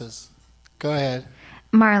Bosses. Go ahead.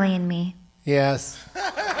 Marley and Me. Yes.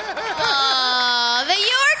 Oh, the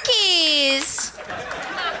Yorkies.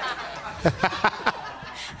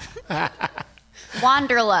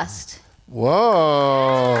 Wanderlust.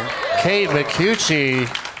 Whoa. Kate McCucci.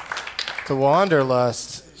 The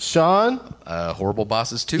Wanderlust. Sean? Horrible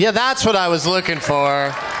Bosses 2. Yeah, that's what I was looking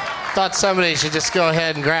for. Thought somebody should just go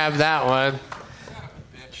ahead and grab that one.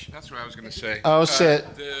 That's what I was going to say. Oh, shit.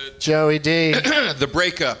 Joey D. The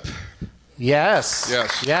Breakup. Yes.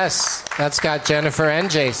 Yes. Yes. That's got Jennifer and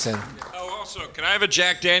Jason. Oh, also, can I have a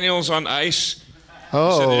Jack Daniels on ice?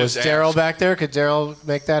 Oh, You is said Daryl ask. back there? Could Daryl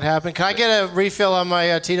make that happen? Can I get a refill on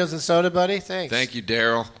my Tito's and soda, buddy? Thanks. Thank you,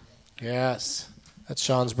 Daryl. Yes. That's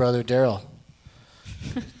Sean's brother, Daryl.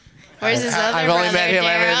 Where's his other I've only brother, met him.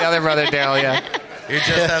 I haven't met Daryl? the other brother, Daryl, yeah. You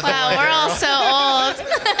just have Wow, we're all so old.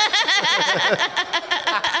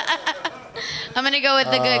 I'm going to go with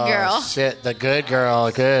the good girl. Oh, shit. The good girl.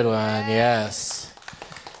 Good one. Yes.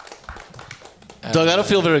 Doug, I don't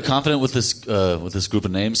feel very confident with this group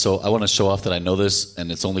of names, so I want to show off that I know this,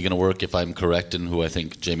 and it's only going to work if I'm correct in who I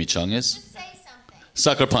think Jamie Chung is. Just say something.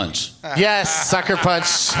 Sucker Punch. Yes, Sucker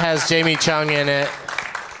Punch has Jamie Chung in it.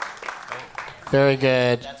 Very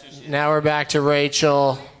good. Now we're back to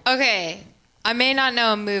Rachel. Okay, I may not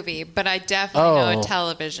know a movie, but I definitely know a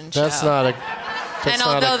television show. That's not a. And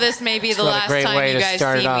although this may be the last time you guys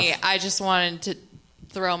see off. me, I just wanted to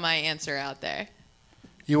throw my answer out there.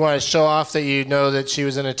 You want to show off that you know that she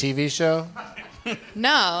was in a TV show?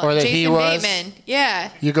 No, Or that Jason he was? Bateman.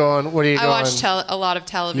 Yeah. You going? What are you I going? watch a lot of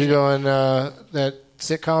television. You going that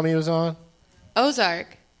sitcom he was on?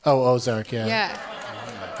 Ozark. Oh, Ozark. Yeah. Yeah.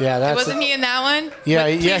 Yeah, that's. Wasn't he in that one? Yeah,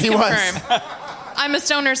 But yeah, please he confirm. was. I'm a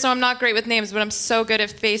stoner, so I'm not great with names, but I'm so good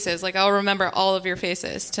at faces. Like, I'll remember all of your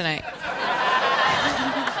faces tonight.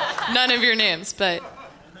 None of your names, but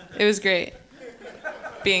it was great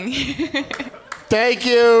being here. Thank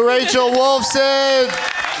you, Rachel Wolfson.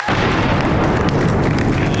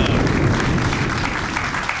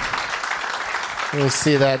 Let me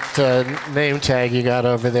see that name tag you got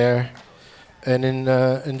over there, and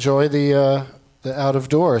enjoy the out of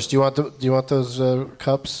doors. Do you want those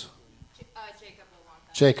cups?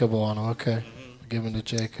 Jacob will want them. Okay, give them to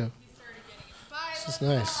Jacob. This is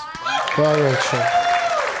nice. Bye, Rachel.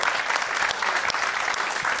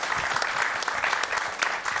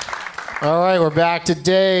 All right, we're back to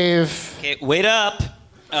Dave. Okay, wait up.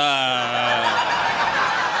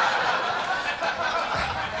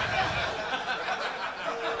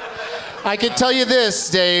 I can tell you this,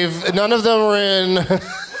 Dave. None of them were in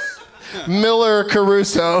Miller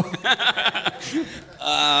Caruso.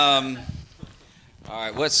 All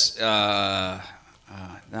right, what's not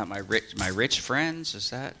my rich friends?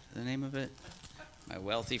 Is that the name of it? My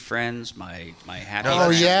wealthy friends, my happy. Oh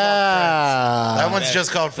friends. yeah, That one's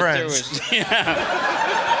just called But there Friends. was- yeah.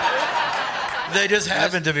 They just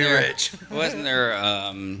happen to be rich. Wasn't there?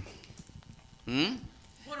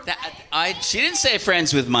 She didn't say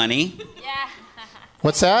friends with money.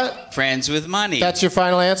 What's that? Friends with money. That's your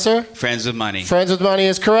final answer? Friends with money. Friends with money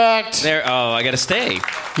is correct. There. Oh, I gotta stay.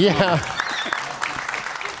 Yeah.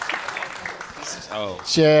 Oh.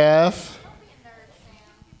 Jeff.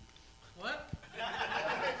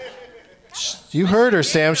 You heard her,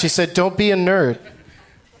 Sam. She said, "Don't be a nerd."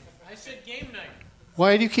 I said game night.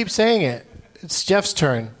 Why do you keep saying it? It's Jeff's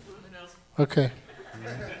turn. Okay.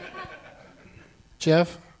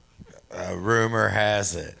 Jeff? Rumor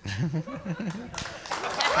has it.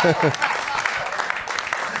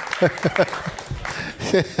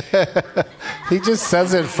 He just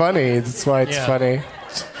says it funny. That's why it's funny.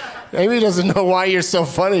 Amy doesn't know why you're so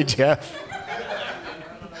funny, Jeff.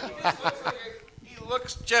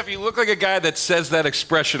 Jeff, you look like a guy that says that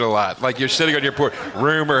expression a lot. Like you're sitting on your porch.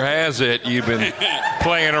 Rumor has it you've been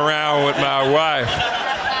playing around with my wife.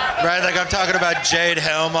 Right, like I'm talking about Jade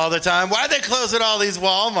Helm all the time. Why they closing all these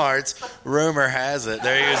Walmarts? Rumor has it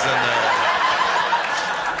they're using the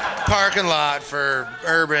parking lot for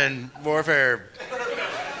urban warfare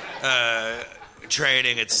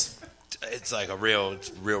training. It's like a real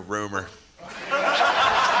rumor.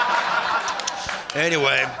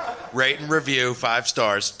 Anyway, rate and review 5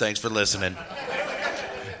 stars. Thanks for listening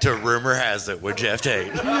to Rumor Has It with Jeff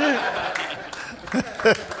Tate.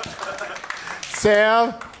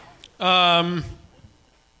 Sam? I don't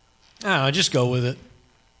know, just go with it.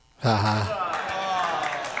 Thank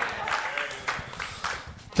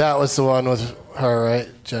That was the one with her, right?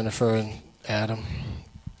 Jennifer and Adam.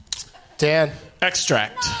 Dan.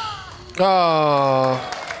 Extract. Oh.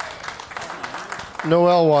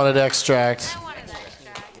 Noelle wanted Extract.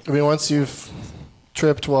 I mean, once you've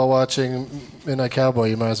tripped while watching Midnight Cowboy,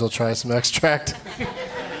 you might as well try some Extract.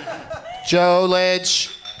 Joe Lynch,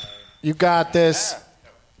 you got this.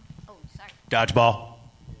 Dodgeball.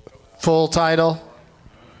 Full title.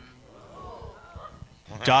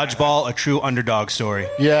 Dodgeball, a true underdog story.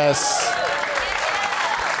 Yes.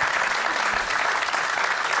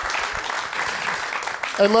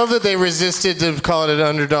 I love that they resisted to call it an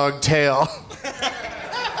underdog tale.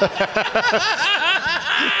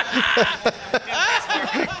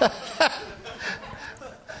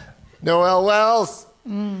 Noelle Wells.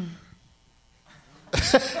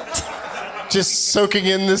 Just soaking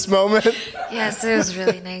in this moment. Yes, it was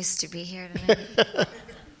really nice to be here tonight.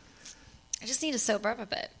 I just need to sober up a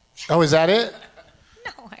bit. Oh, is that it?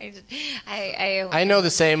 No, I know the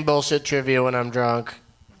same bullshit trivia when I'm drunk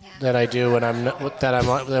that I do when I'm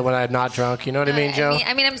not drunk. You know what I mean, Joe?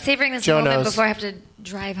 I mean, I'm savoring this Joe moment knows. before I have to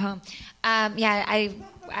drive home. I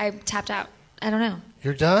tapped out. I don't know.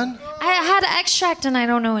 You're done? I had Extract, and I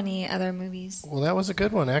don't know any other movies. Well, that was a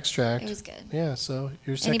good one, Extract. It was good. Yeah, so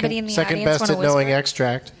you're Anybody in the second audience best at wanna knowing whisper?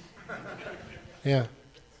 Extract. Yeah.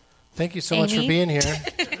 Thank you so much for Amy? being here.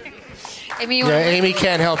 Amy, you Yeah, wanna- Amy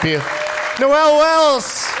can't help you. Noelle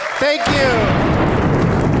Wells, thank you.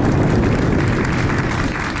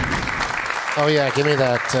 Oh yeah, give me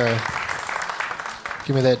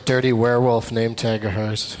that dirty werewolf name tag of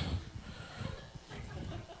hers.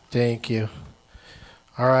 Thank you.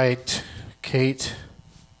 All right, Kate.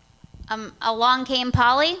 Along Came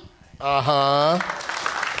Polly. Uh-huh.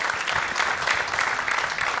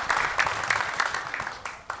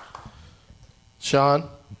 Sean?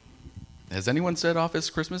 Has anyone said Office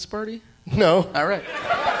Christmas Party? No. All right.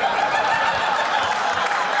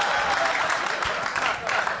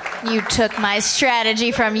 You took my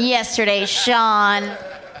strategy from yesterday, Sean.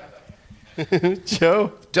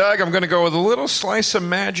 Joe? Doug, I'm going to go with a little slice of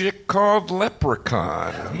magic called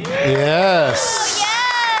Leprechaun. Yes.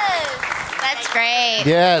 That's great.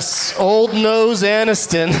 Yes, Old Nose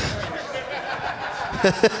Aniston.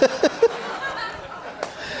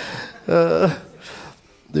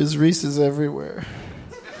 There's Reese's everywhere.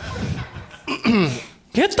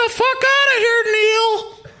 Get the fuck out of here,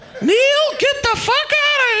 Neil! Neil, get the fuck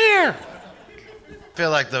out of here! I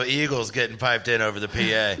feel like the Eagles getting piped in over the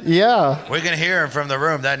PA. Yeah. We can hear him from the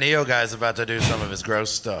room. That Neo guy's about to do some of his gross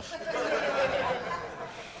stuff.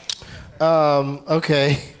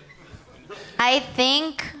 Okay. I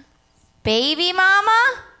think Baby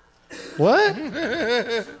Mama? What?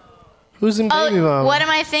 Who's in Baby Mama? What am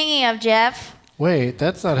I thinking of, Jeff? Wait,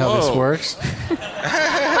 that's not how this Whoa. works. Well,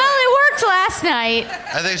 it worked last night.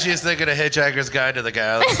 I think she's thinking of Hitchhiker's Guide to the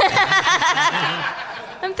Galaxy.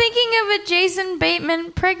 I'm thinking of a Jason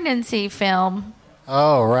Bateman pregnancy film.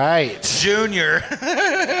 Oh, right. Junior.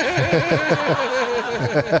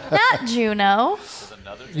 Not Juno.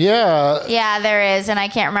 Yeah. Yeah, there is, and I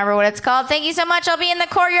can't remember what it's called. Thank you so much. I'll be in the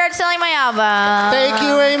courtyard selling my album. Thank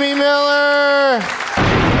you, Amy Miller.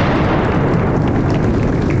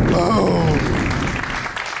 Oh.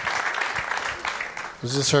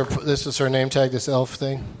 This is her name tag, this elf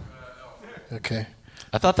thing? Okay.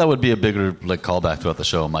 I thought that would be a bigger callback throughout the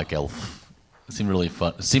show, Mike Elf. It seemed really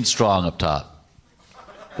fun. It seemed strong up top,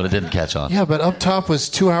 but it didn't catch on. Yeah, but up top was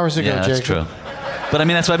 2 hours ago, Yeah, that's Jacob. true. But I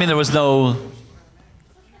mean, that's what I mean. There was no.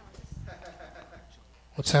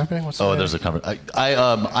 What's happening? There's a cover.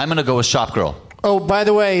 I'm gonna go with Shop Girl. Oh, by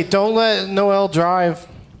the way, don't let Noelle drive.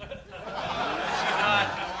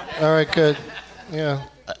 All right, good. Yeah,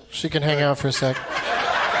 she can hang out for a sec.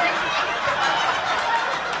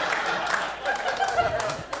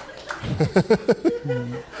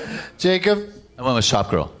 Jacob? I went with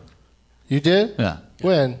Shop Girl. You did? Yeah.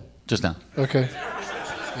 When? Just now. Okay.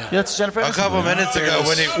 Yeah, it's Jennifer. A couple minutes ago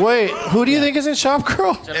when he... Wait, who do you think is in Shop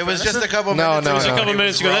Girl? It was just a couple No, minutes no, ago. no. It was a couple He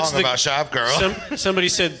minutes was ago. That's wrong the about Shop Girl. Somebody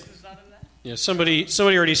said, yeah, somebody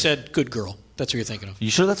already said good girl. That's what you're thinking of.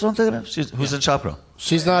 You sure that's what I'm thinking of? Who's in Shop Girl?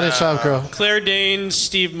 She's not in Shop Girl. Claire Danes,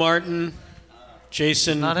 Steve Martin,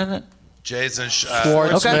 Jason. Not in it. Jason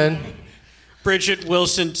Schwartzman. Bridget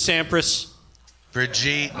Wilson Sampras.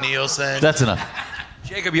 Brigitte Nielsen. That's enough.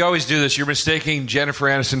 Jacob, you always do this. You're mistaking Jennifer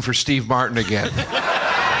Aniston for Steve Martin again.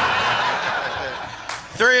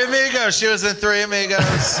 Three Amigos. She was in Three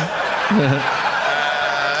Amigos.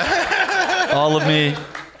 All of me.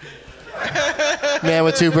 Man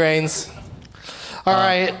with two brains. All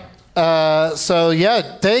right. So,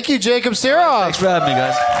 yeah, thank you, Jacob Siroff. Thanks for having me,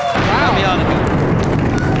 guys. Happy Hanukkah.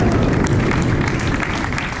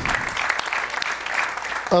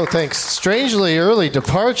 Oh, thanks. Strangely early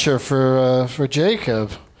departure for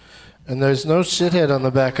Jacob. And there's no shithead on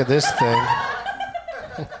the back of this thing.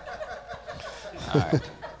 All right.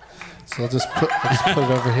 So I'll just put it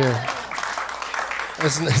over here.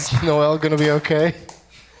 Is Noel going to be okay?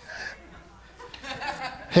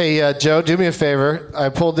 Hey, Joe, do me a favor. I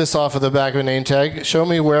pulled this off of the back of a name tag. Show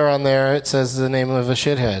me where on there it says the name of a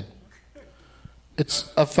shithead. It's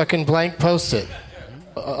a fucking blank post-it.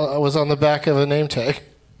 It was on the back of a name tag.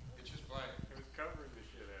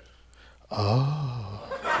 Oh.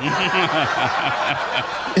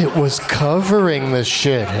 It was covering the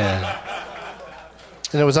shithead.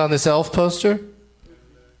 And it was on this elf poster?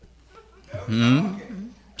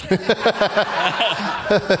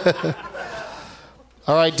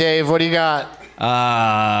 All right, Dave, what do you got? All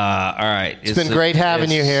right. It's been great having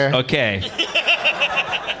you here. Okay.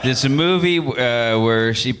 There's a movie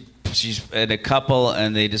where she's in a couple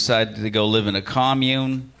and they decide to go live in a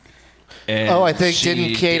commune. I think,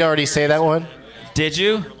 didn't Kate already say that one? Did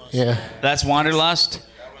you? Yeah. That's Wanderlust?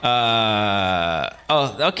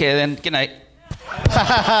 Okay, then good night.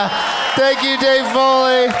 Thank you, Dave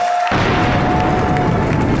Foley.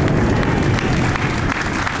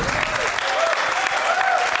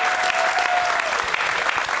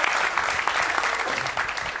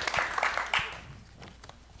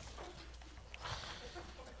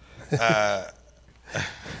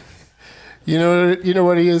 You know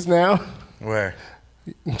what he is now? Where?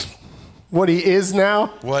 What he is now?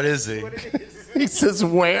 What is he? He says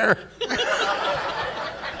where?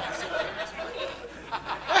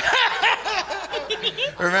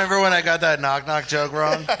 Remember when I got that knock-knock joke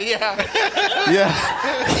wrong? Yeah.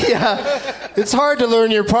 It's hard to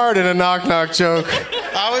learn your part in a knock-knock joke.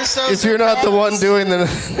 I was so if you're not the one doing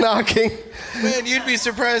the knocking. Man, you'd be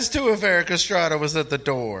surprised too if Eric Estrada was at the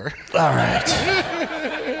door. All right.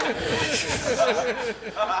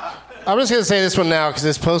 I'm just going to say this one now because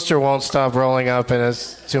this poster won't stop rolling up and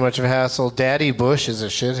it's too much of a hassle. Daddy Bush is a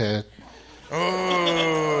shithead.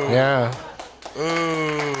 Oh. Yeah.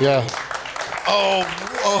 Ooh. Yeah. Oh.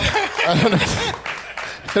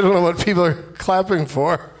 I don't know what people are clapping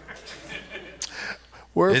for.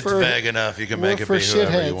 It's vague enough. You can make it be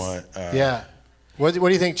whoever you want. Yeah. What do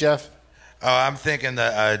you think, Jeff? Oh, I'm thinking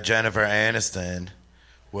that Jennifer Aniston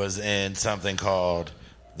was in something called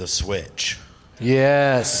The Switch.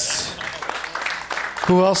 Yes.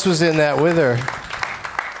 Who else was in that with her?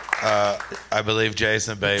 I believe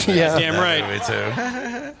Jason Bateman. Yeah. was in Damn that right. movie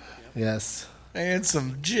too. Yes. And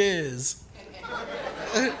some jizz.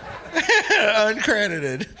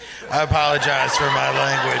 Uncredited. I apologize for my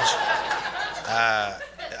language.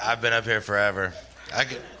 I've been up here forever. Yeah, all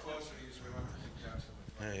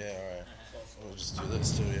right. We'll just do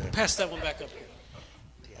this too, yeah. Pass that one back up here.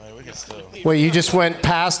 All right, we can still. Wait, you just went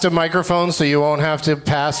past a microphone so you won't have to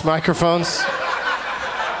pass microphones?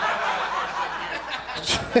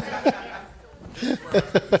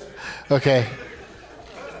 Okay.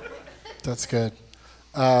 That's good.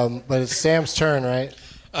 But it's Sam's turn, right?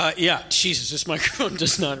 Yeah, Jesus, this microphone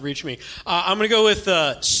does not reach me. I'm going to go with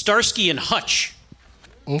Starsky and Hutch.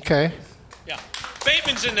 Okay. Yeah.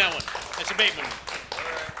 Bateman's in that one. That's a Bateman.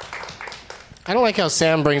 I don't like how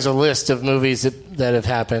Sam brings a list of movies that have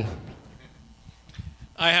happened.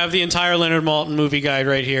 I have the entire Leonard Maltin movie guide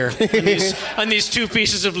right here on these two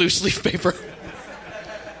pieces of loose leaf paper.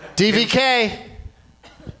 DVK.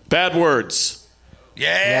 Bad Words.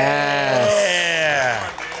 Yeah.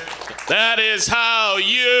 That is how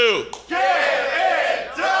you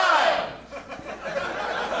Get it done.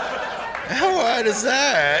 How wide is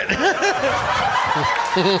that?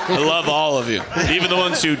 I love all of you, even the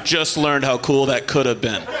ones who just learned how cool that could have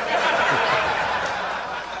been.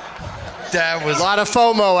 That was a lot of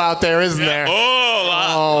FOMO out there, isn't there?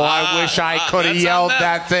 Oh, I wish I could have yelled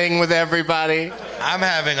that thing with everybody. I'm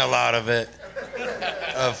having a lot of it.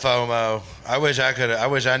 Of FOMO. I wish I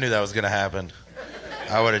knew that was going to happen.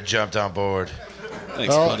 I would have jumped on board.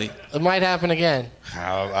 Thanks, buddy. It might happen again.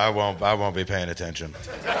 I won't be paying attention.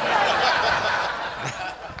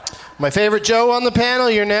 My favorite Joe on the panel,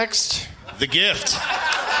 you're next. The Gift.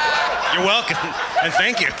 You're welcome, and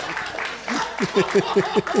thank you.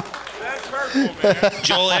 That's hurtful, man.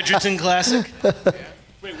 Joel Edgerton classic. Wait, what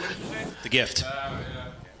did you say? The Gift.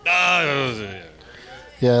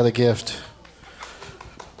 Yeah, The Gift.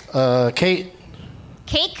 Kate.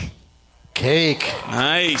 Cake.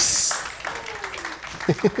 Nice.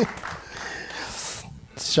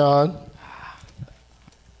 Sean.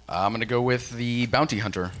 I'm going to go with The Bounty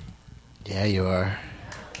Hunter. Yeah, you are.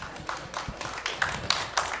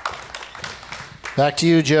 Back to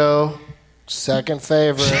you, Joe. Second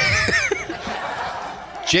favorite.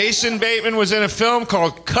 Jason Bateman was in a film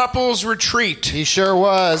called Couples Retreat. He sure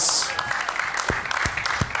was.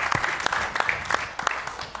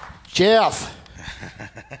 Jeff.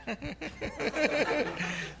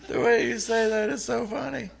 The way you say that is so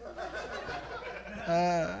funny.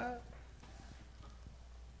 Hang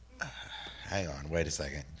on, wait a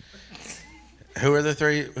second. Who are the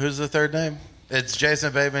three? Who's the third name? It's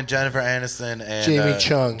Jason Bateman, Jennifer Aniston, and Jamie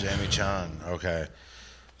Chung. Jamie Chung. Okay,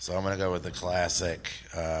 so I'm gonna go with the classic,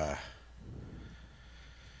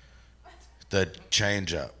 the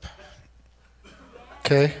Change Up.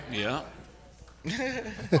 Okay. Yeah.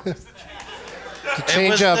 The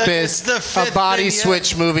Change Up is a body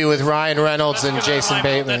switch movie with Ryan Reynolds and Jason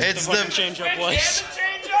Bateman. It's the Change Up was.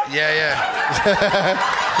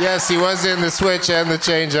 Yeah. Yes, he was in the Switch and the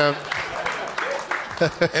Change Up.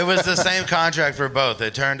 It was the same contract for both.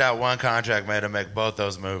 It turned out one contract made him make both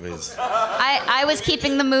those movies. I was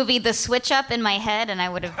keeping the movie The Switch Up in my head, and I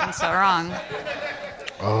would have been so wrong.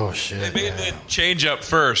 Oh, shit. They made the Change Up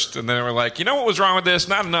first, and then they were like, you know what was wrong with this?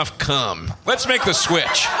 Not enough cum. Let's make the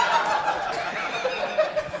switch.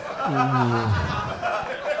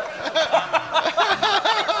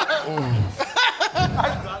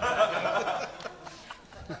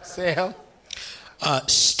 Sam?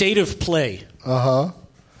 State of Play. Uh-huh.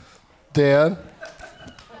 Dan?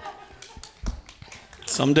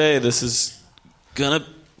 Someday this is gonna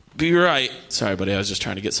be right. Sorry, buddy. I was just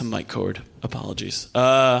trying to get some mic cord. Apologies.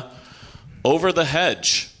 Over the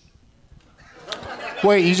Hedge.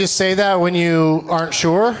 Wait, you just say that when you aren't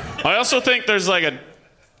sure? I also think there's like a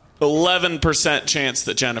 11% chance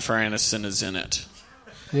that Jennifer Aniston is in it.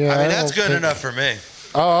 Yeah, I mean, that's good enough for me.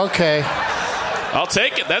 Oh, okay. I'll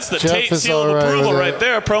take it. That's the Jeff Tate is seal all of right approval with right it.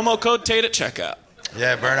 there. Promo code Tate at checkout.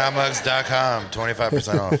 Yeah, burnoutmugs.com,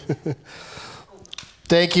 25% off.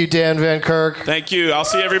 Thank you, Dan Van Kirk. Thank you. I'll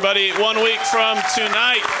see everybody 1 week from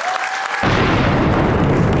tonight.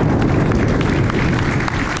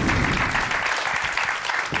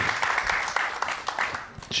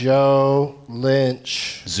 Joe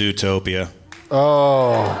Lynch. Zootopia.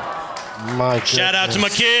 Oh, my goodness. Shout out to my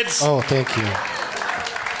kids. Oh, thank you.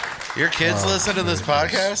 Your kids listen to this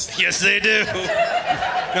podcast? Yes, they do.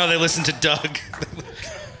 No, they listen to Doug.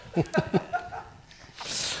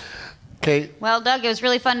 Okay. Well, Doug, it was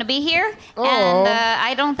really fun to be here, Oh. and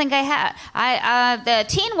I don't think I had the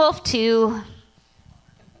Teen Wolf 2.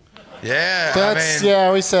 Yeah, That's,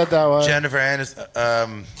 yeah, we said that one. Jennifer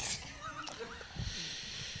Aniston.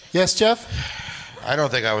 Yes, Jeff? I don't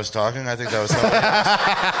think I was talking. I think that was somebody else.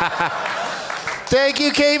 Thank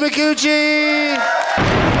you, Kate McCucci.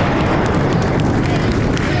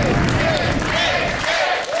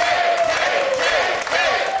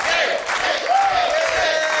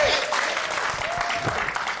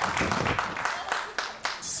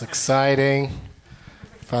 It's exciting.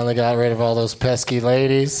 Finally got rid of all those pesky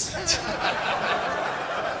ladies. Let's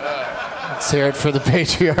hear it for the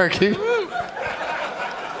patriarchy.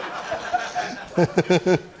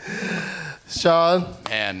 Sean?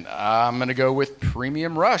 And I'm going to go with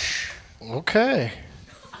Premium Rush. Okay.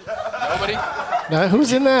 Nobody? Now,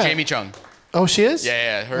 who's in that? Jamie Chung. Oh, she is?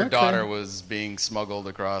 Yeah. Her Okay. daughter was being smuggled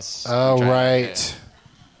across. Oh, China. right.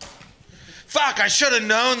 Fuck, I should have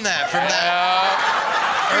known that from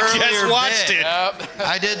that earlier Just watched bit. it.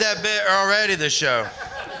 I did that bit already this show.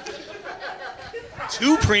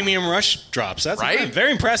 2 Premium Rush drops. That's Right?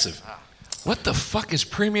 very impressive. What the fuck is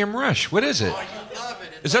Premium Rush? What is it?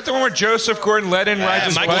 Is that the one where Joseph Gordon-Levitt rides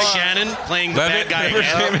his Michael bike? Shannon playing the Levitt, bad guy. whatever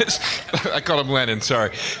his name is. I call him Lennon,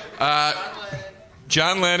 sorry.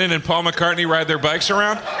 John Lennon and Paul McCartney ride their bikes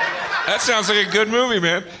around? That sounds like a good movie,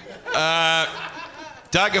 man.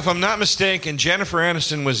 Doug, if I'm not mistaken, Jennifer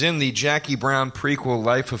Aniston was in the Jackie Brown prequel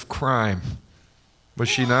Life of Crime. Was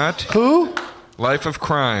she not? Who? Life of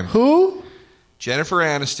Crime. Who? Jennifer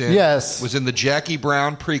Aniston Yes. was in the Jackie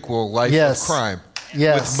Brown prequel Life Yes. of Crime.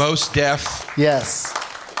 Yes. With Mos Def. Yes.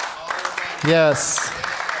 Yes.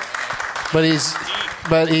 But he's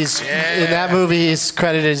in that movie he's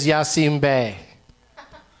credited as Yasim Bey.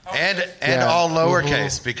 And Yeah. all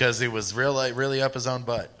lowercase because he was really up his own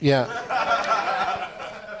butt. Yeah.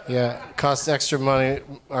 Yeah. It costs extra money.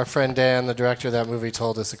 Our friend Dan, the director of that movie,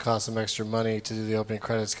 told us it cost him extra money to do the opening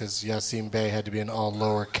credits because Yasim Bey had to be in all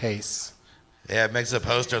lowercase. Yeah, it makes the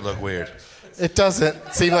poster look weird. It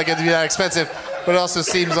doesn't seem like it'd be that expensive, but it also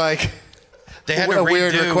seems like They had a to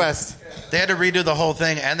weird redo- request. They had to redo the whole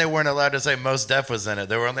thing, and they weren't allowed to say Mos Def was in it.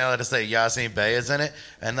 They were only allowed to say Yasin Bey is in it.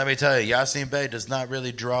 And let me tell you, Yasin Bey does not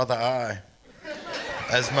really draw the eye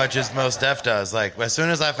as much as Mos Def does. Like, as soon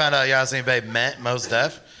as I found out Yasin Bey meant Mos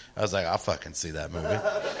Def, I was like, I'll fucking see that movie.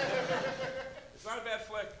 It's not a bad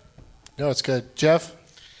flick. No, it's good. Jeff?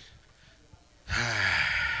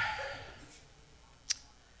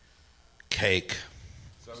 Cake.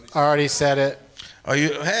 Already said it. Oh,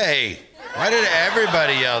 hey, why did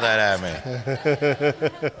everybody yell that at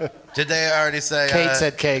me? Did they already say? Kate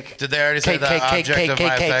said cake. Did they already say Cake, the cake, object cake, of cake,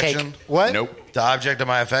 my cake, affection? cake. What? Nope. The object of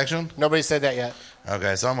my affection? Nobody said that yet.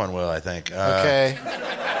 Okay, someone will, I think. Okay.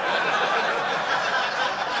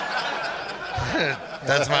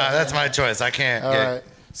 That's my choice. I can't. All right.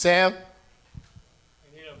 Sam?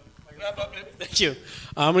 Thank you.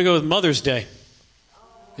 I'm going to go with Mother's Day.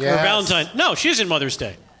 Yes. Or Valentine. No, she isn't Mother's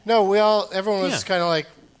Day. No, everyone was kind of like,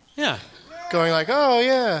 going like, oh,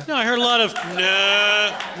 yeah. No, I heard a lot of,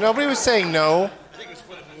 nah. Nobody was saying no.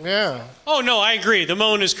 Yeah. Oh, no, I agree. The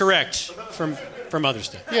moan is correct for Mother's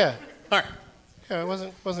Day. Yeah. All right. Yeah, it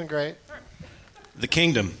wasn't great. The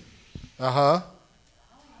Kingdom. Uh-huh.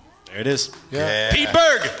 There it is. Yeah. Pete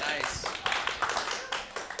Berg.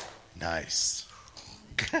 Nice.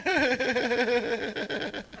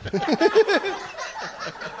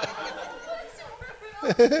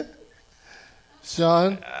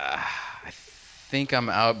 Sean? I think I'm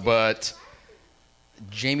out, but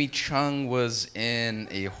Jamie Chung was in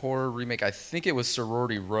a horror remake. I think it was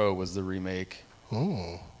Sorority Row was the remake.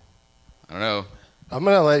 Ooh. I don't know. I'm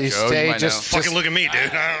going to let you Joe, stay. you might Just fucking look at me,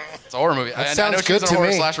 dude. It's a horror movie. That I sounds know she good was in to a horror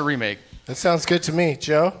me. slasher remake. That sounds good to me.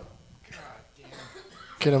 Joe?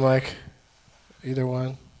 Get a mic. Either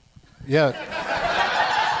one. Yeah.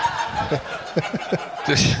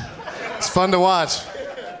 It's fun to watch.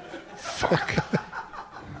 Fuck.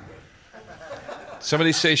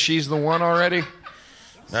 Somebody say she's the one already?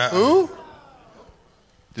 Who?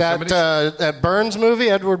 That Burns movie,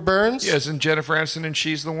 Edward Burns? Yeah, isn't Jennifer Aniston and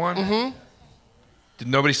she's the one? Mm-hmm. Did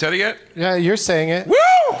nobody say it yet? Yeah, you're saying it. Woo!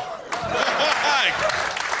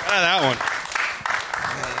 That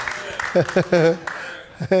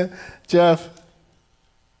one. Jeff.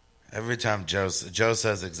 Every time Joe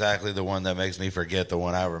says exactly the one that makes me forget the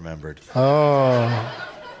one I remembered. Oh.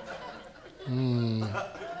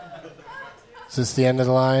 Is this the end of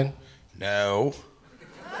the line? No.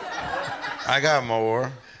 I got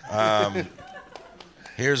more.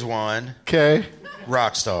 Here's one. Okay.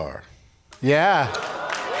 Rockstar. Yeah.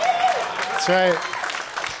 That's right.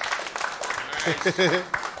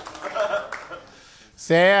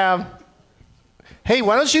 Sam. Hey,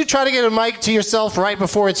 why don't you try to get a mic to yourself right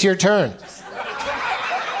before it's your turn?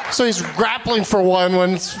 So he's grappling for one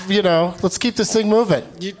when it's, let's keep this thing moving.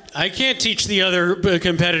 I can't teach the other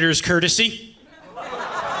competitors courtesy.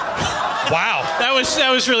 Wow. That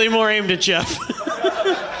was really more aimed at Jeff.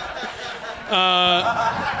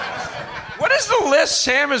 What is the list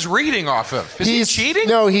Sam is reading off of? Is he cheating?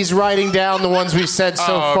 No, he's writing down the ones we've said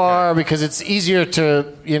so okay. far because it's easier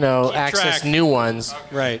to, access track. new ones.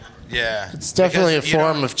 Right. Yeah. It's definitely a Because you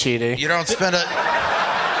form of cheating. You don't spend a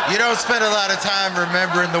lot of time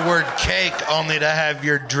remembering the word cake only to have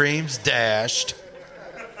your dreams dashed.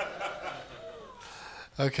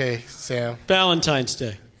 Okay, Sam. Valentine's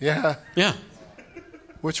Day. Yeah. Yeah.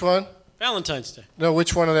 Which one? Valentine's Day. No,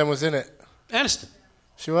 which one of them was in it? Aniston.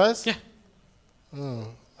 She was? Yeah. I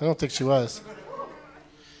don't think she was.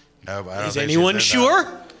 No, but I don't Is think anyone she's in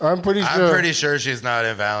sure? I'm pretty sure. I'm pretty sure she's not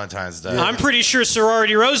in Valentine's Day. I'm pretty sure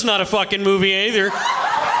Sorority Row's not a fucking movie either.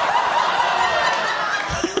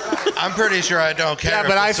 I'm pretty sure I don't care. Yeah,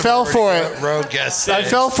 but I fell for it. Road guest. I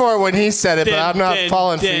fell for it when he said it, but I'm not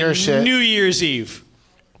falling for your shit. New Year's Eve.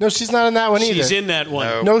 No, she's not in that one either. She's in that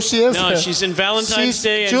one. No, she isn't. No, she's in Valentine's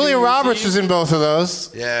Day. And Julia New Year's Roberts Eve. was in both of those.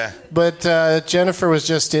 Yeah. But Jennifer was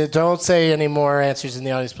just in. Don't say any more answers in the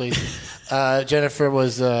audience, please. Jennifer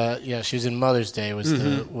was, she was in Mother's Day. Was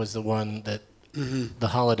the one that the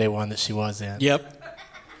holiday one that she was in. Yep.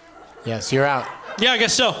 Yes, you're out. Yeah, I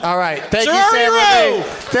guess so. All right. Thank you, Sorority Sam Row!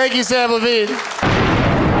 Levine. Thank you, Sam Levine.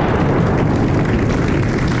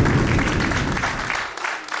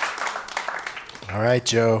 All right,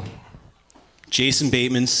 Joe. Jason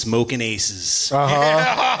Bateman, Smoking Aces.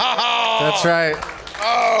 Uh-huh. That's right.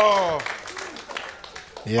 Oh.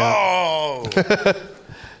 Yeah. Oh.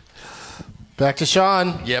 Back to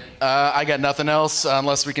Sean. Yep. I got nothing else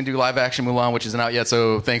unless we can do live action Mulan, which isn't out yet.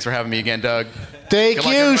 So thanks for having me again, Doug. Thank Good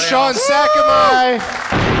luck, you, everybody Sean else. Sakamai.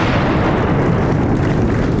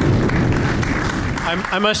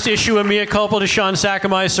 I must issue a mea culpa to Sean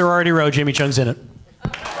Sakamai, Sorority Row. Jamie Chung's in it.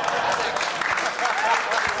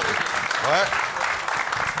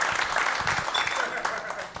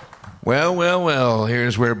 Well,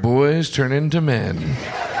 here's where boys turn into men.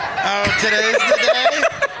 Oh, today's the day?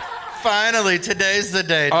 Finally, today's the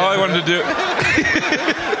day. All I wanted to do...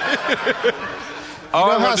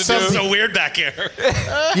 All I wanted to do... So weird back here.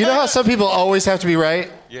 You know how some people always have to be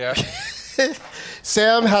right? Yeah.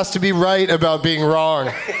 Sam has to be right about being wrong.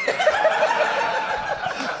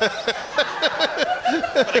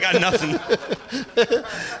 I got nothing.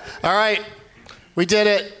 All right, we did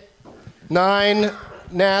it. 9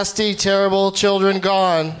 nasty, terrible children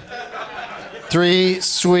gone. 3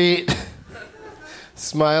 sweet,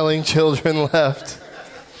 smiling children left.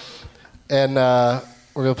 And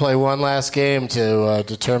we're going to play one last game to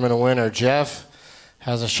determine a winner. Jeff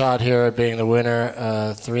has a shot here at being the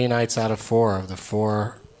winner 3 nights out of 4 of the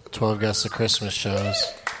 4 12 Guests of Christmas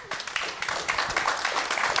shows.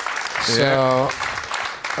 So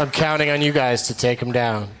I'm counting on you guys to take him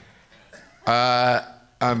down.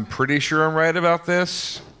 I'm pretty sure I'm right about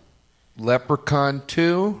this. Leprechaun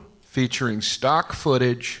 2, featuring stock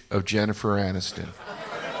footage of Jennifer Aniston.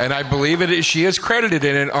 And I believe it is, she is credited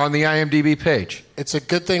in it on the IMDb page. It's a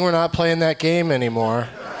good thing we're not playing that game anymore.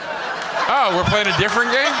 Oh, we're playing a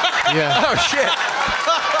different game? Yeah. Oh, shit.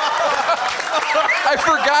 I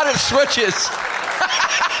forgot it switches.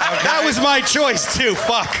 That was my choice, too.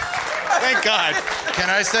 Fuck. Thank God. Can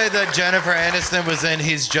I say that Jennifer Aniston was in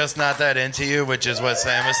He's Just Not That Into You, which is what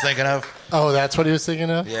Sam was thinking of? Oh, that's what he was thinking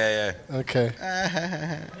of? Yeah. Okay.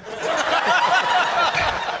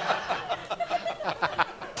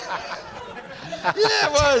 Yeah,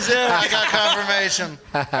 it was. Yeah, I got confirmation.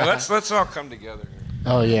 Let's all come together.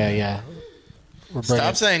 Oh, yeah.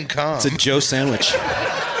 Stop saying come. It's a Joe sandwich.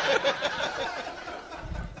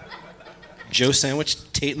 Joe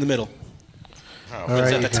sandwich, Tate in the middle. Oh, All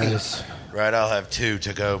right, you guys. Right, I'll have 2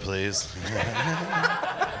 to go, please.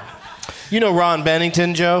 You know Ron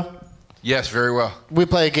Bennington, Joe? Yes, very well. We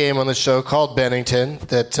play a game on the show called Bennington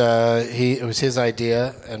that it was his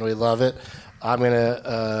idea, and we love it. I'm going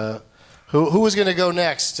to... Who was going to go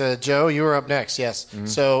next? Joe, you were up next, yes. Mm-hmm.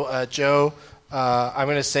 So, Joe, I'm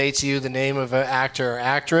going to say to you the name of an actor or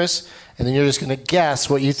actress, and then you're just going to guess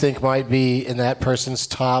what you think might be in that person's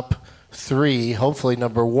top 3, hopefully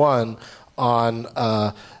number 1,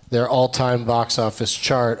 on their all-time box office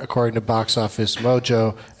chart, according to Box Office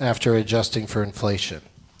Mojo, after adjusting for inflation.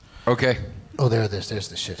 Okay. Oh, there's the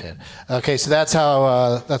shithead. Okay, so that's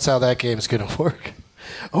how that game's going to work.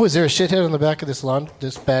 Oh, is there a shithead on the back of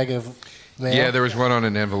this bag of mail? Yeah, there was one on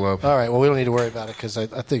an envelope. All right, well, we don't need to worry about it because I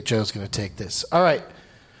think Joe's going to take this. All right.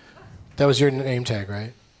 That was your name tag,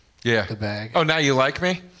 right? Yeah. The bag. Oh, now you like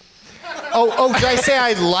me? Oh, did I say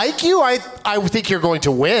I like you? I think you're going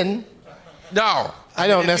to win. No. I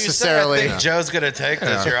don't necessarily. I think Joe's going to take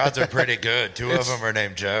this. Your odds are pretty good. 2 of them are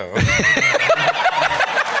named Joe.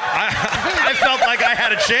 I felt like I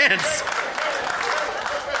had a chance.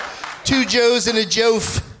 2 Joes and a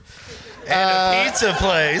Joef. And a pizza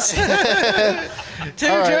place. 2 right.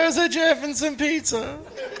 Joes, a Jeff, and some pizza.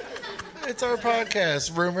 It's our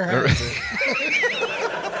podcast. Rumor has it.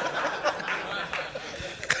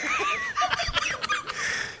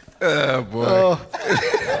 Oh, boy.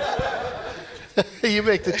 You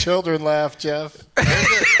make the children laugh, Jeff.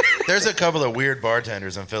 There's a couple of weird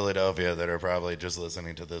bartenders in Philadelphia that are probably just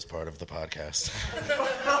listening to this part of the podcast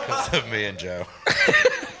because of me and Joe.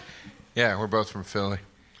 Yeah, we're both from Philly.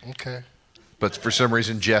 Okay. But for some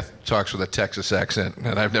reason, Jeff talks with a Texas accent,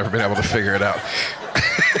 and I've never been able to figure it out.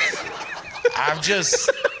 I'm just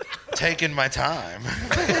taking my time.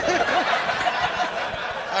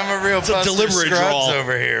 I'm a real deliberate Scruggs drawl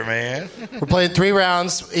over here, man. We're playing 3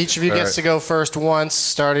 rounds. Each of you gets to go first once,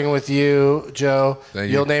 starting with you, Joe.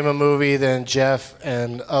 You'll name a movie, then Jeff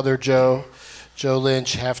and other Joe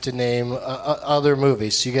Lynch, have to name other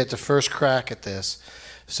movies. So you get the first crack at this.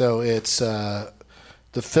 So it's the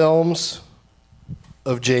films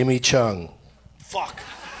of Jamie Chung. Fuck.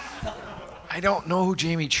 I don't know who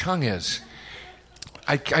Jamie Chung is.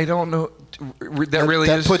 I don't know.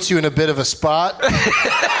 That puts you in a bit of a spot.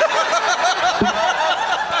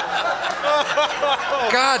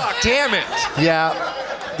 God damn it.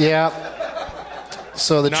 Yeah.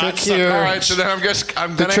 So the trick here. All right, so then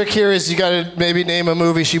the trick here is you got to maybe name a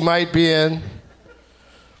movie she might be in.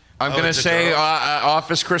 I'm going to say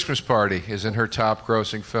Office Christmas Party is in her top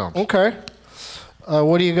grossing film. Okay.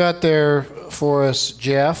 What do you got there for us,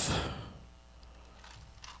 Jeff?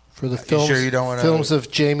 For the films, sure you don't wanna... films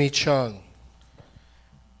of Jamie Chung.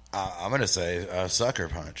 I'm going to say Sucker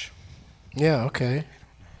Punch. Yeah, okay.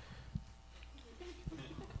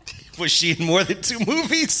 Was she in more than 2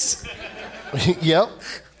 movies? Yep.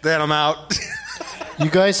 Then I'm out.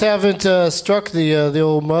 You guys haven't struck the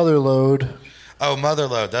old mother load. Oh, mother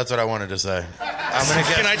load. That's what I wanted to say. I'm gonna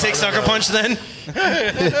guess. Can I take Sucker Punch then?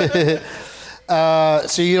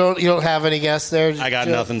 So you don't have any guess there? I got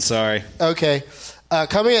Joe? nothing. Sorry. Okay.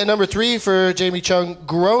 Coming at number 3 for Jamie Chung,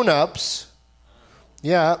 Grown Ups.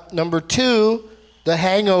 Yeah. Number 2, The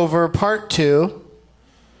Hangover Part 2.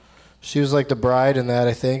 She was like the bride in that,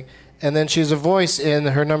 I think. And then she's a voice in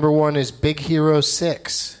her number one is Big Hero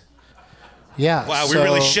 6. Yeah. Wow, we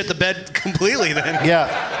really shit the bed completely then.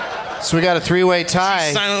 Yeah. So we got a three-way tie.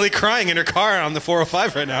 She's silently crying in her car on the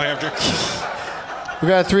 405 right now after. We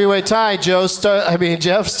got a three-way tie. Jeff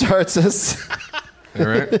starts us. All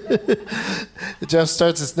right. Jeff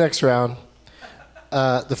starts this next round.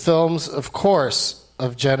 The films, of course,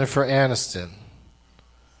 of Jennifer Aniston.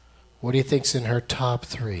 What do you think's in her top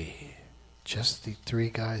three? Just the three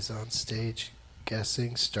guys on stage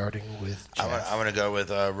guessing, starting with Jeff. I'm going to go with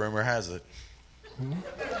Rumor Has It.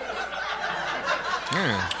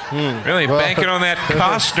 Really banking on that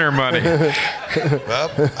Costner money. Well,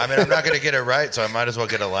 I mean, I'm not going to get it right, so I might as well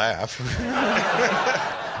get a laugh.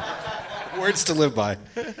 Words to live by.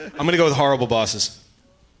 I'm going to go with Horrible Bosses.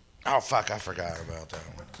 Oh, fuck, I forgot about that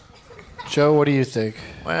one. Joe, what do you think?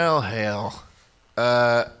 Well, hell.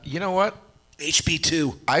 You know what?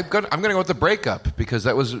 HB2. I'm gonna go with The Breakup because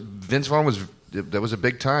that was Vince Vaughn was a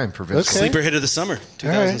big time for Vince. Okay. Sleeper hit of the summer,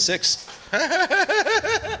 2006.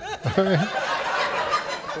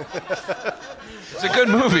 It's a good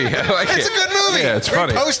movie. I like It's it. a good movie. Yeah, it's Great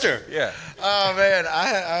funny. poster. Yeah. Oh man,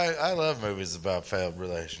 I love movies about failed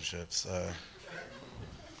relationships.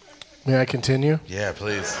 May I continue? Yeah,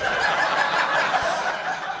 please.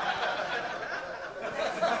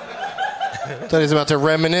 Thought he was about to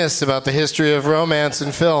reminisce about the history of romance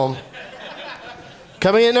in film.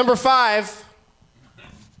 Coming in number 5,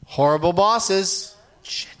 Horrible Bosses.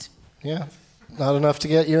 Shit. Yeah, not enough to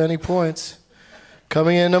get you any points.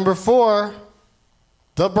 Coming in number 4,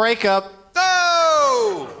 The Breakup.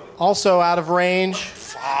 No! Also out of range.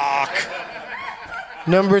 Fuck.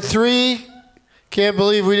 Number 3, can't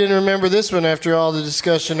believe we didn't remember this one after all the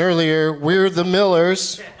discussion earlier. We're the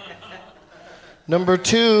Millers. Number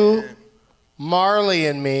 2, Marley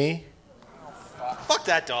and Me. Fuck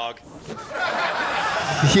that dog.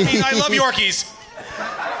 I mean, I love Yorkies.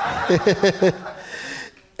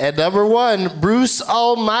 And number 1, Bruce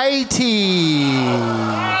Almighty.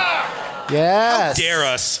 Yes. How dare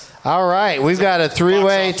us? All right, we've got a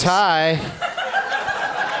three-way tie.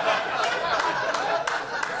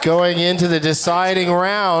 Going into the deciding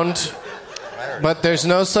round. But there's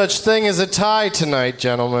no such thing as a tie tonight,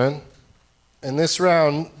 gentlemen. In this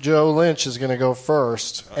round, Joe Lynch is going to go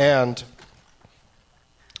first. And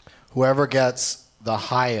whoever gets the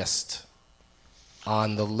highest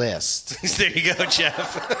on the list There you go,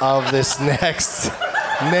 Jeff. of this next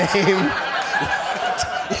name.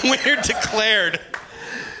 Winner declared.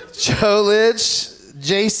 Joe Lynch,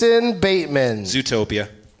 Jason Bateman. Zootopia.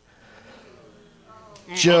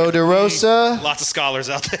 Joe DeRosa. Lots of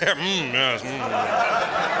scholars out there. Yes.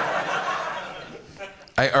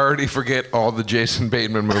 I already forget all the Jason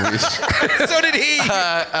Bateman movies. So did he. Then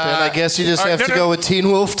I guess you just have to go with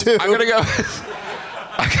Teen Wolf too. I'm gonna go.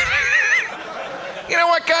 You know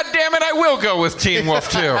what? God damn it! I will go with Teen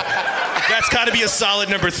Wolf too. That's got to be a solid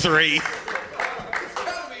number 3.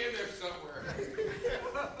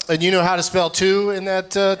 And you know how to spell 2 in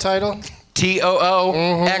that title?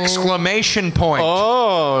 TOO exclamation point.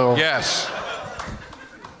 Oh. Yes.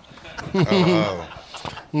 Oh.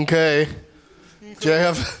 Okay.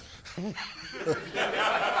 Jeff. Can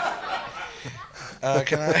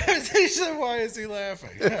I? He said, "Why is he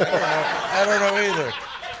laughing?" I don't know either.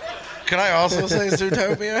 Can I also say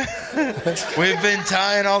Zootopia? We've been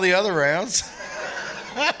tying all the other rounds.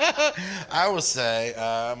 I will say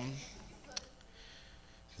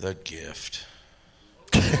The Gift.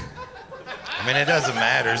 I mean, it doesn't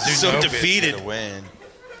matter. So defeated. Gonna win.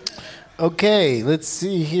 Okay, let's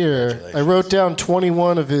see here. I wrote down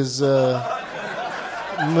 21 of his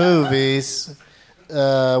movies.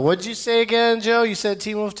 What'd you say again, Joe? You said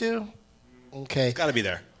Teen Wolf 2? Okay. Got to be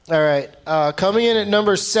there. All right. Coming in at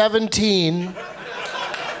number 17,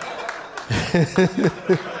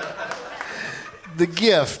 The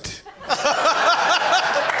Gift.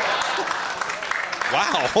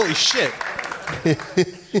 Wow, holy shit.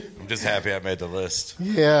 I'm just happy I made the list.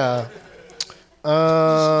 Yeah.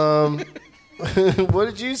 What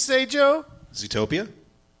did you say, Joe? Zootopia?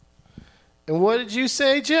 And what did you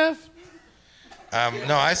say, Jeff?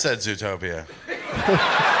 No, I said Zootopia.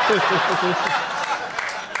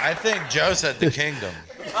 I think Joe said The Kingdom.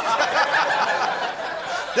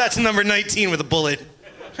 That's number 19 with a bullet.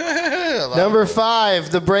 Number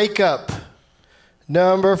 5, The Breakup.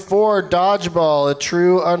 Number 4, Dodgeball, A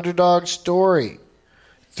True Underdog Story.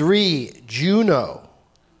 3, Juno.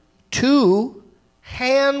 2,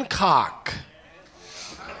 Hancock.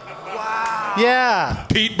 Wow. Yeah.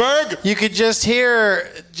 Pete Berg. You could just hear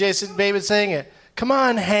Jason Bateman saying it. Come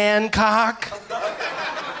on, Hancock.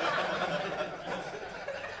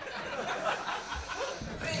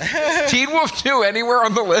 Teen Wolf 2 anywhere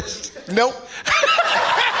on the list? Nope.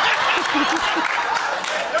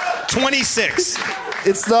 26.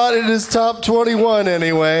 It's not in his top 21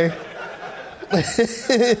 anyway. And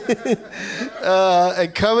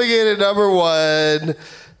coming in at number 1,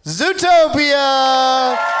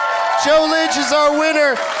 Zootopia. Joe Lynch is our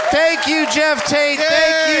winner. Thank you, Jeff Tate. Yay.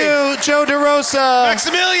 Thank you, Joe DeRosa.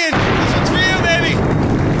 Maximilian, this one's for you, baby.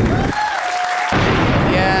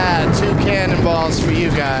 Yeah, 2 cannonballs for you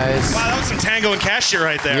guys. Wow, that was some Tango and Cash shit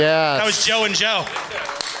right there. Yeah. That was Joe and Joe.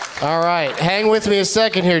 All right, hang with me a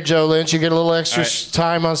second here, Joe Lynch. You get a little extra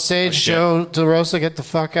time on stage. Joe DeRosa, get the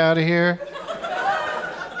fuck out of here.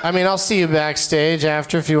 I mean, I'll see you backstage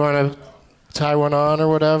after if you want to tie one on or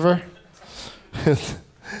whatever.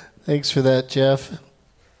 Thanks for that, Jeff.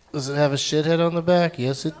 Does it have a shithead on the back?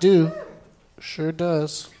 Yes, it do. Sure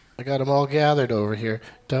does. I got them all gathered over here.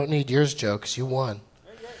 Don't need yours, Joe, because you won.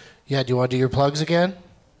 Yeah, do you want to do your plugs again?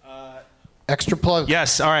 Extra plug.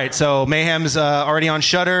 Yes, all right. So Mayhem's already on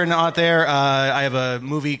Shudder and out there. I have a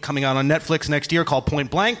movie coming out on Netflix next year called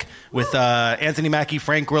Point Blank with Anthony Mackie,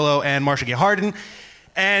 Frank Grillo, and Marsha Gay Harden.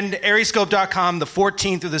 And Ariescope.com, the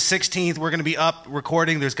 14th through the 16th, we're going to be up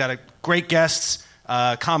recording. There's got great guests,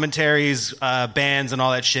 commentaries, bands, and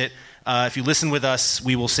all that shit. If you listen with us,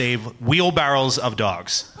 we will save wheelbarrows of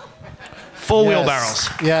dogs. Full wheelbarrows.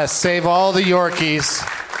 Yes, save all the Yorkies.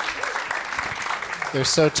 They're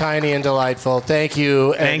so tiny and delightful. Thank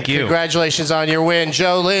you. Thank you. Congratulations on your win.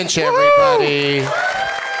 Joe Lynch, everybody.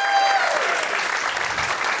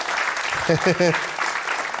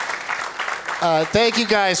 Thank you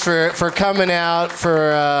guys for coming out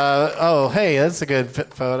for, oh, hey, that's a good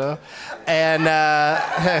photo. And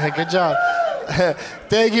good job.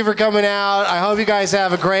 Thank you for coming out. I hope you guys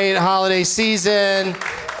have a great holiday season.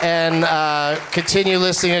 And continue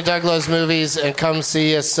listening to Doug Loves Movies and come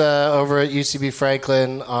see us over at UCB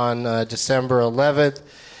Franklin on December 11th.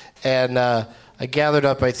 And I gathered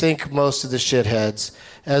up, I think, most of the shitheads.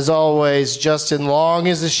 As always, Justin Long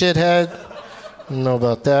is a shithead. I don't know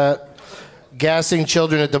about that. Gassing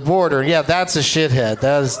children at the border. Yeah, that's a shithead.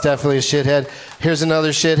 That is definitely a shithead. Here's another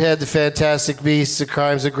shithead. The Fantastic Beasts, The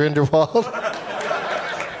Crimes of Grindelwald.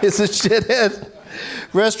 It's a shithead.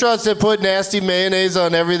 Restaurants that put nasty mayonnaise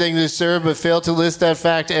on everything they serve but fail to list that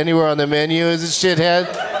fact anywhere on the menu is a shithead.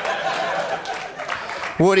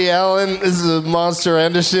 Woody Allen is a monster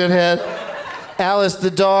and a shithead. Alice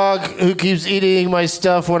the dog who keeps eating my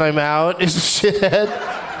stuff when I'm out is a shithead.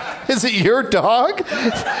 Is it your dog?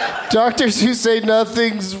 Doctors who say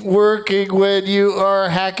nothing's working when you are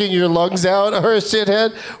hacking your lungs out are a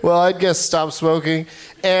shithead. Well, I'd guess stop smoking.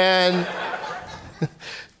 And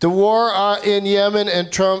the war in Yemen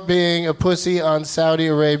and Trump being a pussy on Saudi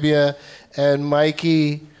Arabia and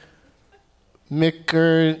Mikey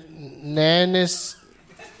McKernan?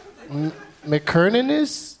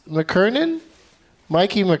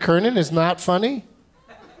 Mikey McKernan is not funny?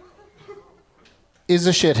 Is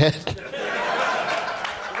a shithead.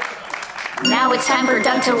 Now it's time for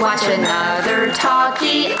Doug to watch another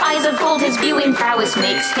talkie. Eyes of gold, his viewing prowess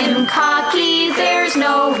makes him cocky. There's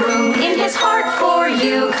no room in his heart for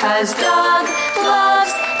you, 'cause Doug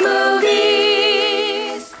loves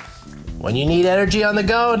movies. When you need energy on the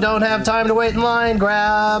go and don't have time to wait in line,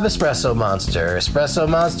 grab Espresso Monster. Espresso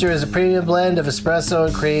Monster is a premium blend of espresso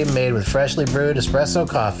and cream made with freshly brewed espresso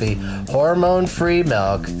coffee, hormone-free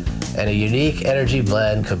milk, and a unique energy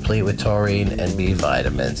blend complete with taurine and B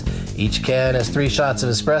vitamins. Each can has 3 shots of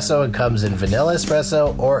espresso and comes in vanilla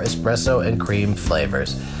espresso or espresso and cream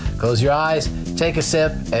flavors. Close your eyes, take a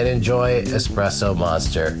sip, and enjoy Espresso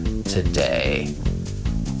Monster today.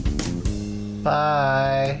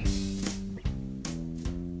 Bye.